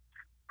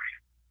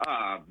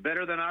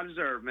 Better than I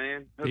deserve,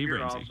 man. Hope Hey, you're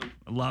Ramsey. awesome.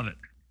 I love it.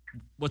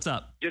 What's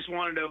up? Just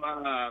wanted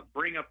to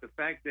bring up the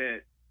fact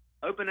that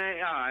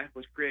OpenAI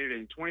was created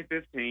in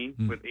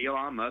 2015 with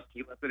Elon Musk.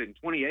 He left it in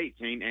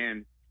 2018,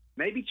 and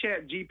maybe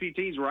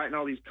ChatGPT is writing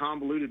all these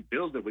convoluted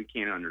bills that we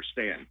can't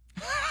understand.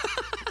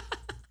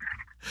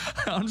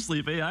 Honestly,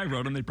 if AI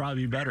wrote them, they'd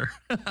probably be better.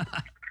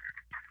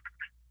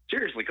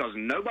 Seriously, because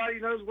nobody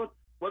knows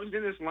what is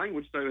in this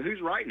language, so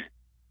who's writing it?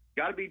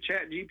 Got to be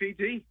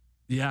ChatGPT.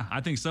 Yeah,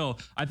 I think so.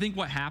 I think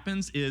what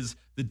happens is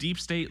the deep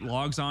state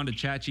logs on to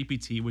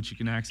ChatGPT, which you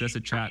can access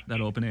at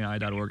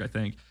chat.openai.org, I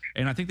think.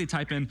 And I think they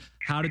type in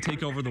how to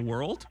take over the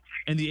world,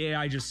 and the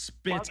AI just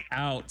spits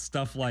out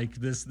stuff like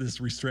this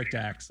Restrict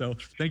Act. So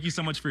thank you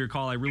so much for your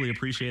call. I really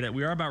appreciate it.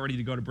 We are about ready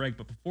to go to break,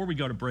 but before we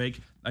go to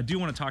break, I do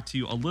want to talk to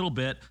you a little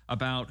bit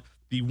about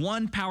the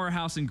one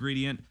powerhouse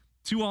ingredient,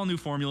 2 all-new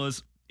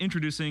formulas,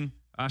 introducing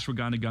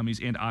ashwagandha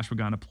gummies and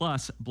ashwagandha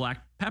plus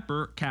black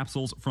pepper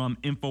capsules from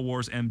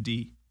InfoWars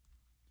MD.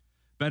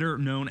 Better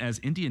known as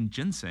Indian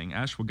ginseng,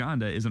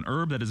 ashwagandha is an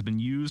herb that has been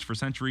used for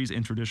centuries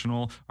in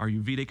traditional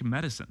Ayurvedic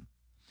medicine.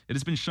 It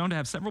has been shown to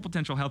have several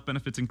potential health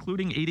benefits,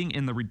 including aiding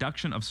in the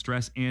reduction of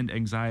stress and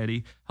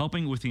anxiety,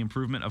 helping with the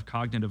improvement of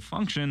cognitive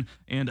function,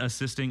 and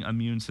assisting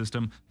immune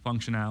system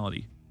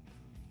functionality.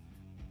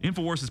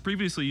 InfoWars has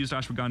previously used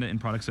ashwagandha in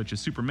products such as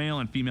Super Male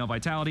and Female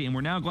Vitality, and we're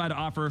now glad to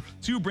offer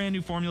 2 brand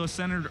new formulas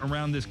centered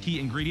around this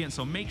key ingredient.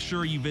 So make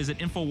sure you visit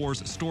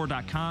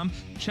InfoWarsStore.com,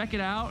 check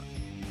it out,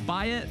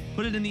 buy it,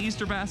 put it in the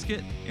Easter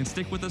basket, and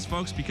stick with us,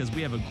 folks, because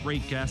we have a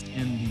great guest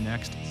in the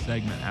next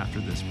segment after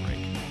this break.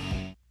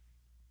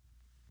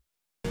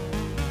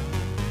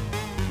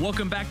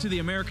 Welcome back to the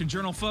American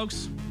Journal,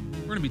 folks.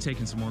 We're going to be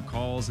taking some more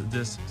calls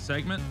this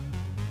segment.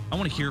 I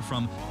want to hear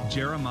from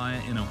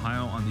Jeremiah in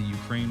Ohio on the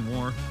Ukraine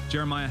war.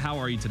 Jeremiah, how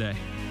are you today?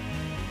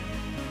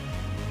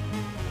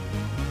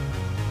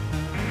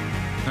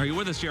 Are you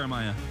with us,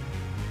 Jeremiah?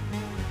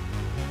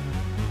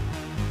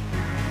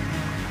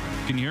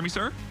 Can you hear me,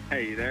 sir?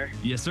 Hey, you there?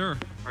 Yes, sir.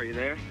 Are you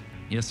there?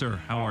 Yes, sir.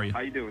 How are you?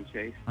 How you doing,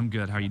 Chase? I'm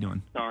good. How are you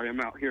doing? Sorry,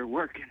 I'm out here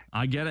working.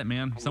 I get it,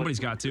 man. Somebody's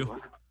got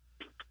to.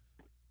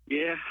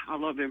 Yeah, I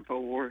love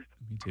InfoWars.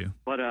 Me too.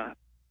 But,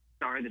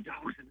 sorry, the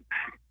dog's in the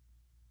back.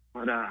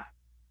 But,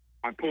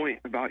 my point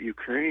about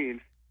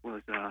Ukraine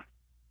was,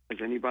 has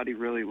anybody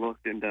really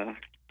looked into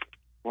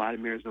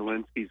Vladimir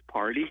Zelensky's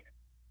party,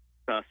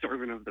 the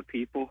Servant of the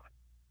People,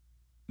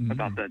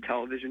 about the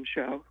television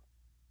show?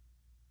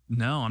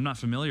 No, I'm not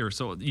familiar.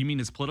 So you mean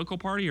his political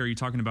party, or are you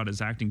talking about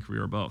his acting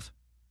career, or both?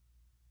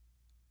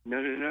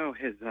 No.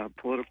 His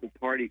political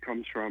party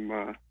comes from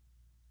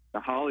the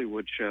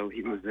Hollywood show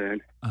he was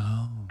in.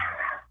 Oh.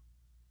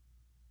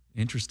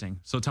 Interesting.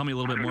 So tell me a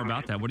little bit more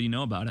about that. What do you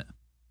know about it?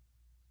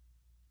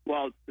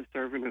 Well, it's the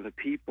Servant of the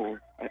People.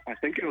 I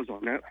think it was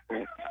on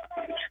Netflix.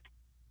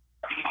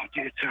 Oh,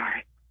 dude,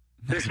 sorry.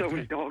 There's so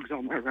many dogs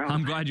on my route.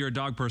 I'm glad you're a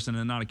dog person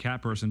and not a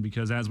cat person,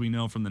 because as we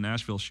know from the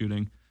Nashville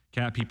shooting,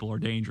 cat people are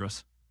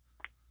dangerous.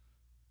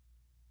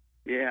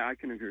 Yeah, I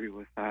can agree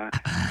with that.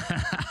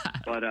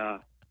 But,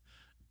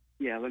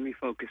 yeah, let me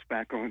focus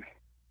back on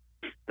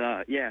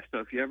so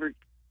if you ever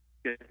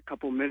get a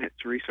couple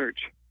minutes, research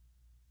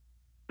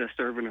The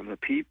Servant of the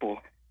People.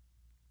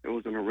 It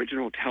was an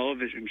original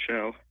television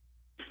show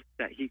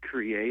that he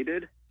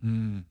created.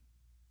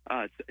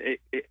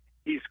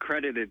 He's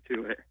credited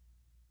to it.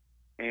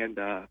 And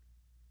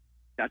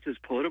that's his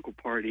political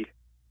party.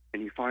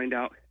 And you find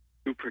out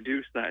who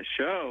produced that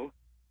show.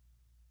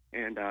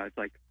 And it's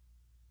like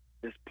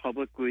this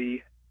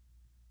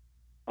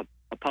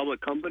a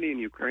public company in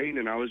Ukraine,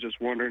 and I was just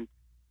wondering if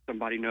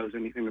somebody knows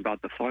anything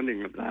about the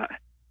funding of that.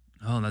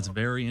 Oh, that's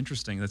very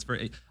interesting.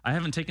 I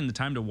haven't taken the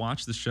time to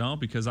watch the show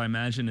because I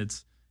imagine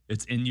it's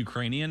in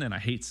Ukrainian and I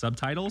hate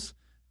subtitles,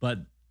 but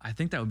I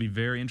think that would be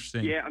very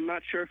interesting. Yeah, I'm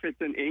not sure if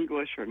it's in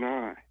English or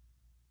not.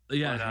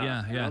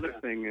 Yeah. Another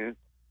thing is,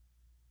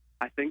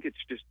 I think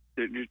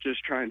they're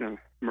just trying to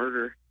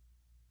murder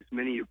as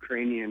many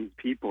Ukrainian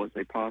people as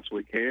they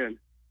possibly can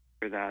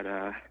for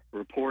that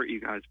report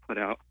you guys put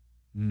out,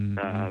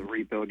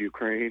 Rebuild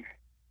Ukraine.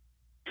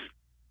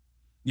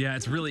 Yeah,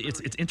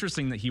 it's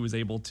interesting that he was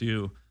able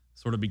to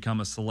sort of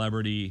become a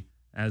celebrity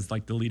as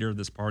like the leader of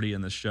this party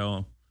in this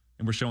show.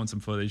 And we're showing some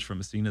footage from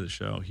a scene of the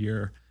show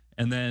here.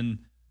 And then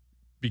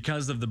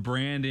because of the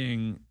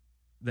branding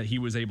that he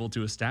was able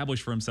to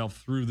establish for himself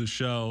through the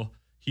show,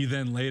 he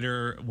then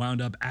later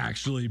wound up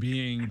actually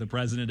being the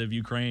president of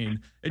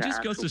Ukraine. It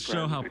just goes to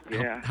show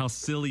how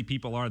silly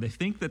people are. They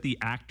think that the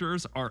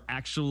actors are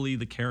actually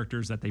the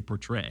characters that they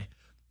portray.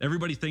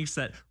 Everybody thinks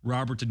that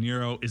Robert De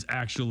Niro is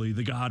actually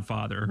the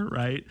Godfather,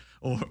 right?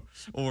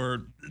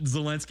 Or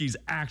Zelensky's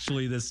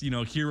actually this,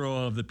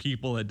 hero of the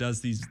people that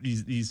does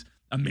these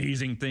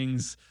amazing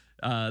things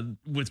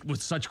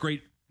with such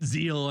great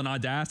zeal and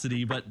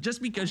audacity. But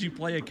just because you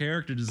play a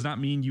character does not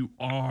mean you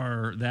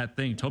are that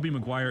thing. Tobey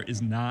Maguire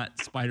is not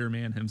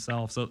Spider-Man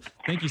himself. So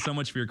thank you so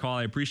much for your call.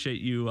 I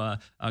appreciate you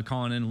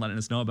calling in and letting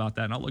us know about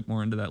that. And I'll look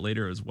more into that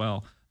later as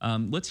well.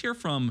 Let's hear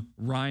from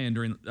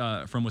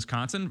Ryan from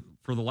Wisconsin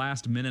for the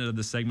last minute of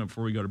this segment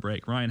before we go to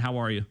break. Ryan, how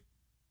are you?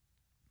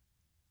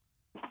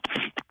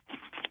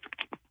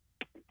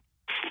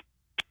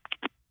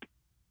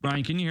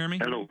 Ryan, can you hear me?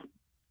 Hello.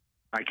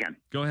 I can.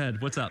 Go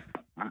ahead. What's up?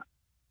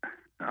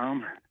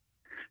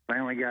 I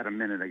only got a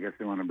minute. I guess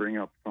I want to bring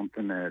up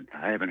something that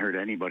I haven't heard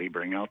anybody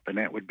bring up, and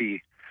that would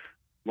be,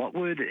 what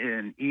would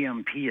an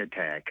EMP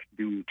attack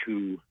do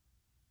to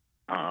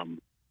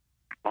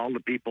all the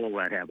people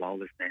that have all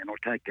this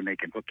nanotech and they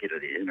can hook you to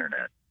the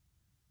internet?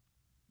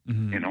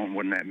 Mm-hmm.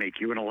 Wouldn't that make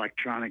you an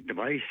electronic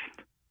device?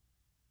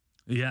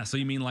 Yeah. So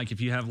you mean like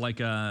if you have like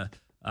an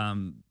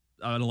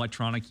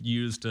electronic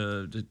used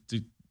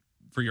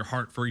for your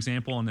heart, for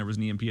example, and there was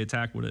an EMP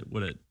attack,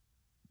 would it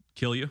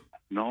kill you?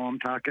 No, I'm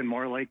talking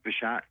more like the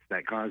shots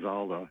that cause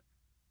all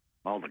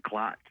the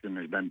clots, and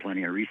there's been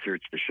plenty of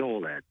research to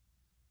show that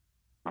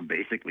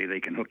basically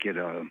they can hook you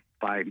to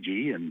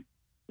 5G, and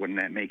wouldn't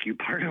that make you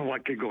part of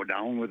what could go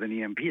down with an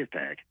EMP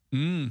attack?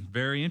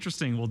 Very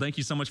interesting. Well, thank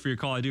you so much for your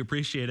call. I do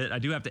appreciate it. I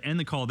do have to end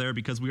the call there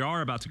because we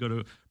are about to go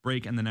to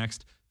break in the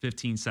next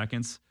 15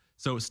 seconds.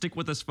 So stick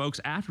with us, folks.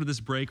 After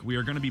this break, we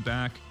are going to be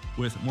back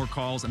with more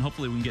calls, and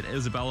hopefully we can get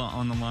Isabella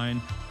on the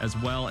line as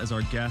well as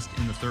our guest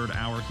in the third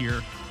hour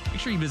here. Make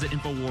sure you visit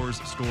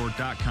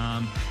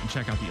InfoWarsStore.com and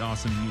check out the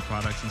awesome new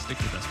products, and stick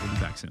with us. We'll be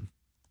back soon.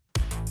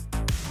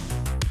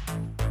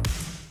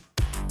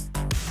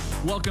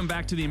 Welcome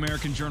back to the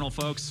American Journal,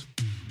 folks.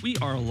 We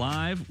are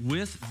live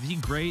with the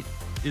great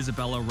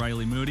Isabella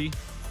Riley Moody.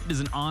 It is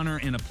an honor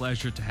and a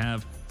pleasure to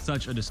have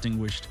such a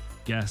distinguished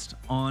guest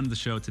on the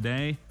show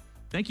today.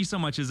 Thank you so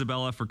much,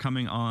 Isabella, for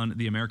coming on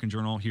the American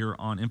Journal here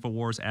on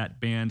InfoWars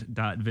at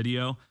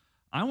band.video.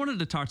 I wanted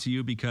to talk to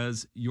you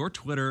because your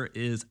Twitter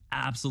is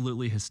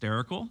absolutely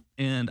hysterical,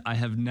 and I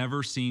have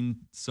never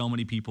seen so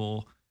many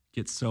people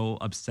get so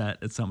upset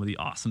at some of the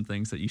awesome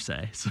things that you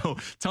say. So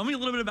tell me a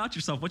little bit about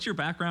yourself. What's your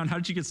background? How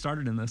did you get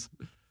started in this?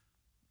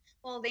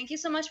 Well, thank you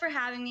so much for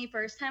having me.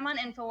 First time on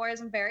InfoWars.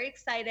 I'm very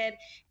excited.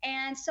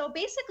 And so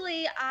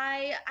basically,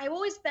 I've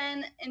always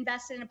been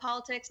invested in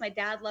politics. My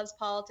dad loves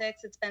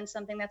politics. It's been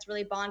something that's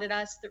really bonded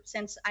us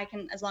since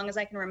as long as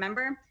I can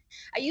remember.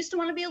 I used to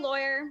want to be a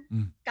lawyer,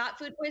 got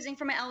food poisoning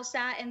from my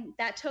LSAT, and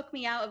that took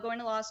me out of going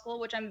to law school,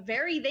 which I'm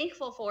very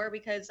thankful for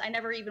because I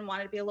never even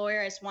wanted to be a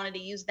lawyer. I just wanted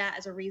to use that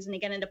as a reason to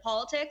get into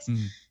politics.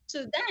 So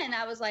then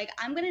I was like,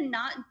 I'm going to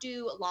not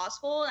do law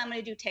school. I'm going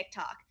to do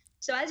TikTok.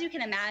 So as you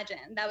can imagine,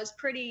 that was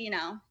pretty,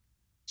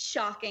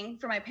 shocking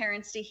for my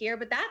parents to hear.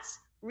 But that's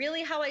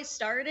really how I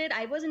started.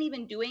 I wasn't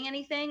even doing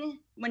anything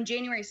when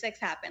January 6th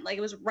happened. Like,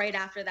 it was right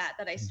after that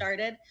I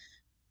started.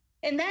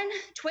 And then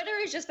Twitter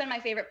has just been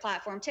my favorite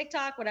platform.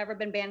 TikTok, whatever,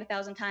 been banned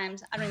 1,000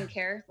 times. I don't even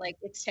care. Like,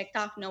 it's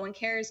TikTok. No one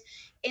cares.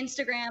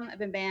 Instagram, I've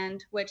been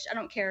banned, which I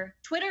don't care.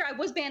 Twitter, I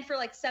was banned for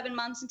like 7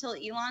 months until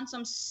Elon. So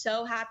I'm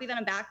so happy that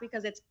I'm back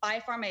because it's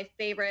by far my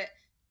favorite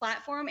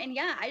platform. And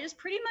yeah, I just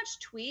pretty much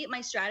tweet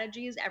my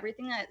strategies,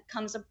 everything that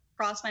comes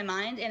across my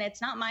mind. And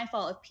it's not my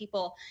fault if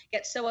people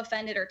get so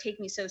offended or take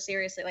me so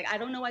seriously. Like, I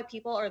don't know why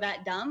people are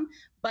that dumb,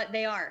 but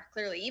they are,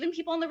 clearly, even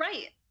people on the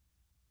right.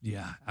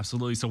 Yeah,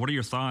 absolutely. So what are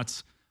your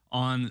thoughts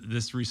on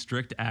this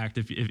Restrict Act?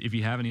 If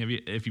you have any,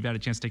 if you've had a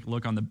chance to take a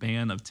look on the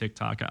ban of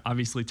TikTok?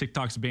 Obviously,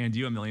 TikTok's banned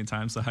you a million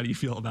times. So how do you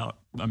feel about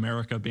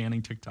America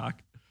banning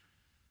TikTok?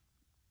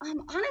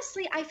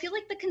 Honestly, I feel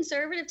like the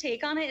conservative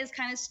take on it is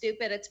kind of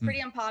stupid. It's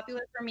pretty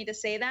unpopular for me to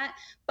say that.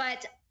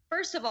 But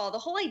first of all, the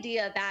whole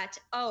idea that,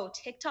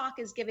 TikTok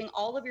is giving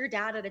all of your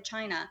data to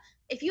China.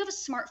 If you have a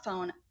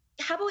smartphone,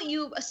 how about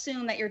you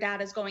assume that your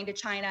data is going to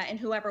China and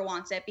whoever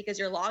wants it because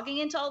you're logging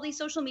into all these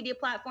social media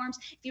platforms?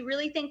 If you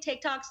really think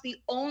TikTok's the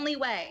only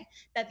way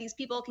that these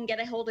people can get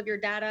a hold of your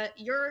data,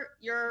 you're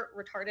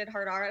retarded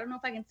hard R. I don't know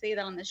if I can say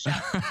that on this show.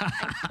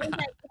 I think I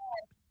can.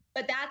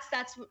 But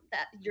that's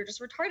you're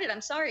just retarded. I'm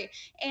sorry.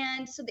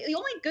 And so the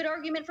only good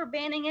argument for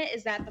banning it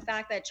is that the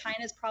fact that China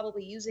is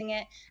probably using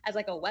it as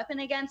like a weapon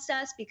against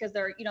us because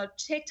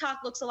TikTok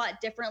looks a lot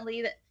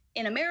differently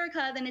in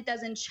America than it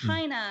does in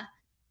China.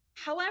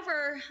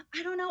 However,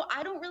 I don't know.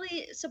 I don't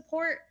really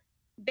support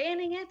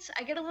banning it.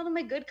 I get a lot of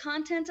my good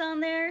content on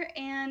there,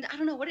 and I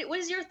don't know. What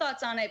is your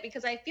thoughts on it?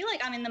 Because I feel like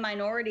I'm in the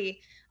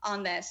minority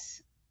on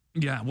this.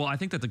 Yeah, well, I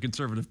think that the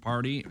Conservative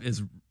Party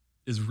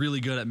is really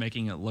good at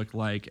making it look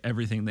like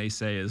everything they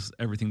say is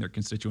everything their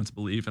constituents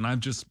believe. And I've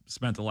just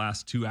spent the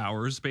last 2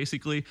 hours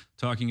basically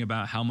talking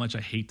about how much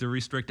I hate the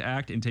Restrict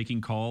Act and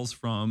taking calls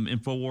from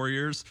info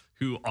warriors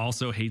who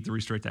also hate the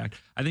Restrict Act.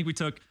 I think we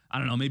took,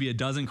 maybe a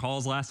dozen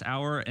calls last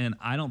hour, and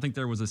I don't think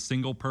there was a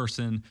single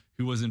person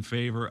who was in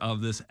favor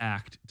of this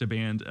act to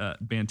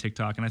ban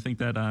TikTok. And I think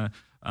that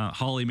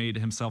Hawley made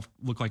himself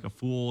look like a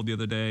fool the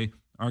other day,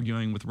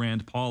 arguing with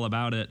Rand Paul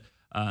about it.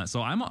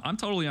 So I'm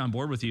totally on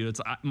board with you.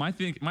 It's my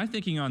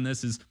thinking on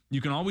this is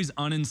you can always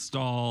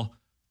uninstall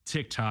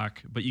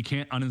TikTok, but you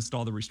can't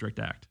uninstall the Restrict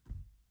Act.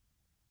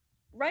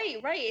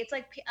 Right. It's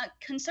like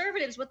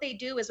conservatives, what they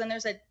do is when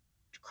there's a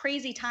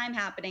crazy time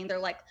happening, they're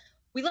like,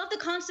 we love the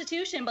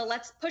Constitution, but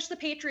let's push the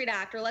Patriot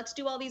Act, or let's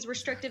do all these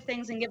restrictive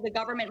things and give the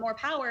government more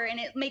power. And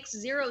it makes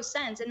zero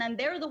sense. And then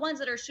they're the ones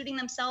that are shooting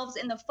themselves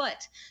in the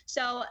foot.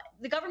 So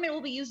the government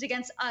will be used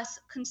against us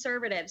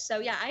conservatives. So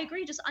yeah, I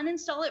agree. Just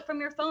uninstall it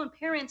from your phone.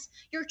 Parents,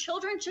 your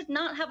children should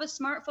not have a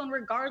smartphone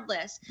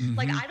regardless.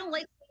 Like, I don't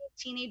like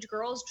teenage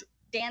girls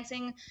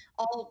dancing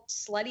all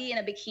slutty in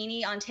a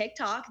bikini on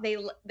TikTok.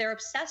 They're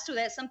obsessed with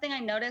it. Something I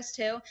noticed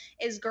too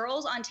is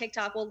girls on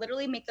TikTok will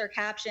literally make their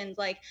captions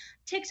like,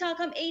 TikTok,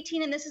 I'm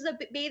 18 and this is a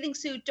bathing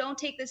suit. Don't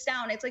take this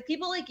down. It's like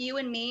people like you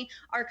and me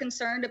are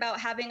concerned about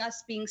having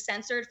us being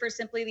censored for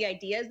simply the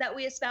ideas that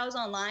we espouse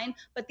online.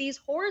 But these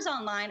whores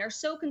online are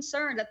so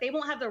concerned that they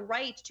won't have the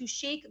right to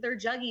shake their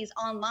juggies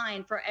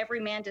online for every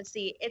man to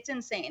see. It's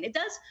insane. It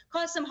does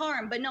cause some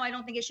harm, but no, I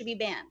don't think it should be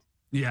banned.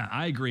 Yeah,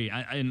 I agree.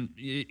 And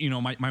you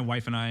know, my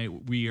wife and I,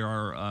 we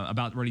are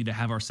about ready to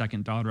have our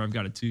second daughter. I've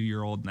got a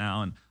 2-year-old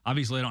now, and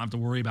obviously I don't have to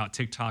worry about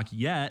TikTok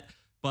yet,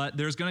 but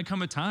there's going to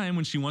come a time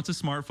when she wants a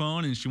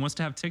smartphone and she wants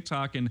to have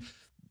TikTok. And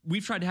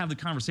we've tried to have the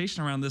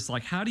conversation around this,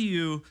 like, how do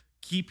you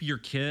keep your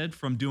kid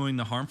from doing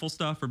the harmful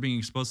stuff or being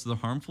exposed to the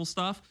harmful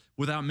stuff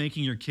without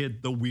making your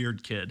kid the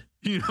weird kid?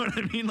 You know what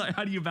I mean? Like,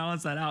 how do you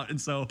balance that out?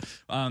 And so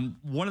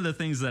one of the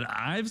things that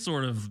I've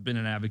sort of been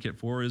an advocate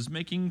for is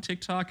making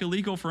TikTok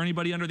illegal for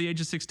anybody under the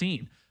age of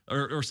 16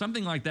 or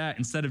something like that,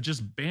 instead of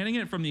just banning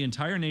it from the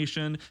entire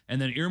nation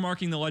and then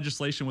earmarking the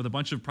legislation with a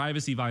bunch of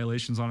privacy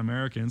violations on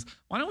Americans.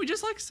 Why don't we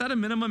just like set a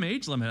minimum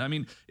age limit? I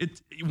mean,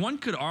 one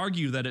could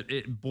argue that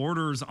it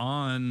borders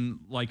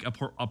on like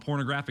a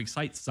pornographic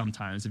site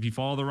sometimes. If you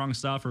follow the wrong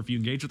stuff or if you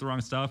engage with the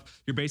wrong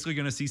stuff, you're basically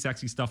going to see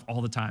sexy stuff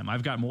all the time.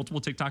 I've got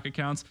multiple TikTok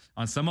accounts.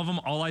 On some of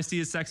them, all I see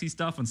is sexy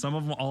stuff. On some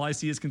of them, all I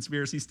see is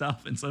conspiracy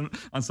stuff. And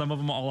on some of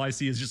them, all I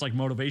see is just like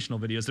motivational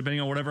videos,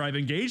 depending on whatever I've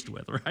engaged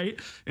with, right?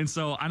 And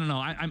so I don't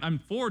know. I'm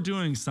for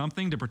doing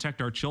something to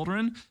protect our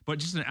children, but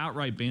just an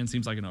outright ban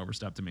seems like an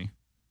overstep to me.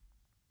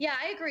 Yeah,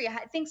 I agree.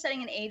 I think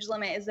setting an age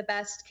limit is the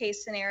best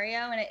case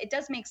scenario. And it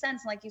does make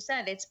sense. Like you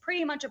said, it's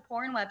pretty much a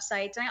porn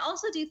website. And I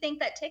also do think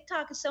that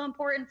TikTok is so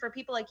important for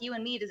people like you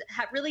and me to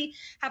really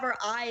have our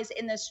eyes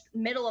in this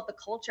middle of the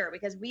culture,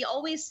 because we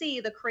always see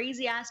the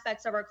crazy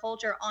aspects of our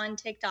culture on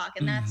TikTok.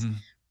 And that's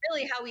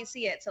really how we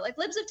see it. So like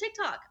Libs of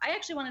TikTok. I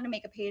actually wanted to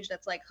make a page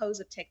that's like Hoes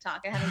of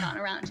TikTok. I haven't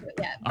gotten around to it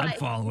yet. I'd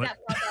follow it.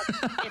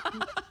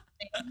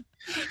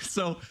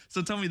 So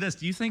tell me this,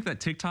 do you think that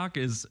TikTok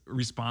is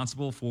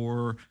responsible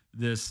for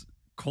this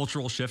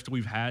cultural shift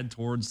we've had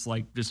towards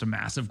like just a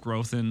massive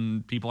growth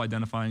in people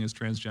identifying as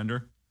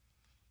transgender?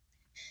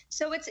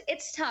 So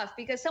it's tough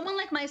because someone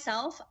like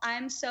myself,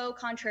 I'm so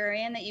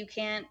contrarian that you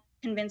can't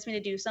convince me to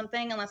do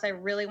something unless I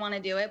really want to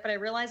do it. But I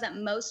realize that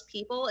most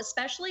people,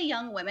 especially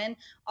young women,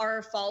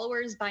 are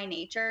followers by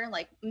nature.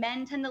 Like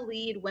men tend to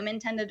lead, women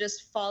tend to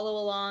just follow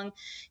along.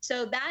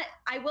 So that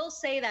I will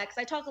say that because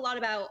I talk a lot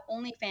about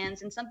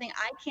OnlyFans, and something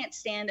I can't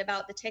stand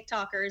about the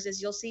TikTokers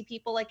is you'll see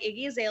people like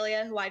Iggy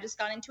Azalea, who I just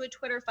got into a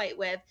Twitter fight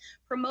with,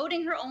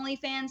 promoting her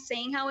OnlyFans,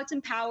 saying how it's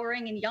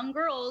empowering, and young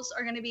girls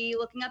are going to be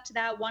looking up to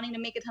that, wanting to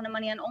make a ton of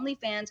money on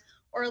OnlyFans.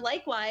 Or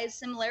likewise,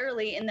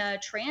 similarly in the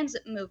trans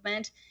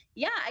movement,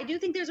 yeah, I do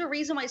think there's a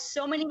reason why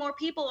so many more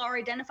people are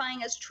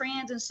identifying as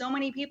trans and so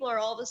many people are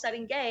all of a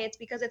sudden gay. It's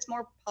because it's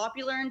more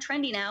popular and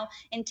trendy now.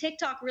 And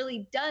TikTok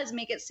really does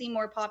make it seem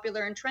more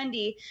popular and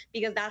trendy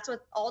because that's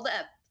what all the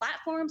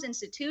platforms,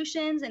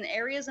 institutions, and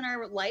areas in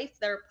our life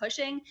that are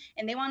pushing,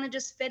 and they want to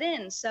just fit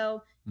in.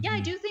 So yeah, I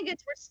do think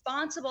it's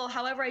responsible.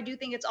 However, I do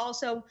think it's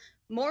also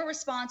more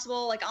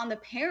responsible, like on the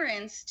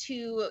parents,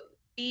 to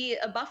be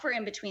a buffer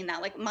in between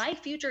that. Like my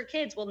future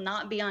kids will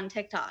not be on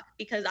TikTok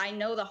because I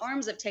know the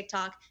harms of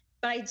TikTok,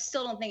 but I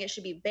still don't think it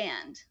should be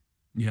banned.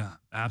 Yeah,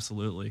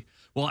 absolutely.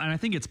 Well, and I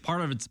think it's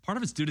part of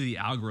it's due to the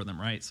algorithm,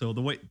 right? So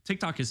the way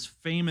TikTok is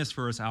famous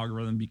for its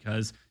algorithm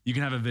because you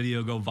can have a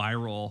video go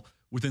viral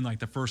within like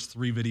the first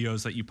 3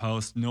 videos that you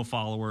post, no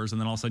followers, and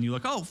then all of a sudden you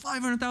look, oh,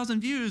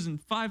 500,000 views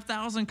and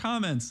 5,000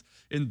 comments.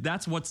 And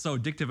that's what's so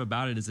addictive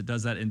about it, is it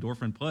does that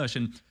endorphin push.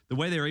 And the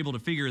way they're able to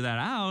figure that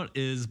out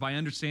is by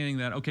understanding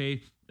that,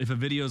 okay, if a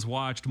video is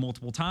watched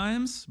multiple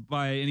times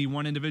by any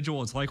one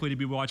individual, it's likely to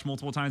be watched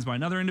multiple times by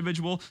another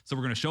individual. So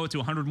we're going to show it to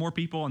 100 more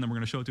people, and then we're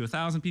going to show it to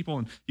 1,000 people,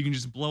 and you can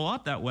just blow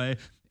up that way.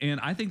 And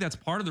I think that's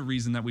part of the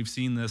reason that we've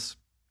seen this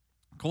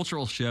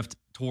cultural shift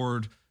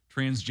toward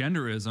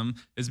transgenderism,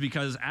 is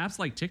because apps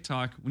like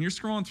TikTok, when you're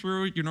scrolling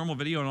through your normal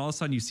video and all of a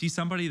sudden you see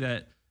somebody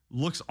that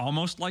looks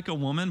almost like a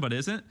woman but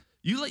isn't,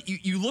 you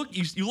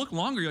look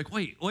longer. You're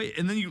like, wait,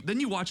 and then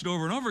you watch it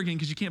over and over again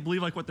because you can't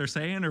believe like what they're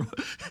saying,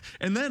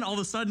 and then all of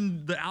a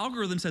sudden the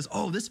algorithm says,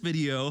 oh, this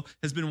video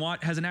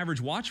has an average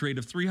watch rate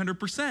of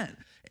 300%,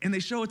 and they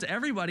show it to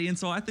everybody. And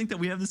so I think that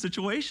we have the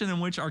situation in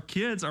which our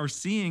kids are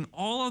seeing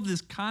all of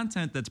this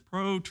content that's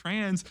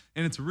pro-trans,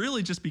 and it's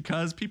really just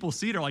because people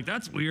see it, are like,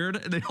 that's weird,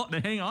 and they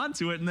hang on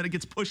to it, and then it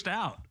gets pushed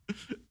out.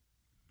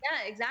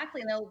 Yeah,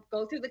 exactly. And they'll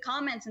go through the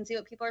comments and see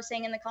what people are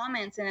saying in the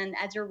comments. And then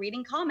as you're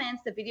reading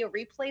comments, the video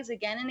replays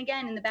again and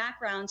again in the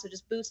background. So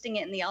just boosting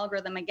it in the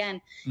algorithm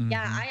again. Mm-hmm.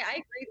 Yeah, I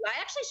agree. I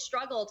actually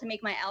struggle to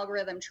make my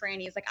algorithm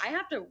trannies. Like, I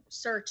have to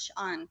search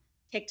on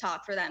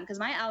TikTok for them because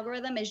my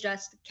algorithm is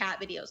just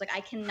cat videos. Like, I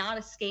cannot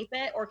escape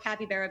it, or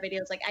capybara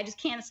videos. Like, I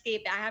just can't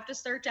escape it. I have to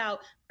search out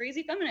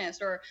crazy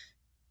feminist or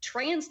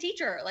trans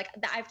teacher. Like,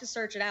 I have to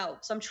search it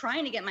out. So I'm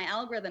trying to get my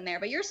algorithm there.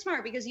 But you're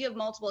smart because you have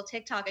multiple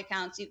TikTok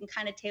accounts. You can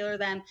kind of tailor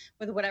them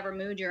with whatever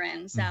mood you're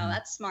in. So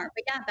that's smart.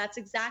 But yeah, that's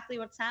exactly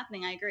what's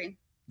happening. I agree.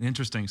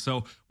 Interesting.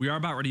 So we are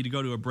about ready to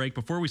go to a break.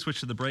 Before we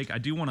switch to the break, I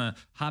do want to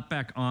hop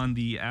back on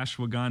the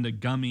ashwagandha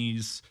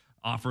gummies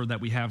offer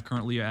that we have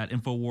currently at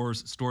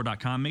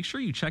InfoWarsStore.com. Make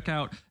sure you check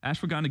out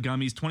ashwagandha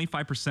gummies,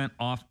 25%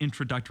 off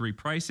introductory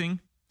pricing.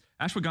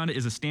 Ashwagandha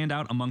is a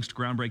standout amongst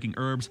groundbreaking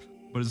herbs,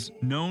 but is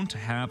known to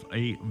have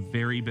a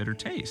very bitter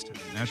taste.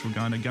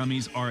 Ashwagandha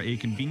gummies are a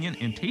convenient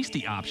and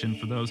tasty option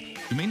for those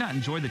who may not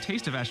enjoy the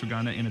taste of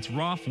ashwagandha in its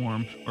raw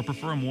form or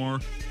prefer a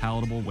more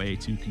palatable way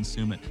to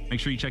consume it.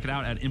 Make sure you check it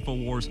out at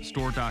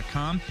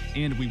InfoWarsStore.com,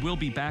 and we will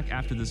be back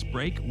after this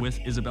break with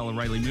Isabella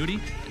Riley Moody.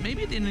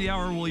 Maybe at the end of the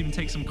hour, we'll even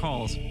take some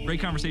calls.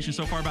 Great conversation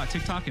so far about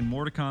TikTok, and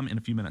more to come in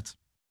a few minutes.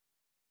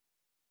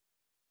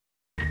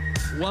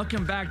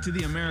 Welcome back to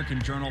the American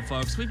Journal,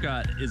 folks. We've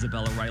got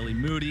Isabella Riley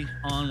Moody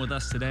on with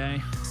us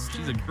today.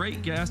 She's a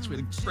great guest. We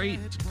had a great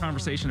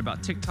conversation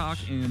about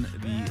TikTok in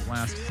the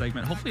last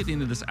segment. Hopefully at the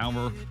end of this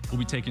hour, we'll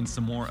be taking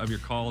some more of your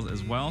calls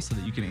as well so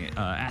that you can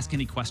ask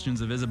any questions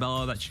of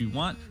Isabella that you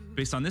want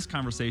based on this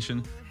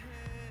conversation.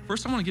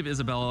 First, I want to give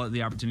Isabella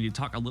the opportunity to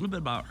talk a little bit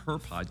about her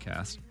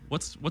podcast.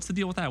 What's the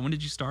deal with that? When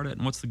did you start it,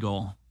 and what's the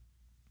goal?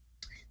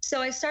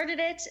 So I started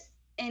it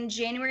in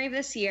January of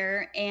this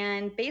year,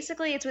 and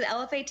basically it's with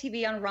LFA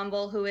TV on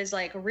Rumble, who is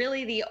like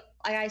really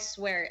I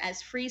swear,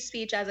 as free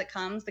speech as it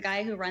comes. The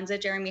guy who runs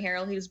it, Jeremy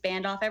Harrell, who's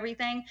banned off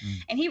everything,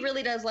 and he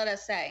really does let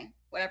us say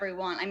whatever we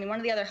want. I mean, one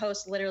of the other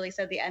hosts literally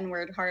said the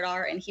N-word hard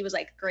R, and he was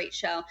like, great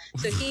show.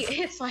 So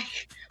it's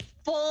like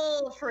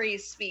full free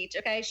speech.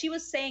 Okay, she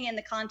was saying in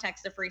the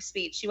context of free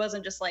speech. She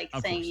wasn't just like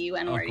saying you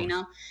N-word, you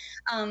know.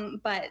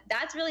 But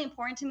that's really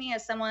important to me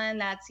as someone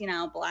that's, you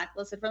know,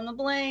 blacklisted from the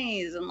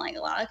Blaze, and like a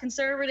lot of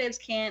conservatives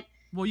can't.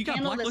 Well, you got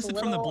blacklisted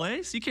from the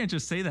Blaze? You can't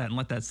just say that and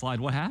let that slide.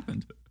 What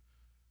happened?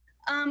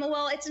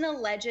 Well, it's an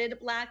alleged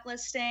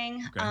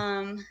blacklisting.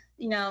 Okay.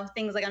 You know,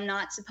 things like I'm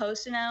not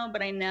supposed to know,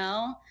 but I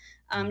know.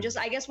 Just,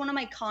 I guess one of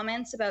my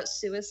comments about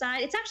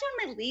suicide, it's actually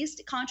one of my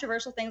least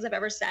controversial things I've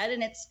ever said,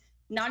 and it's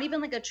not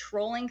even like a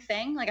trolling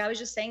thing. Like, I was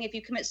just saying, if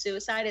you commit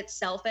suicide, it's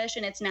selfish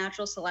and it's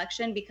natural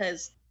selection,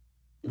 because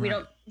we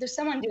don't, there's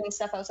someone doing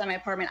stuff outside my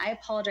apartment. I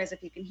apologize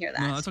if you can hear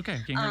that. No, that's okay.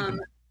 Can't hear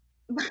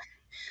anything.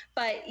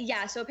 But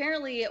yeah, so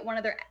apparently one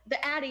of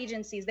the ad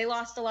agencies, they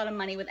lost a lot of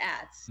money with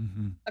ads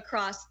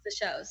across the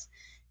shows.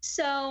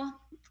 So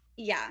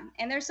yeah,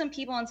 and there's some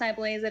people inside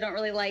Blaze that don't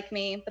really like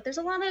me, but there's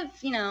a lot of,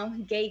 you know,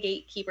 gay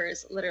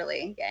gatekeepers,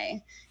 literally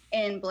gay,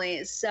 in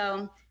Blaze.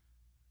 So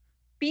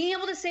being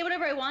able to say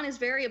whatever I want is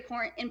very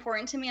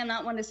important to me. I'm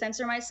not one to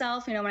censor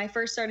myself. You know, when I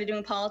first started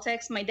doing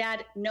politics, my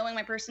dad, knowing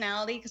my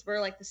personality, because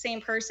we're like the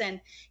same person,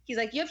 he's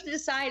like, you have to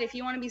decide if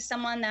you want to be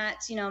someone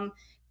that's, you know,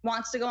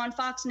 wants to go on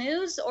Fox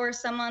News, or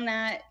someone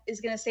that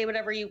is going to say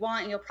whatever you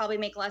want and you'll probably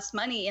make less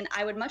money. And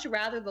I would much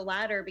rather the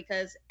latter,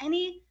 because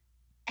any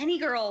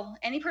girl,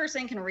 any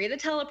person can read a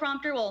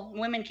teleprompter. Well,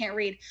 women can't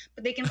read,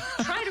 but they can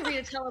try to read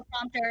a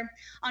teleprompter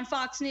on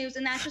Fox News.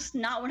 And that's just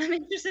not what I'm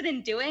interested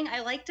in doing.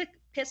 I like to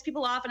piss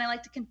people off and I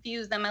like to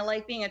confuse them. I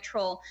like being a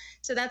troll.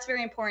 So that's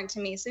very important to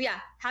me. So yeah,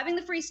 having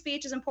the free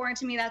speech is important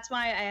to me. That's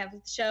why I have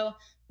the show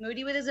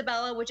Moody with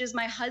Isabella, which is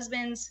my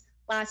husband's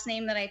last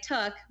name that I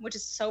took, which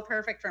is so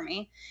perfect for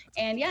me.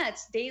 And yeah,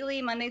 it's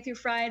daily, Monday through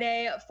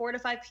Friday, 4 to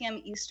 5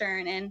 p.m.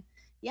 Eastern. And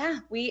yeah,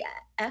 we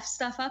F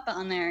stuff up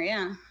on there.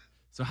 Yeah.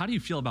 So how do you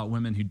feel about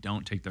women who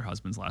don't take their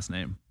husband's last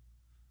name?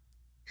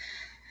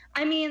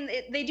 I mean,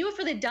 they do it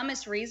for the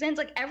dumbest reasons.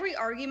 Like, every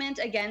argument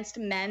against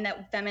men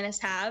that feminists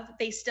have,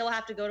 they still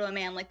have to go to a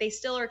man. Like, they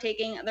still are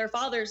taking their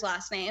father's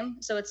last name,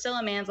 so it's still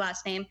a man's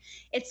last name.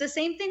 It's the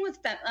same thing with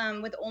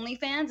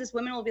OnlyFans. Is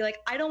women will be like,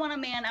 I don't want a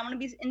man, I want to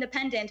be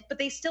independent, but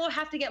they still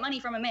have to get money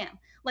from a man.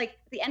 Like,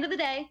 at the end of the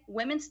day,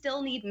 women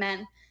still need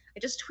men. I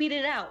just tweeted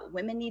it out.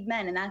 Women need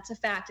men, and that's a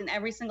fact in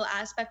every single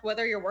aspect.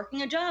 Whether you're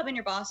working a job and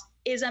your boss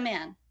is a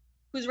man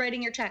who's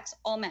writing your checks,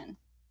 all men.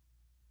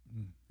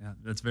 Yeah,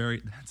 that's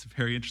very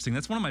interesting.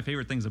 That's one of my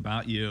favorite things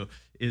about you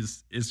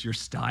is your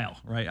style,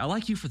 right? I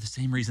like you for the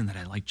same reason that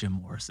I like Jim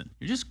Morrison.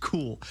 You're just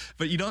cool,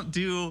 but you don't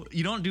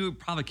do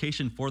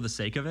provocation for the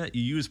sake of it.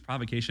 You use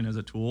provocation as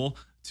a tool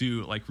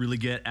to like really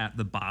get at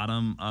the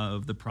bottom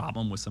of the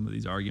problem with some of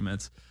these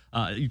arguments.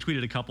 You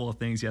tweeted a couple of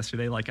things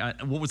yesterday. Like,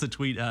 what was the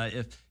tweet?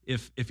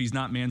 If he's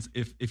not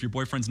if your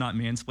boyfriend's not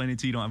mansplaining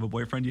to you, you don't have a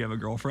boyfriend, you have a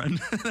girlfriend.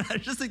 I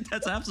just think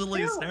that's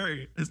absolutely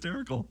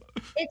hysterical.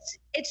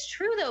 It's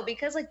true though,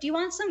 because like, do you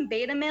want some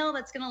beta male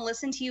that's gonna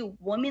listen to you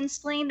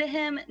woman-splain to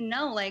him?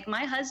 No, like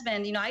my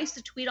husband, I used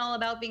to tweet all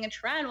about being a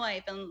trad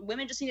wife and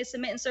women just need to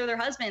submit and serve their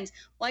husbands.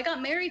 Well, I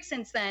got married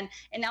since then,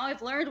 and now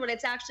I've learned what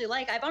it's actually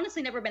like. I've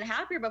honestly never been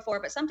happier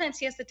before, but sometimes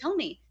he has to tell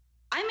me,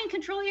 I'm in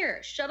control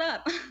here. Shut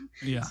up.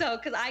 Yeah. So,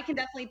 because I can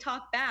definitely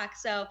talk back.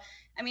 So,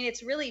 I mean,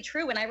 it's really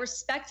true. And I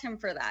respect him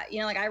for that.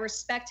 Like I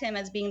respect him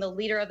as being the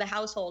leader of the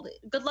household.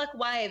 Good luck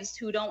wives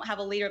who don't have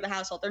a leader of the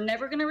household. They're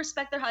never going to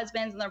respect their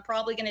husbands, and they're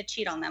probably going to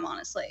cheat on them,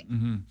 honestly.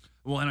 Mm-hmm.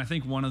 Well, and I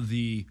think one of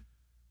the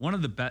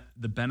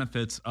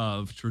benefits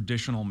of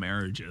traditional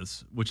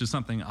marriages, which is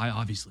something I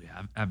obviously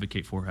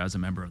advocate for as a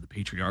member of the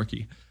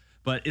patriarchy,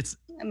 but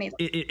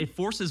it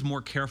forces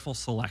more careful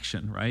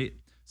selection, right?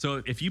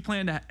 So if you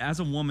plan to, as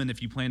a woman,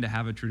 if you plan to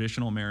have a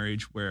traditional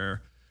marriage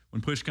where when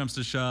push comes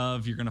to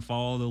shove, you're going to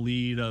follow the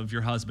lead of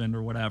your husband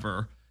or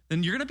whatever,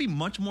 then you're going to be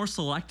much more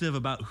selective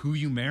about who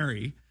you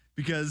marry,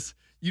 because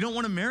you don't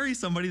want to marry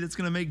somebody that's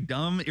going to make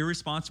dumb,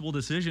 irresponsible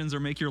decisions or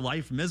make your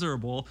life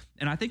miserable.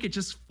 And I think it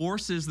just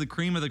forces the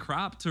cream of the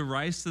crop to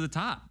rise to the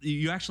top.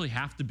 You actually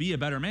have to be a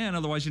better man.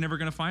 Otherwise, you're never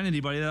going to find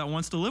anybody that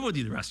wants to live with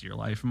you the rest of your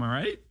life. Am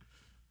I right?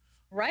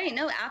 Right.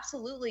 No,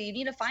 absolutely. You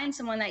need to find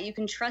someone that you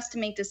can trust to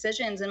make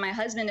decisions. And my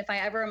husband, if I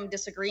ever am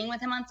disagreeing with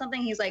him on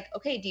something, he's like,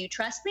 okay, do you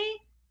trust me?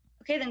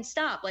 Okay, then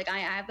stop. Like I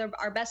have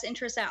our best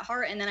interests at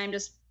heart. And then I'm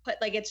just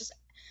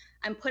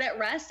I'm put at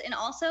rest. And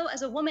also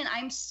as a woman,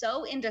 I'm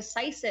so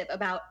indecisive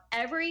about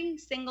every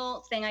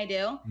single thing I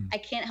do. I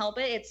can't help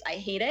it. I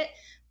hate it.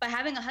 But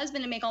having a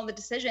husband to make all the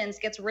decisions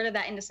gets rid of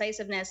that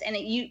indecisiveness. And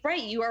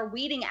you are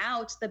weeding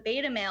out the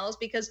beta males,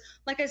 because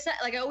like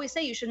I always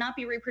say, you should not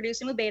be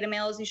reproducing with beta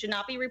males. You should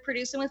not be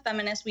reproducing with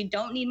feminists. We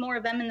don't need more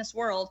of them in this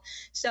world.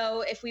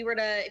 So if you were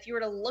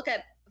to look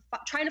at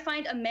try to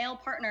find a male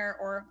partner,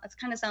 or that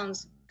kind of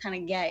sounds kind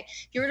of gay.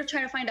 If you were to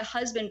try to find a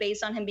husband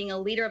based on him being a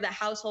leader of the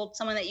household,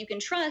 someone that you can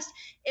trust,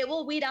 it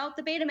will weed out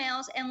the beta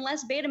males, and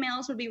less beta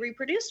males would be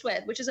reproduced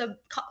with, which is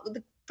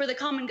for the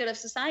common good of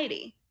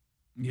society.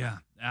 Yeah,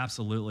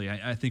 absolutely.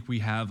 I think we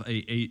have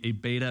a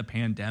beta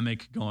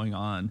pandemic going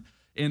on,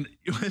 and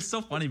it's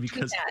so funny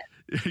because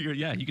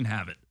you can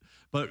have it,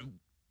 but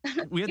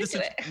we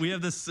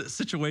have this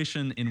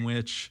situation in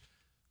which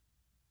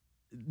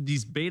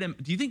these beta.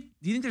 Do you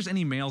think there's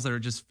any males that are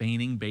just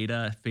feigning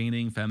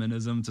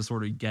feminism to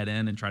sort of get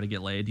in and try to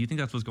get laid? Do you think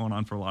that's what's going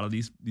on for a lot of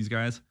these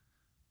guys?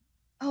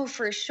 Oh,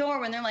 for sure.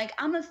 When they're like,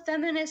 I'm a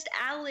feminist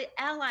ally.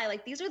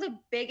 Like, these are the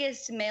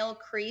biggest male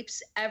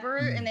creeps ever.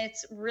 And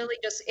it's really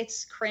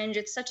it's cringe.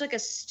 It's such like a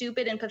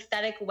stupid and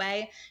pathetic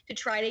way to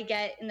try to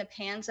get in the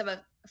pants of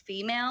a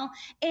female.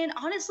 And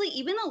honestly,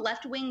 even the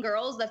left-wing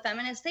girls, the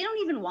feminists, they don't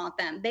even want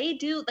them. They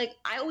do. Like,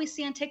 I always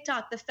see on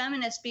TikTok the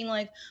feminists being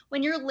like,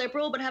 when you're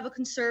liberal but have a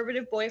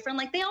conservative boyfriend,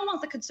 like they all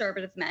want the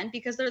conservative men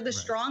because they're the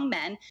strong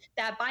men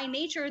that by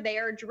nature they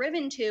are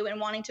driven to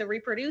and wanting to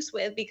reproduce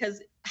with,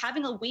 because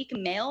having a weak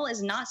male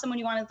is not someone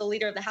you want as the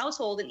leader of the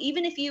household. And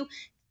even if you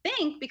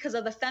think, because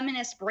of the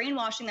feminist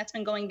brainwashing that's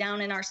been going down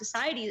in our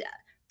society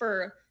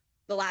for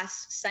the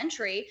last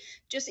century,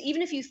 just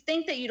even if you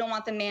think that you don't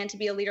want the man to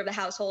be a leader of the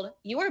household,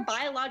 you are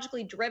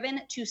biologically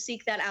driven to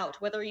seek that out,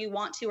 whether you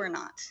want to or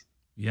not.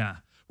 Yeah.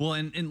 Well,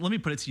 and let me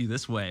put it to you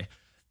this way.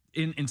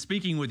 In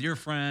speaking with your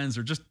friends,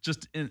 or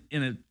just in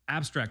an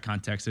abstract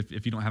context,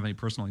 if you don't have any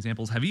personal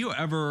examples, have you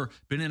ever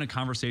been in a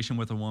conversation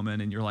with a woman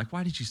and you're like,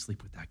 why did you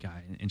sleep with that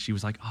guy? And she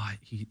was like, oh,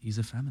 he's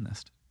a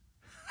feminist.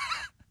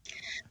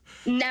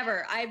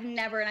 Never. I've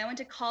never. And I went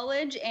to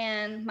college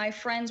and my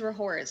friends were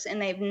whores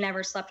and they've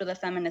never slept with a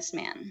feminist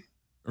man.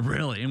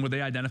 Really? And would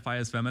they identify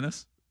as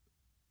feminists?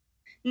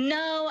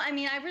 No, I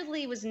mean, I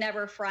really was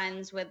never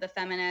friends with the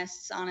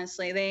feminists,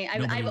 honestly.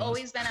 I've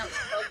always been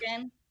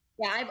outspoken.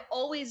 Yeah, I've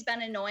always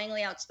been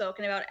annoyingly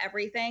outspoken about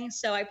everything.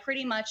 So I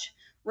pretty much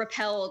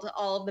repelled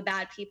all of the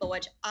bad people,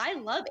 which I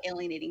love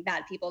alienating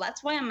bad people.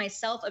 That's why I'm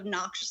myself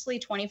obnoxiously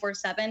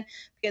 24/7,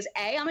 because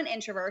I'm an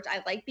introvert.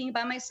 I like being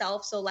by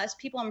myself. So less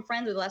people I'm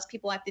friends with, less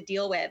people I have to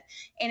deal with.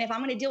 And if I'm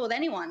going to deal with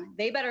anyone,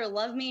 they better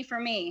love me for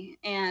me.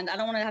 And I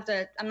don't want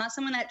to I'm not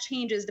someone that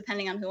changes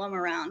depending on who I'm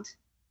around.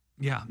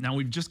 Yeah. Now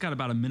we've just got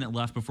about a minute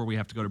left before we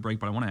have to go to break,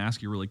 but I want to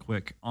ask you really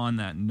quick on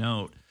that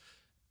note.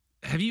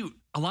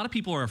 A lot of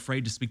people are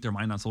afraid to speak their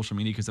mind on social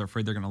media because they're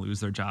afraid they're going to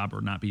lose their job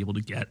or not be able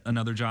to get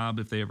another job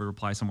if they ever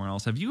apply somewhere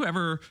else. Have you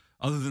ever,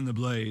 other than the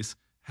Blaze,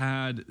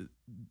 had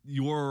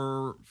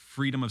your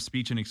freedom of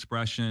speech and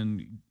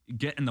expression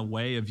get in the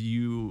way of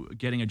you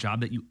getting a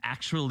job that you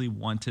actually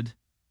wanted?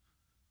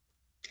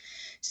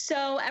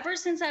 So ever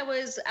since I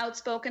was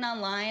outspoken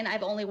online,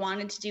 I've only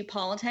wanted to do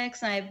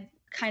politics, and I've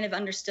kind of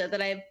understood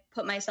that I've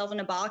put myself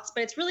in a box,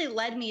 but it's really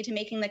led me to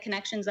making the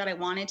connections that I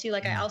wanted to.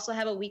 Like, I also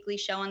have a weekly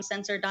show on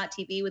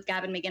Censored.tv with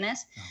Gavin McInnes.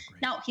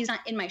 Now, he's not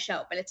in my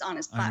show, but it's on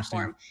his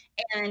platform.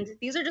 And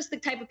these are just the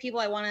type of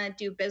people I want to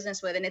do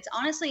business with. And it's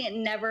honestly, it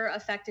never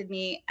affected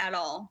me at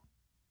all.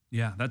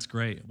 Yeah, that's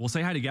great. Well,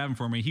 say hi to Gavin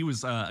for me. He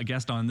was a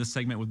guest on this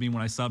segment with me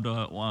when I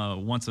subbed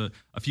once a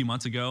few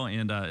months ago,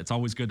 and it's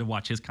always good to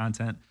watch his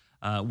content.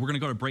 We're going to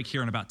go to break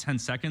here in about 10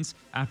 seconds.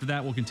 After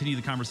that, we'll continue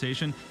the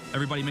conversation.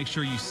 Everybody make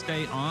sure you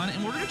stay on,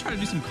 and we're going to try to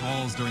do some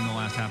calls during the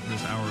last half of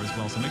this hour as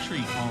well, so make sure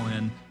you call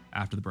in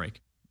after the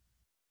break.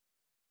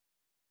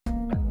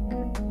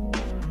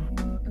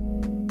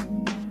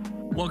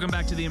 Welcome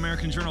back to the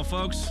American Journal,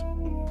 folks.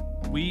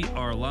 We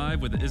are live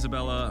with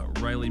Isabella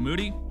Riley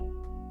Moody.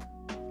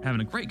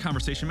 Having a great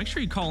conversation. Make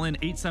sure you call in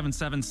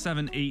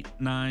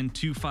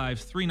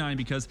 877-789-2539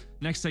 because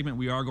next segment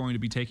we are going to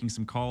be taking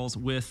some calls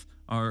with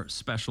our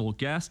special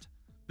guest.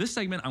 This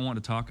segment I want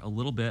to talk a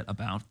little bit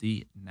about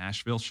the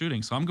Nashville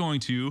shooting. So I'm going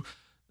to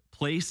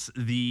place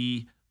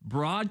the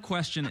broad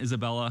question,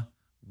 Isabella.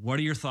 What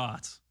are your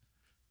thoughts?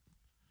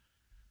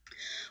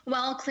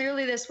 Well,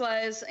 clearly this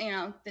was,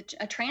 a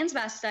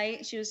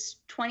transvestite. She was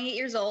 28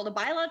 years old, a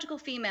biological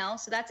female.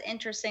 So that's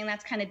interesting.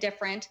 That's kind of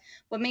different.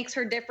 What makes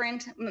her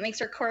different, what makes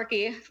her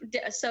quirky,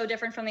 so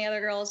different from the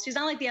other girls. She's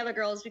not like the other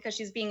girls because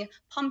she's being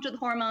pumped with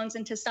hormones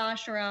and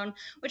testosterone,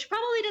 which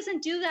probably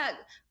doesn't do that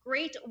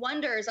great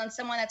wonders on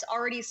someone that's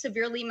already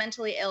severely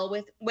mentally ill,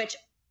 with which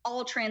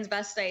all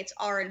transvestites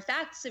are in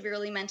fact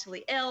severely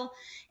mentally ill.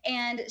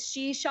 And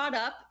she shot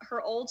up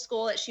her old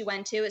school that she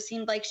went to. It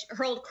seemed like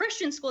her old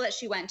Christian school that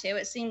she went to.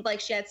 It seemed like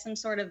she had some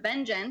sort of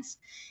vengeance.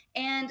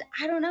 And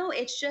I don't know,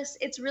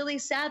 it's really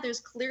sad. There's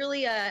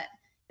clearly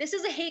this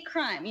is a hate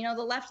crime. The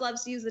left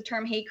loves to use the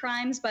term hate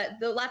crimes, but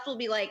the left will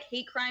be like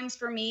hate crimes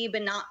for me,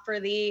 but not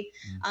for thee.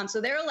 So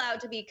they're allowed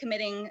to be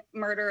committing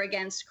murder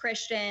against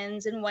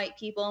Christians and white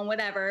people and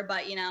whatever.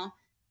 But,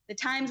 the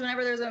times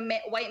whenever there's a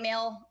white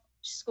male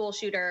school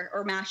shooter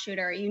or mass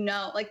shooter,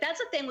 that's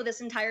the thing with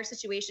this entire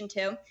situation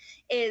too,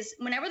 is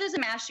whenever there's a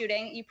mass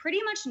shooting, you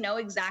pretty much know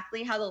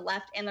exactly how the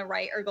left and the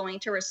right are going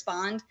to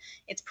respond.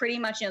 It's pretty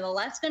much, the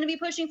left's going to be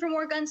pushing for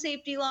more gun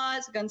safety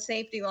laws.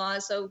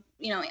 So,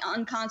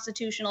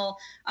 unconstitutional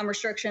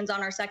restrictions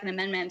on our Second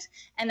Amendment.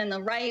 And then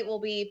the right will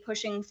be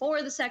pushing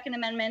for the Second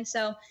Amendment.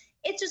 So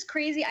it's just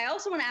crazy. I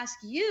also want to ask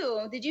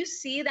you, did you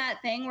see that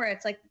thing where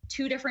it's like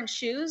two different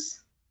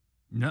shoes?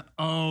 No.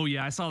 Oh,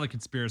 yeah. I saw the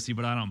conspiracy,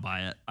 but I don't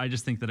buy it. I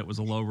just think that it was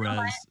a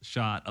low-res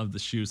shot of the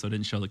shoe, so it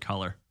didn't show the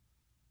color.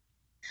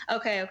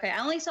 Okay. I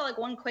only saw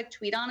one quick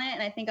tweet on it,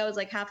 and I think I was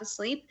half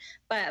asleep.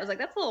 But I was like,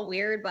 that's a little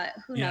weird, but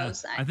who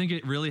knows? I think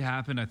it really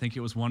happened. I think it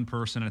was one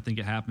person. I think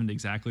it happened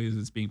exactly as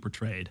it's being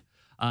portrayed.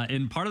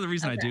 And part of the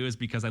reason I do is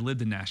because I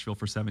lived in Nashville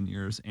for 7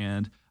 years,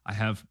 and I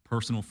have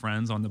personal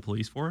friends on the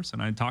police force,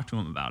 and I talked to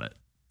them about it.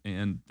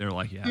 And they're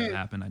like, yeah, it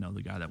happened. I know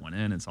the guy that went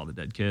in and saw the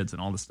dead kids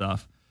and all the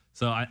stuff.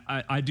 So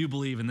I do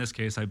believe in this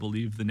case, I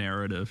believe the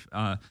narrative.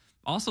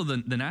 Also,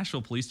 the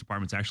Nashville Police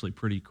Department's actually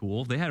pretty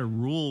cool. They had a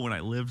rule when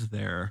I lived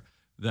there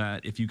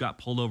that if you got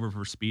pulled over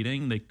for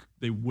speeding,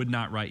 they would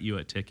not write you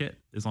a ticket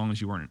as long as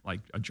you weren't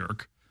like a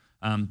jerk,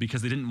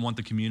 because they didn't want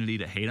the community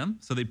to hate them.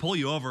 So they pull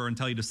you over and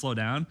tell you to slow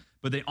down,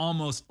 but they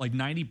almost I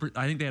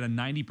think they had a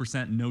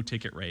 90% no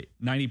ticket rate.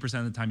 90%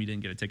 of the time you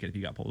didn't get a ticket if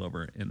you got pulled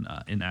over in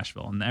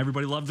Nashville. And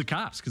everybody loved the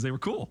cops because they were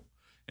cool.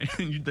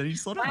 And then you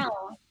slow down.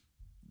 Wow.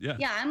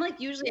 Yeah, I'm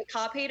usually a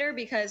cop hater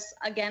because,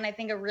 again, I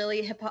think a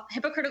really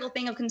hypocritical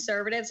thing of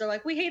conservatives are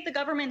like, we hate the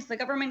government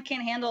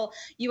can't handle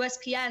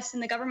USPS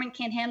and the government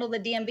can't handle the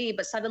DMV,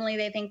 but suddenly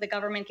they think the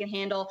government can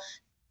handle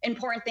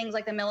important things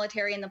like the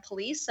military and the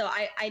police. So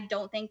I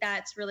don't think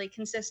that's really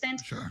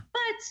consistent. Sure.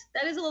 But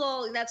that's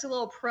a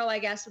little pro, I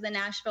guess, with the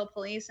Nashville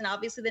police, and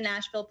obviously the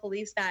Nashville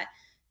police that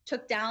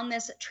took down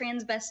this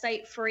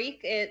transvestite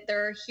freak.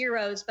 They're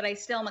heroes, but I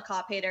still am a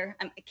cop hater.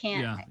 I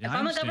can't. Yeah, if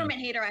I'm a government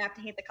hater, I have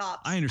to hate the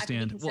cops. I understand. I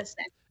have to be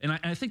consistent. And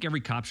I think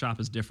every cop shop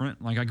is different.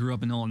 Like I grew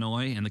up in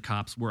Illinois, and the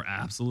cops were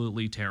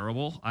absolutely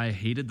terrible. I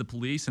hated the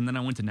police, and then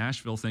I went to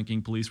Nashville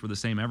thinking police were the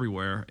same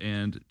everywhere,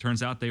 and it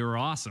turns out they were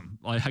awesome.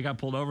 Like I got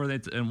pulled over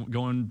and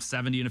going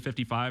 70 and a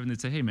 55, and they'd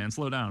say, "Hey man,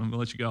 slow down. I'm gonna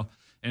let you go."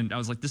 And I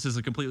was like, this is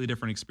a completely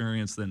different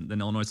experience than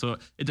Illinois. So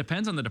it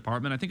depends on the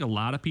department. I think a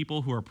lot of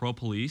people who are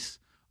pro-police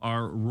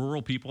are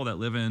rural people that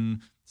live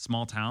in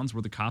small towns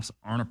where the cops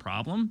aren't a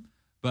problem.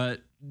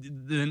 But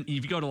then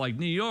if you go to like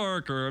New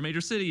York or a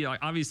major city, like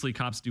obviously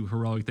cops do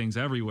heroic things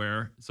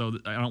everywhere. So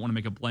I don't want to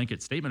make a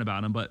blanket statement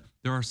about them, but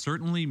there are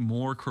certainly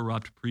more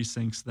corrupt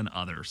precincts than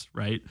others,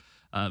 right?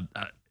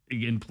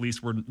 Again,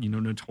 police were,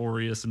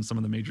 notorious in some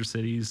of the major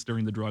cities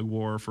during the drug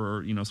war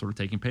for, sort of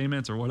taking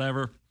payments or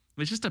whatever.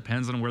 It just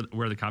depends on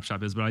where the cop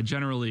shop is. But I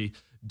generally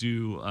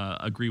do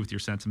agree with your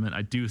sentiment.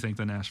 I do think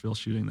the Nashville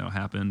shooting, though,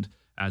 happened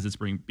as it's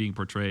being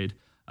portrayed.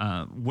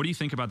 What do you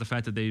think about the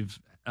fact that they've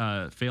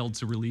failed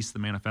to release the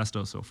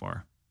manifesto so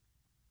far?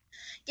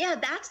 Yeah,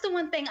 that's the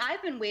one thing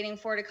I've been waiting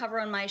for to cover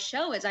on my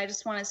show is I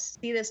just want to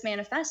see this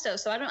manifesto.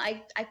 So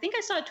I think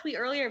I saw a tweet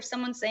earlier of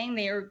someone saying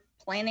they are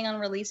planning on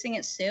releasing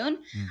it soon.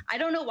 I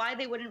don't know why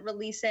they wouldn't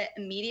release it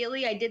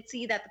immediately. I did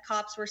see that the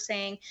cops were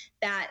saying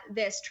that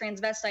this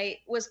transvestite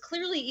was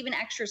clearly even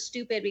extra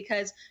stupid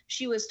because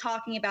she was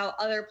talking about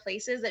other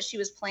places that she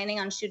was planning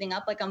on shooting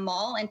up, like a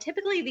mall. And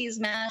typically these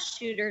mass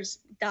shooters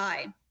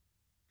die.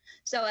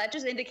 So that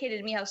just indicated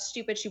to me how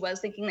stupid she was,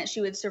 thinking that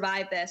she would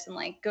survive this and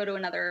like go to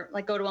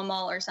a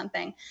mall or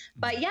something.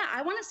 But yeah,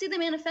 I want to see the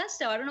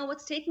manifesto. I don't know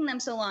what's taking them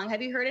so long.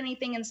 Have you heard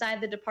anything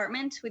inside the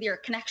department with your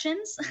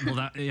connections? Well,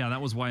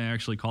 that was why I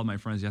actually called my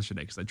friends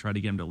yesterday, because I tried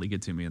to get them to leak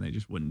it to me and they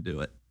just wouldn't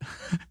do it.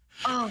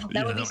 Oh,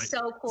 that would be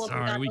so cool.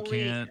 Sorry, we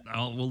can't.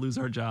 We'll lose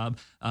our job.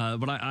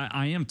 But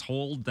I am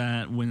told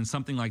that when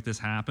something like this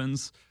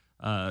happens,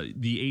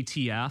 the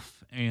ATF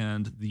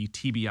and the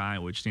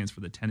TBI, which stands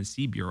for the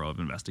Tennessee Bureau of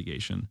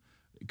Investigation,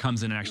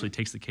 comes in and actually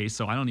takes the case.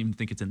 So I don't even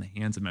think it's in the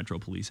hands of Metro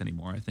Police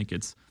anymore. I think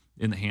it's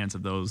in the hands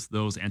of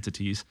those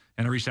entities.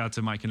 And I reached out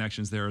to my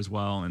connections there as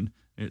well, and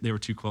they were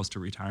too close to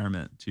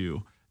retirement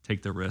to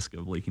take the risk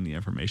of leaking the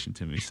information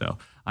to me. So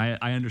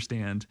I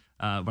understand,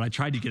 but I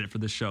tried to get it for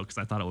this show because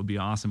I thought it would be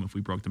awesome if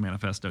we broke the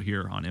manifesto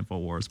here on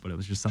InfoWars, but it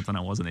was just something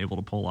I wasn't able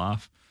to pull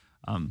off.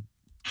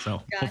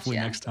 So hopefully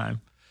next time.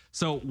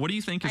 So what do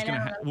you think is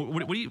going to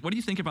what do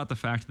you think about the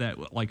fact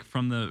that, like,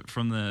 from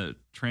the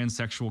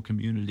transsexual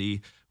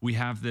community, we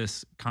have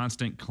this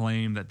constant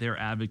claim that they're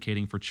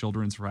advocating for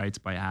children's rights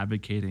by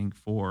advocating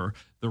for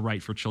the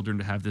right for children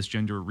to have this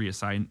gender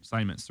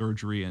reassignment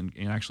surgery and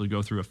actually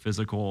go through a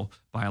physical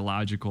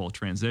biological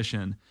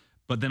transition.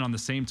 But then on the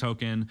same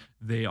token,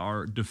 they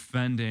are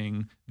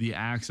defending the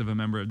acts of a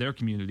member of their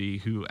community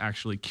who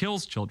actually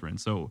kills children.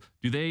 So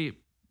do they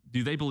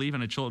believe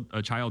in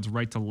a child's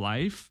right to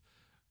life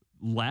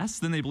less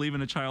than they believe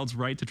in a child's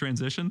right to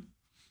transition?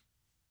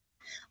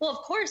 Well, of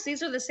course,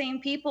 these are the same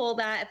people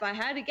that, if I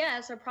had to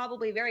guess, are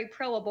probably very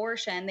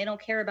pro-abortion. They don't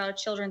care about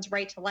children's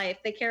right to life.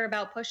 They care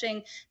about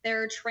pushing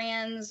their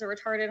trans or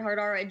retarded hard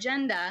R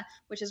agenda,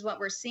 which is what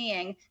we're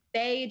seeing.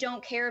 They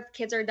don't care if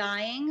kids are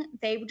dying.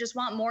 They just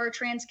want more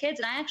trans kids.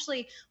 And I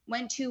actually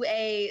went to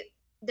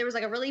there was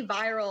like a really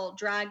viral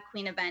drag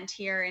queen event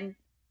here in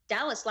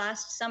Dallas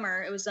last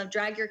summer. It was a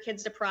Drag Your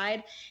Kids to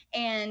Pride,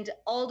 and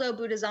Aldo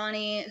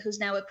Budazzani, who's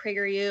now with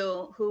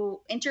PragerU, who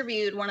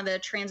interviewed one of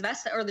the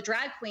the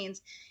drag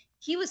queens,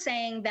 he was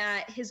saying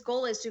that his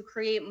goal is to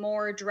create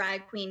more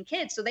drag queen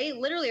kids. So they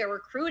literally are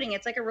recruiting.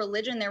 It's like a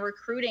religion. They're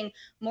recruiting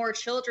more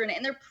children,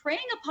 and they're preying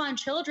upon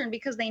children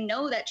because they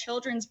know that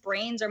children's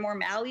brains are more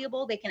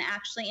malleable. They can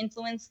actually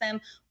influence them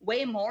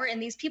way more.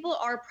 And these people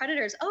are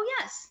predators. Oh,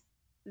 yes.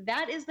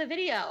 That is the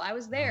video. I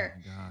was there.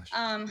 Oh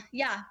my gosh.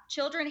 Yeah,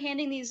 children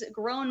handing these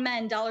grown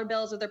men dollar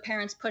bills with their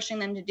parents pushing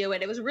them to do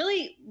it. It was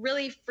really,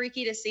 really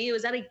freaky to see. It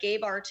was at a gay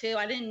bar too.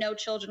 I didn't know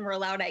children were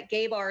allowed at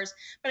gay bars,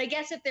 but I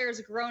guess if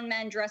there's grown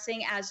men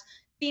dressing as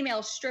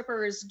female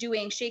strippers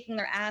shaking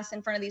their ass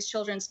in front of these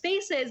children's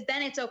faces,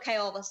 then it's okay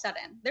all of a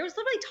sudden. There was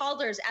literally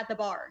toddlers at the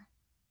bar.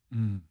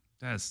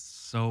 That's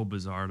so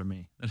bizarre to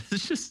me. That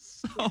is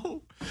just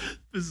so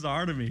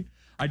bizarre to me.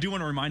 I do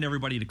want to remind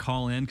everybody to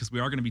call in because we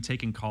are going to be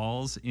taking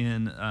calls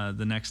in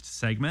the next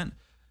segment.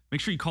 Make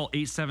sure you call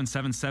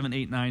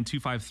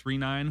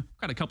 877-789-2539. We've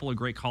got a couple of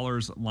great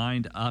callers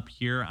lined up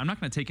here. I'm not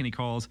going to take any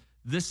calls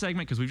this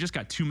segment because we've just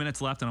got 2 minutes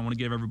left, and I want to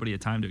give everybody a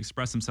time to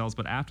express themselves.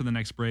 But after the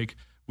next break,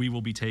 we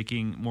will be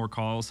taking more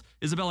calls.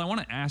 Isabel, I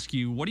want to ask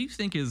you, what do you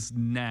think is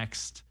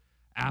next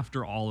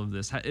after all of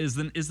this? Is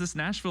this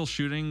Nashville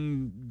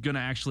shooting going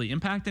to actually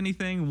impact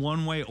anything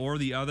one way or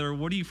the other?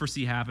 What do you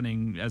foresee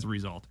happening as a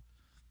result?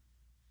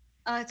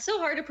 It's so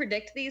hard to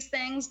predict these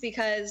things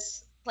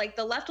because, like,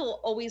 the left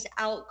will always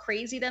out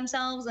crazy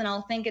themselves, and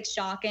I'll think it's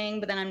shocking,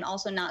 but then I'm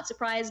also not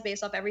surprised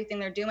based off everything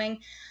they're doing.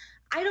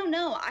 I don't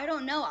know.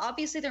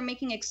 Obviously, they're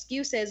making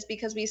excuses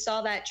because we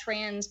saw that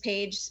trans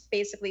page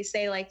basically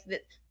say, like,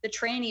 the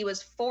trainee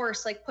was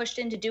forced, like, pushed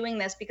into doing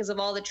this because of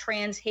all the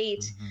trans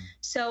hate. Mm-hmm.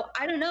 So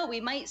I don't know. We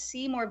might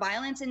see more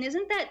violence. And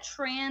isn't that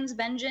Trans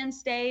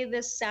Vengeance Day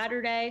this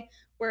Saturday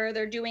where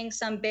they're doing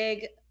some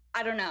big,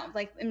 I don't know,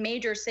 like in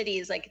major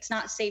cities, like it's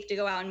not safe to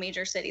go out in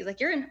major cities. Like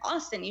you're in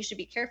Austin, you should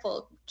be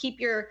careful. Keep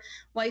your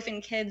wife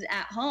and kids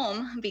at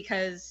home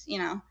because, you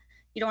know,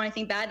 you don't want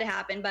anything bad to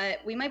happen.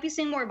 But we might be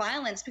seeing more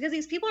violence because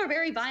these people are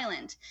very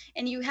violent.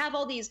 And you have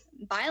all these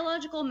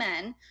biological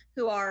men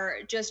who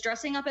are just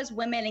dressing up as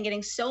women and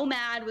getting so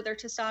mad with their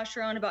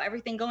testosterone about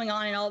everything going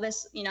on and all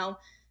this, you know.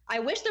 I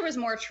wish there was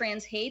more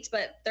trans hate,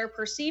 but they're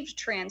perceived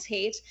trans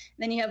hate.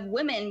 And then you have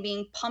women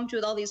being pumped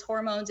with all these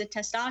hormones and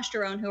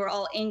testosterone who are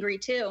all angry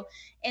too.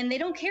 And they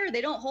don't care.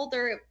 They don't hold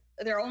their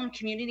own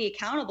community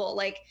accountable.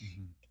 Like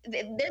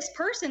this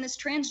person, this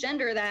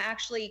transgender that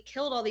actually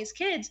killed all these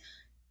kids,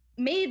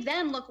 made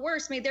them look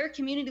worse, made their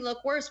community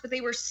look worse, but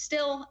they were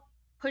still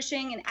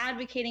pushing and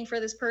advocating for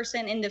this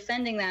person and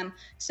defending them.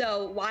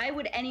 So why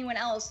would anyone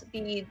else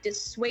be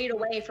dissuaded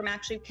away from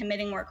actually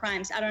committing more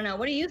crimes? I don't know.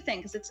 What do you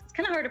think? Because it's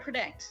kind of hard to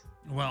predict.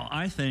 Well,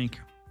 I think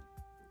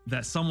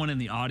that someone in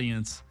the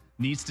audience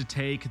needs to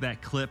take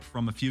that clip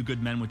from A Few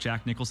Good Men with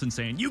Jack Nicholson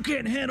saying, "You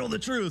can't handle the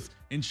truth,"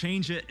 and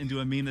change it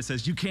into a meme that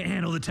says, "You can't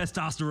handle the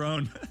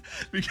testosterone,"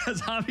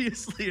 because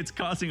obviously it's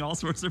causing all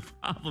sorts of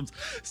problems.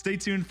 Stay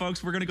tuned,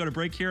 folks. We're going to go to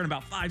break here in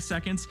about 5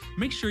 seconds.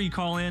 Make sure you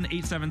call in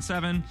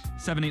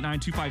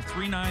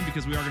 877-789-2539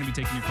 because we are going to be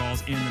taking your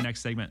calls in the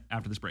next segment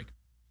after this break.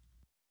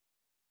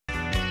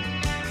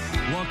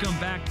 Welcome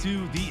back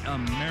to the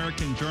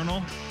American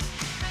Journal.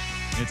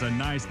 It's a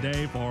nice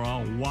day for a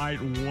white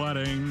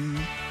wedding.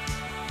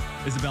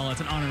 Isabella,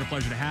 it's an honor and a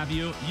pleasure to have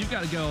you. You've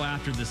got to go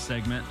after this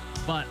segment,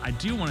 but I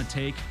do want to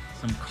take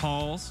some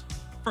calls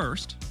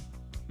first.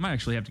 Might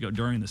actually have to go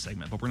during the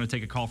segment, but we're going to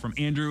take a call from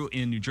Andrew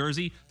in New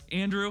Jersey.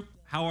 Andrew,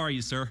 how are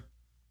you, sir?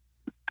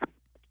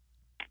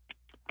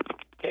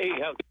 Hey,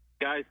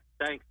 guys.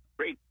 Thanks.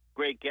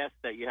 Great guest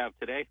that you have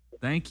today.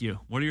 Thank you.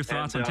 What are your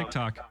thoughts on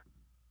TikTok?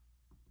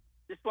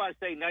 Just want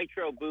to say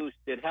Nitro Boost,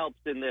 it helps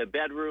in the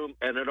bedroom,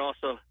 and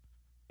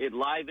it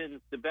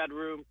livens the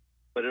bedroom,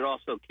 but it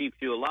also keeps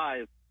you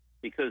alive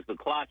because the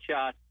clot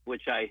shot,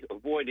 which I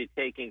avoided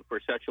taking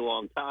for such a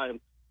long time,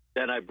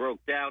 then I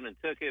broke down and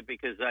took it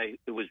because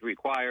it was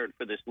required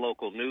for this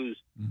local news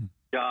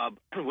job,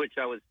 which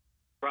I was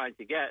trying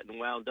to get and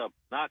wound up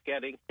not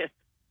getting,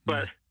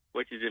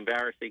 which is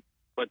embarrassing.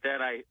 But then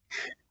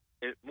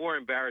it's more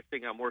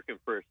embarrassing, I'm working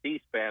for a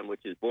C-SPAN,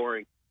 which is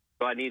boring,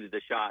 so I needed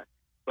the shot.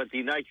 But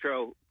the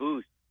Nitro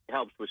Boost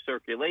helps with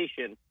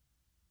circulation,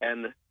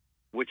 and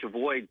which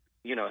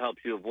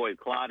helps you avoid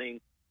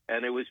clotting.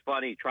 And it was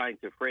funny trying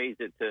to phrase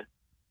it to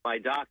my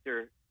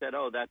doctor. Said,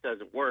 "Oh, that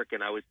doesn't work,"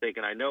 and I was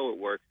thinking, I know it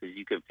works because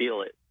you can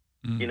feel it,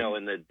 in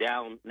the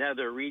down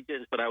nether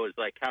regions. But I was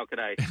like, how could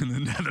I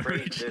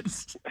phrase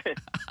this,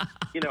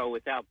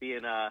 without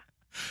being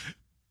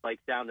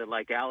sounding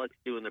like Alex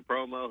doing the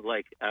promo,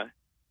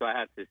 so I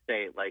have to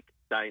say it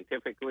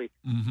scientifically.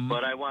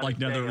 But I want to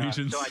nether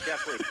regions. So I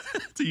definitely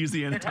to use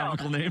the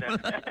anatomical name.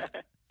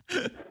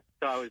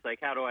 So I was like,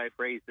 how do I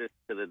phrase this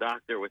to the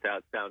doctor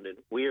without sounding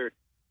weird?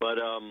 But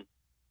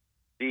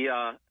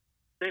the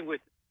thing with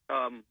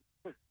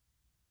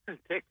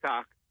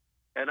TikTok,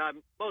 and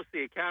I'm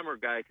mostly a camera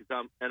guy because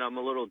I'm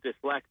a little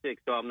dyslexic,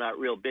 so I'm not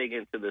real big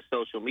into the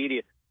social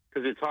media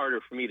because it's harder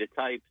for me to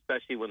type,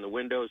 especially when the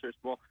windows are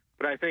small.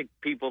 But I think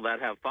people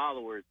that have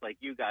followers, like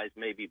you guys,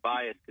 may be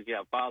biased because you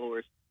have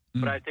followers.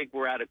 But I think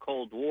we're at a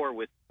Cold War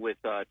with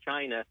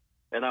China,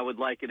 and I would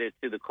liken it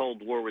to the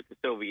Cold War with the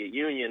Soviet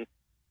Union,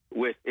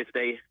 if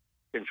they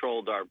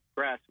controlled our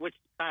press, which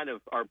kind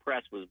of our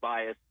press was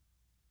biased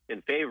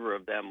in favor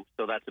of them,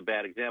 so that's a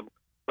bad example.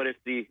 But if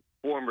the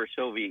former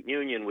Soviet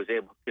Union was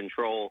able to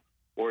control,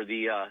 or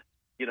the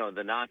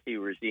Nazi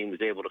regime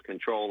was able to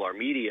control our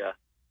media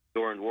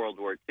during World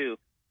War II,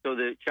 so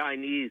the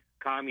Chinese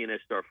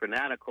communists are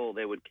fanatical.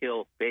 They would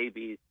kill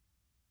babies,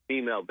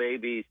 female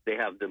babies. They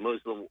have the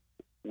Muslim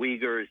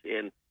Uyghurs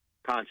in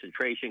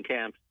concentration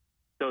camps.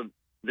 So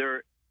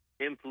they're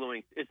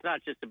influenced. It's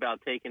not just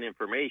about taking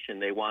information.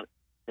 They want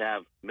to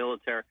have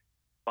military,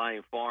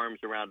 buying farms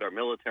around our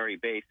military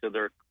base. So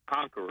they're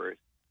conquerors,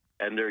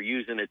 and they're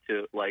using it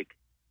to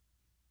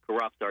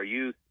corrupt our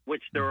youth,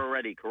 which they're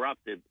already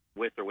corrupted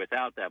with or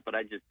without that. But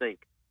I just think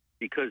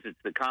because it's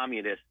the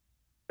communists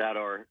that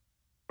are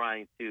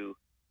trying to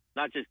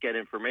not just get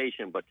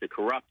information, but to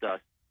corrupt us,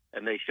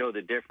 and they show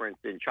the difference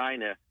in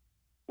China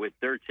with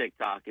their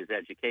TikTok is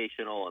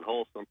educational and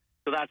wholesome.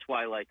 So that's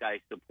why, I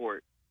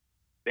support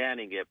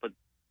banning it. But,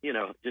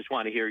 just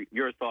want to hear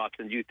your thoughts.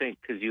 And you think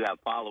because you have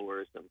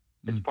followers and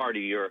it's part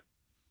of your,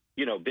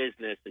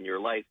 business and your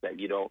life that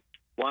you don't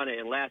want it.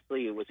 And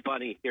lastly, it was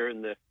funny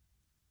hearing the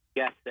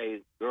guests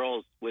say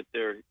girls with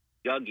their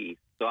juggies.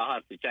 So I'll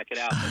have to check it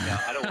out.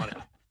 But I don't want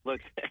to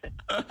look.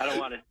 I don't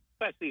want to.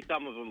 Especially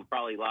some of them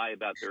probably lie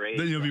about their age.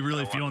 Then you'll be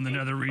really feeling the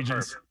nether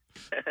regions.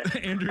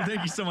 Andrew,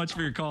 thank you so much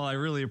for your call. I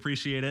really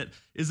appreciate it.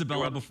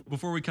 Isabella,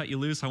 before we cut you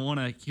loose, I want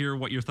to hear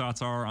what your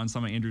thoughts are on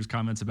some of Andrew's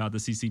comments about the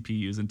CCP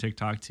using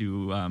TikTok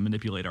to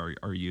manipulate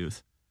our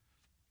youth.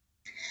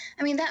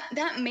 I mean,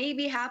 that may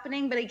be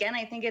happening, but again,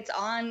 I think it's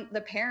on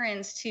the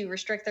parents to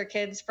restrict their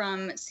kids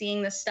from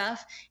seeing this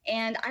stuff.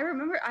 And I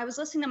remember I was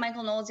listening to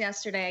Michael Knowles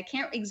yesterday. I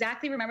can't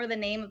exactly remember the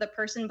name of the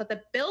person, but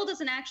the bill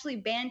doesn't actually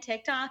ban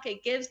TikTok.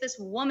 It gives this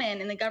woman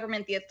in the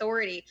government the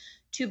authority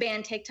to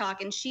ban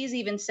TikTok. And she's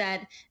even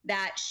said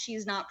that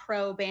she's not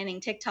pro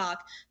banning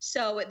TikTok.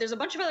 So there's a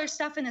bunch of other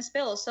stuff in this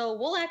bill. So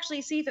we'll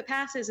actually see if it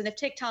passes and if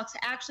TikTok's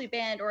actually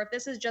banned, or if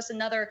this is just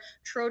another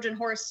Trojan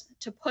horse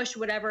to push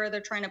whatever they're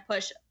trying to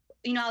push.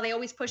 You know how they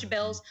always push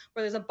bills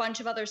where there's a bunch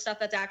of other stuff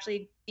that's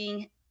actually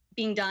being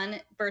done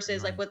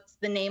versus what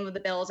the name of the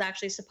bill is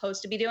actually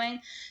supposed to be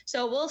doing.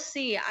 So we'll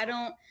see. I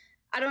don't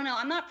know.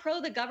 I'm not pro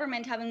the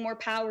government having more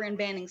power in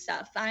banning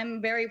stuff. I'm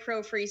very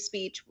pro free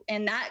speech,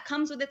 and that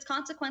comes with its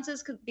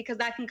consequences because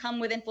that can come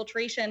with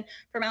infiltration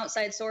from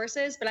outside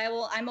sources. But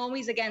I'm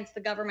always against the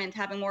government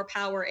having more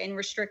power in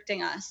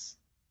restricting us.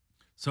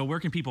 So where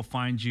can people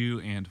find you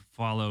and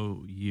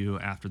follow you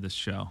after this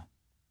show?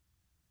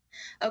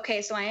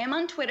 Okay, so I am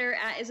on Twitter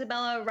at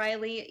Isabella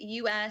Riley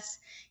US,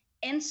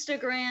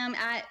 Instagram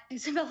at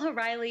Isabella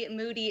Riley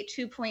Moody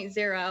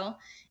 2.0,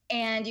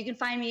 and you can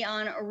find me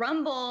on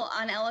Rumble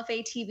on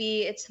LFA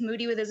TV. It's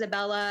Moody with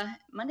Isabella,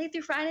 Monday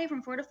through Friday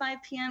from 4 to 5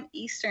 p.m.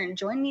 Eastern.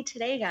 Join me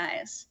today,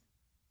 guys.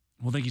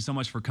 Well, thank you so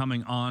much for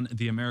coming on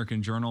The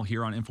American Journal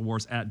here on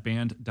InfoWars at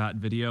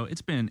band.video.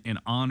 It's been an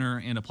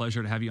honor and a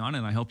pleasure to have you on,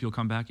 and I hope you'll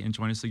come back and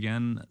join us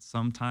again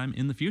sometime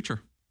in the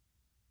future.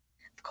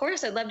 Of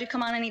course, I'd love to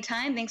come on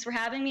anytime. Thanks for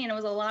having me, and it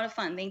was a lot of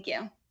fun. Thank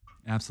you.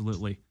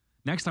 Absolutely.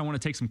 Next, I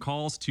want to take some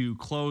calls to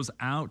close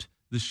out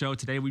the show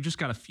today. We've just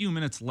got a few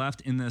minutes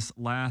left in this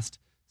last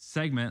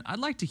segment. I'd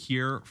like to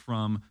hear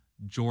from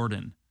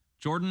Jordan.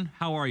 Jordan,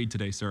 how are you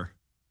today, sir?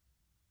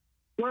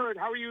 Good.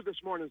 How are you this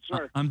morning,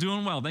 sir? I'm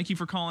doing well. Thank you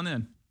for calling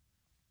in.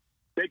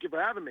 Thank you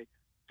for having me.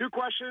 2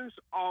 questions.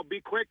 I'll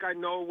be quick. I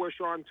know we're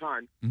short on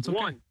time. It's okay.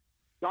 1,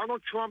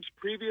 Donald Trump's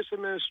previous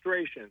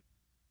administration,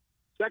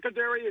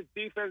 Secretary of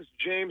Defense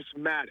James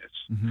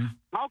Mattis.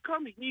 How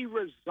come he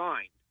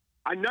resigned?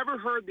 I never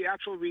heard the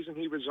actual reason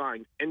he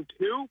resigned. And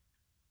 2,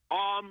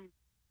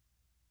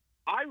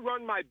 I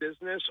run my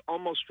business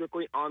almost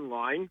strictly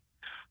online.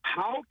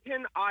 How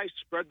can I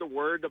spread the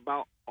word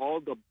about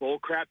all the bull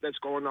crap that's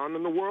going on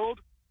in the world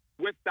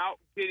without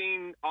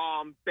getting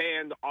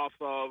banned off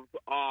of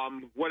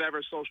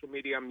whatever social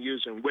media I'm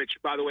using, which,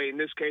 by the way, in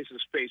this case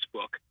is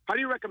Facebook? How do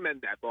you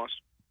recommend that, boss?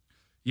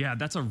 Yeah,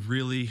 that's a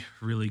really,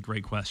 really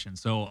great question.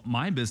 So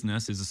my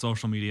business is a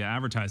social media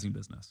advertising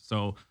business.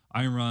 So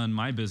I run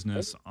my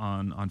business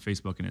on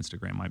Facebook and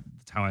Instagram.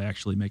 That's how I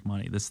actually make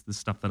money. This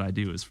stuff that I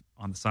do is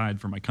on the side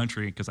for my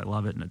country because I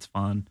love it and it's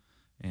fun.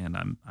 And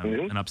I'm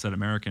an upset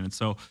American. And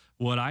so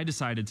what I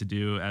decided to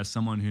do as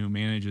someone who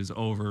manages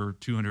over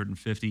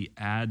 250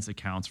 ads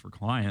accounts for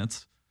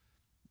clients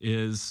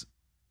is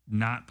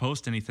not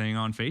post anything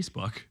on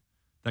Facebook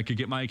that could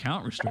get my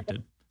account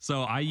restricted.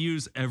 So I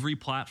use every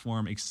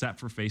platform except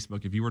for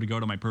Facebook. If you were to go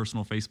to my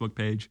personal Facebook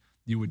page,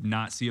 you would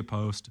not see a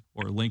post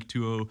or a link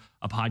to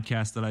a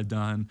podcast that I've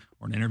done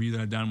or an interview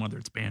that I've done, whether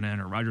it's Bannon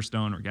or Roger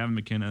Stone or Gavin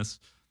McInnes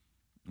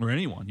or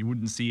anyone. You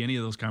wouldn't see any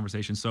of those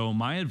conversations. So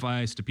my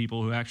advice to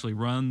people who actually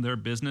run their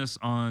business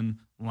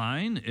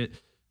online,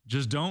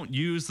 just don't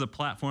use the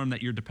platform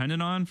that you're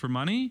dependent on for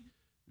money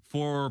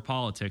for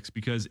politics,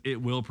 because it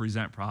will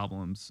present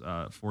problems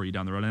for you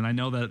down the road. And I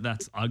know that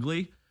that's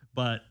ugly,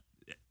 but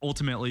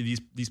ultimately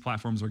these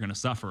platforms are going to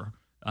suffer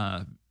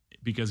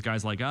because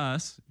guys like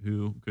us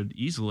who could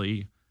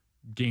easily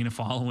gain a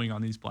following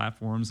on these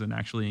platforms and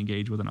actually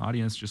engage with an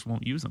audience just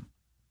won't use them.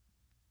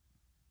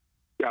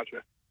 Gotcha.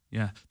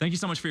 Yeah. Thank you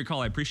so much for your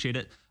call. I appreciate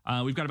it.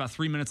 We've got about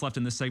 3 minutes left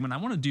in this segment. I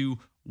want to do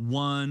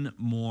one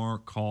more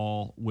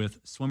call with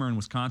Swimmer in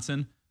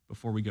Wisconsin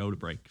before we go to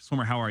break.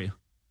 Swimmer, how are you?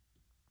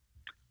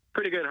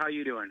 Pretty good. How are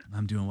you doing?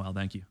 I'm doing well.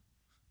 Thank you.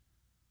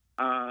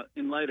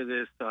 In light of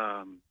this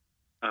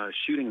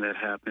shooting that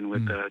happened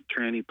with the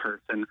tranny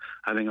person,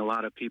 I think a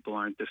lot of people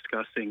aren't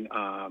discussing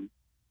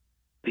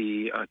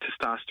the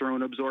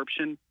testosterone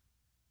absorption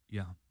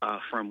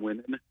from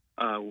women,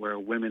 where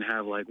women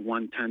have like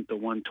 1/10 to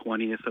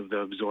 1/20th of the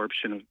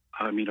absorption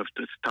of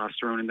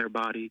testosterone in their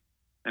body.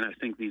 And I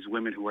think these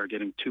women who are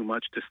getting too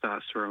much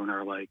testosterone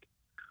are like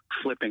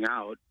flipping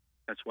out.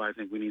 That's why I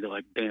think we need to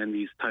like ban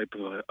these type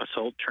of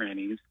assault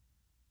trannies.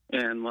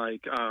 And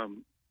like,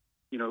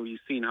 you've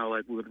seen how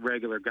like with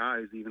regular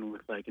guys, even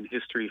with like in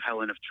history,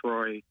 Helen of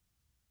Troy,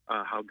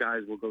 how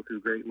guys will go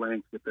through great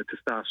lengths with the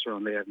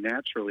testosterone they have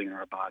naturally in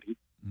our body.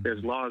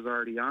 There's laws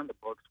already on the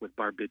books with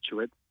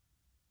barbiturates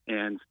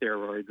and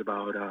steroids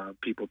about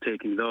people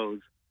taking those.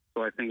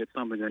 So I think it's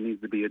something that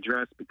needs to be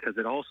addressed because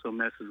it also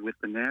messes with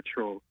the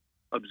natural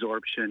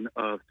absorption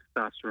of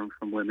testosterone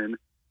from women,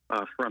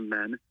 from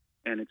men.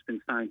 And it's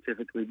been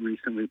scientifically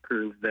recently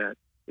proved that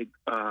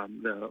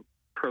the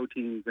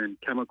proteins and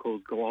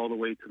chemicals go all the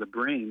way to the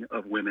brain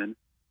of women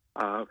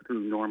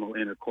through normal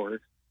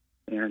intercourse,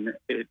 and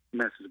it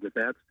messes with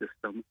that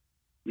system,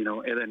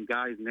 and then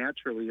guys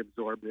naturally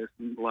absorb this,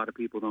 and a lot of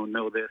people don't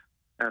know this.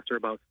 After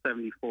about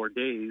 74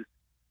 days,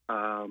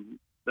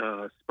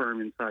 the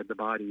sperm inside the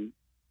body,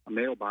 a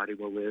male body,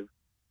 will live,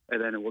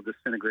 and then it will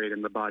disintegrate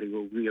and the body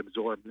will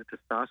reabsorb the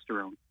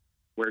testosterone,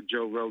 where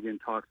Joe Rogan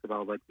talks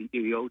about like the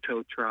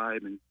Eoto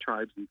tribe and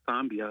tribes in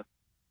Zambia,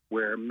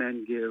 where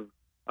men give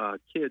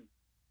kids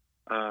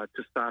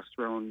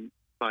testosterone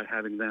by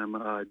having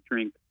them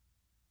drink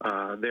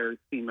their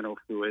seminal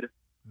fluid,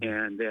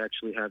 and they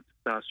actually have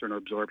testosterone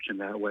absorption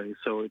that way.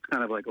 So it's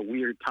kind of like a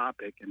weird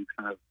topic and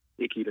kind of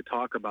icky to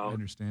talk about. I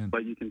understand.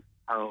 But you can see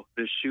how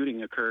this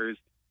shooting occurs,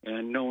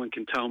 and no one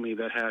can tell me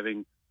that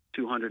having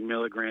 200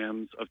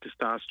 milligrams of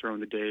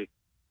testosterone a day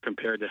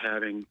compared to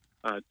having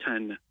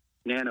 10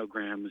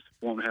 nanograms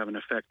won't have an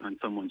effect on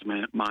someone's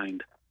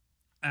mind.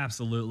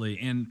 Absolutely.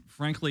 And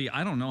frankly,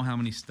 I don't know how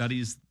many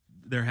studies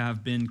there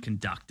have been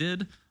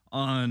conducted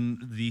on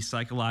the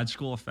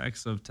psychological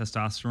effects of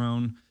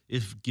testosterone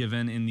if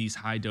given in these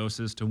high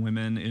doses to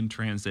women in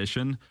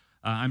transition.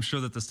 I'm sure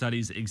that the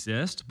studies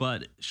exist,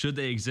 but should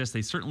they exist,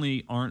 they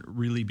certainly aren't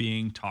really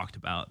being talked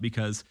about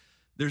because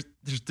there's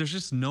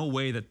just no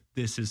way that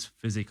this is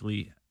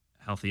physically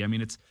healthy. I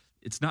mean,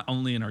 it's not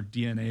only in our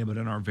DNA, but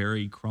in our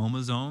very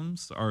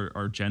chromosomes,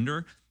 our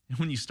gender. And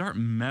when you start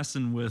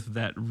messing with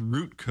that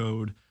root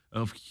code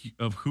of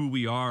who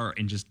we are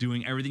and just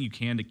doing everything you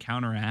can to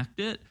counteract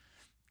it,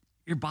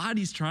 your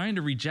body's trying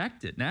to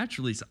reject it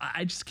naturally. So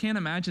I just can't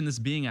imagine this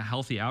being a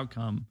healthy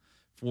outcome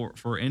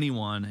for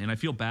anyone. And I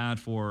feel bad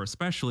for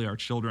especially our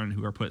children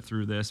who are put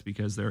through this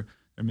because they're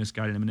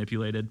misguided and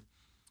manipulated.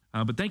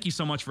 But thank you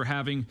so much for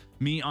having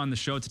me on the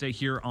show today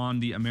here on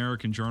the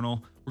American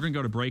Journal. We're going to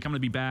go to break. I'm going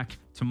to be back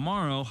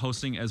tomorrow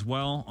hosting as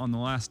well on the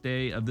last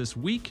day of this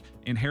week.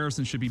 And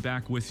Harrison should be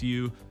back with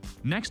you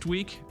next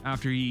week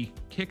after he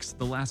kicks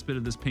the last bit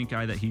of this pink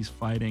eye that he's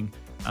fighting.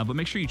 But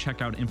make sure you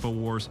check out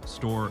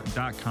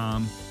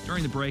InfoWarsStore.com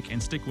during the break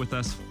and stick with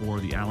us for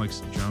the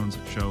Alex Jones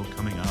Show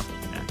coming up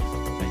next.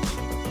 Thank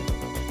you.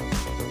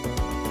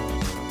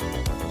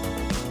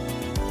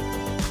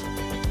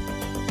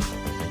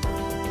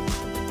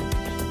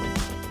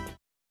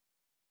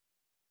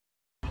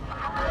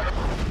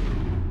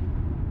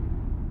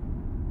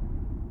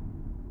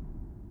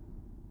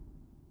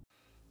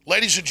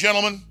 Ladies and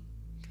gentlemen,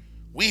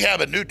 we have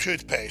a new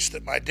toothpaste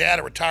that my dad,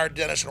 a retired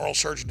dentist and oral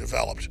surgeon,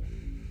 developed.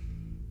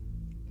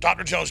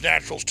 Dr. Jones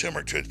Naturals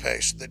Turmeric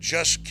Toothpaste that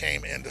just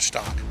came into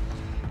stock.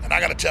 And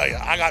I got to tell you,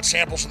 I got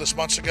samples of this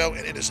months ago,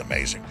 and it is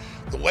amazing.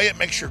 The way it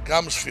makes your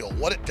gums feel,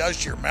 what it does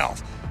to your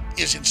mouth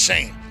is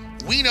insane.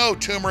 We know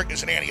turmeric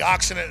is an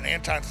antioxidant and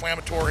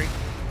anti-inflammatory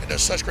and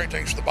does such great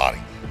things for the body.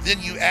 Then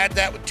you add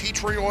that with tea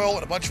tree oil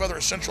and a bunch of other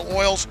essential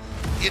oils.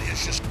 It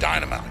is just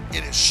dynamite.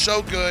 It is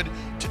so good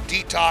to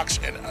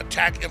detox and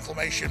attack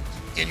inflammation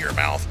in your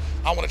mouth.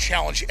 I want to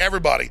challenge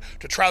everybody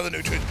to try the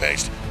new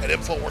toothpaste at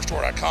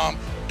InfoWarsStore.com,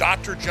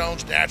 Dr.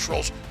 Jones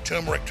Naturals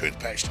Turmeric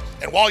Toothpaste.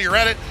 And while you're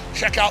at it,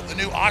 check out the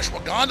new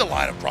ashwagandha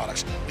line of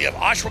products. We have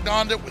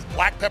ashwagandha with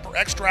black pepper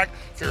extract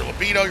for your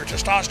libido, your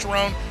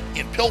testosterone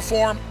in pill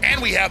form,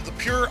 and we have the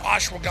pure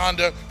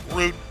ashwagandha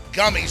root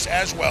gummies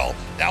as well,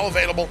 now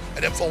available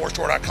at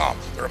InfoWarsStore.com.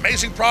 They're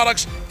amazing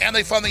products, and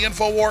they fund the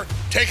InfoWar.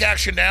 Take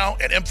action now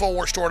at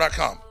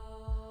InfoWarsStore.com.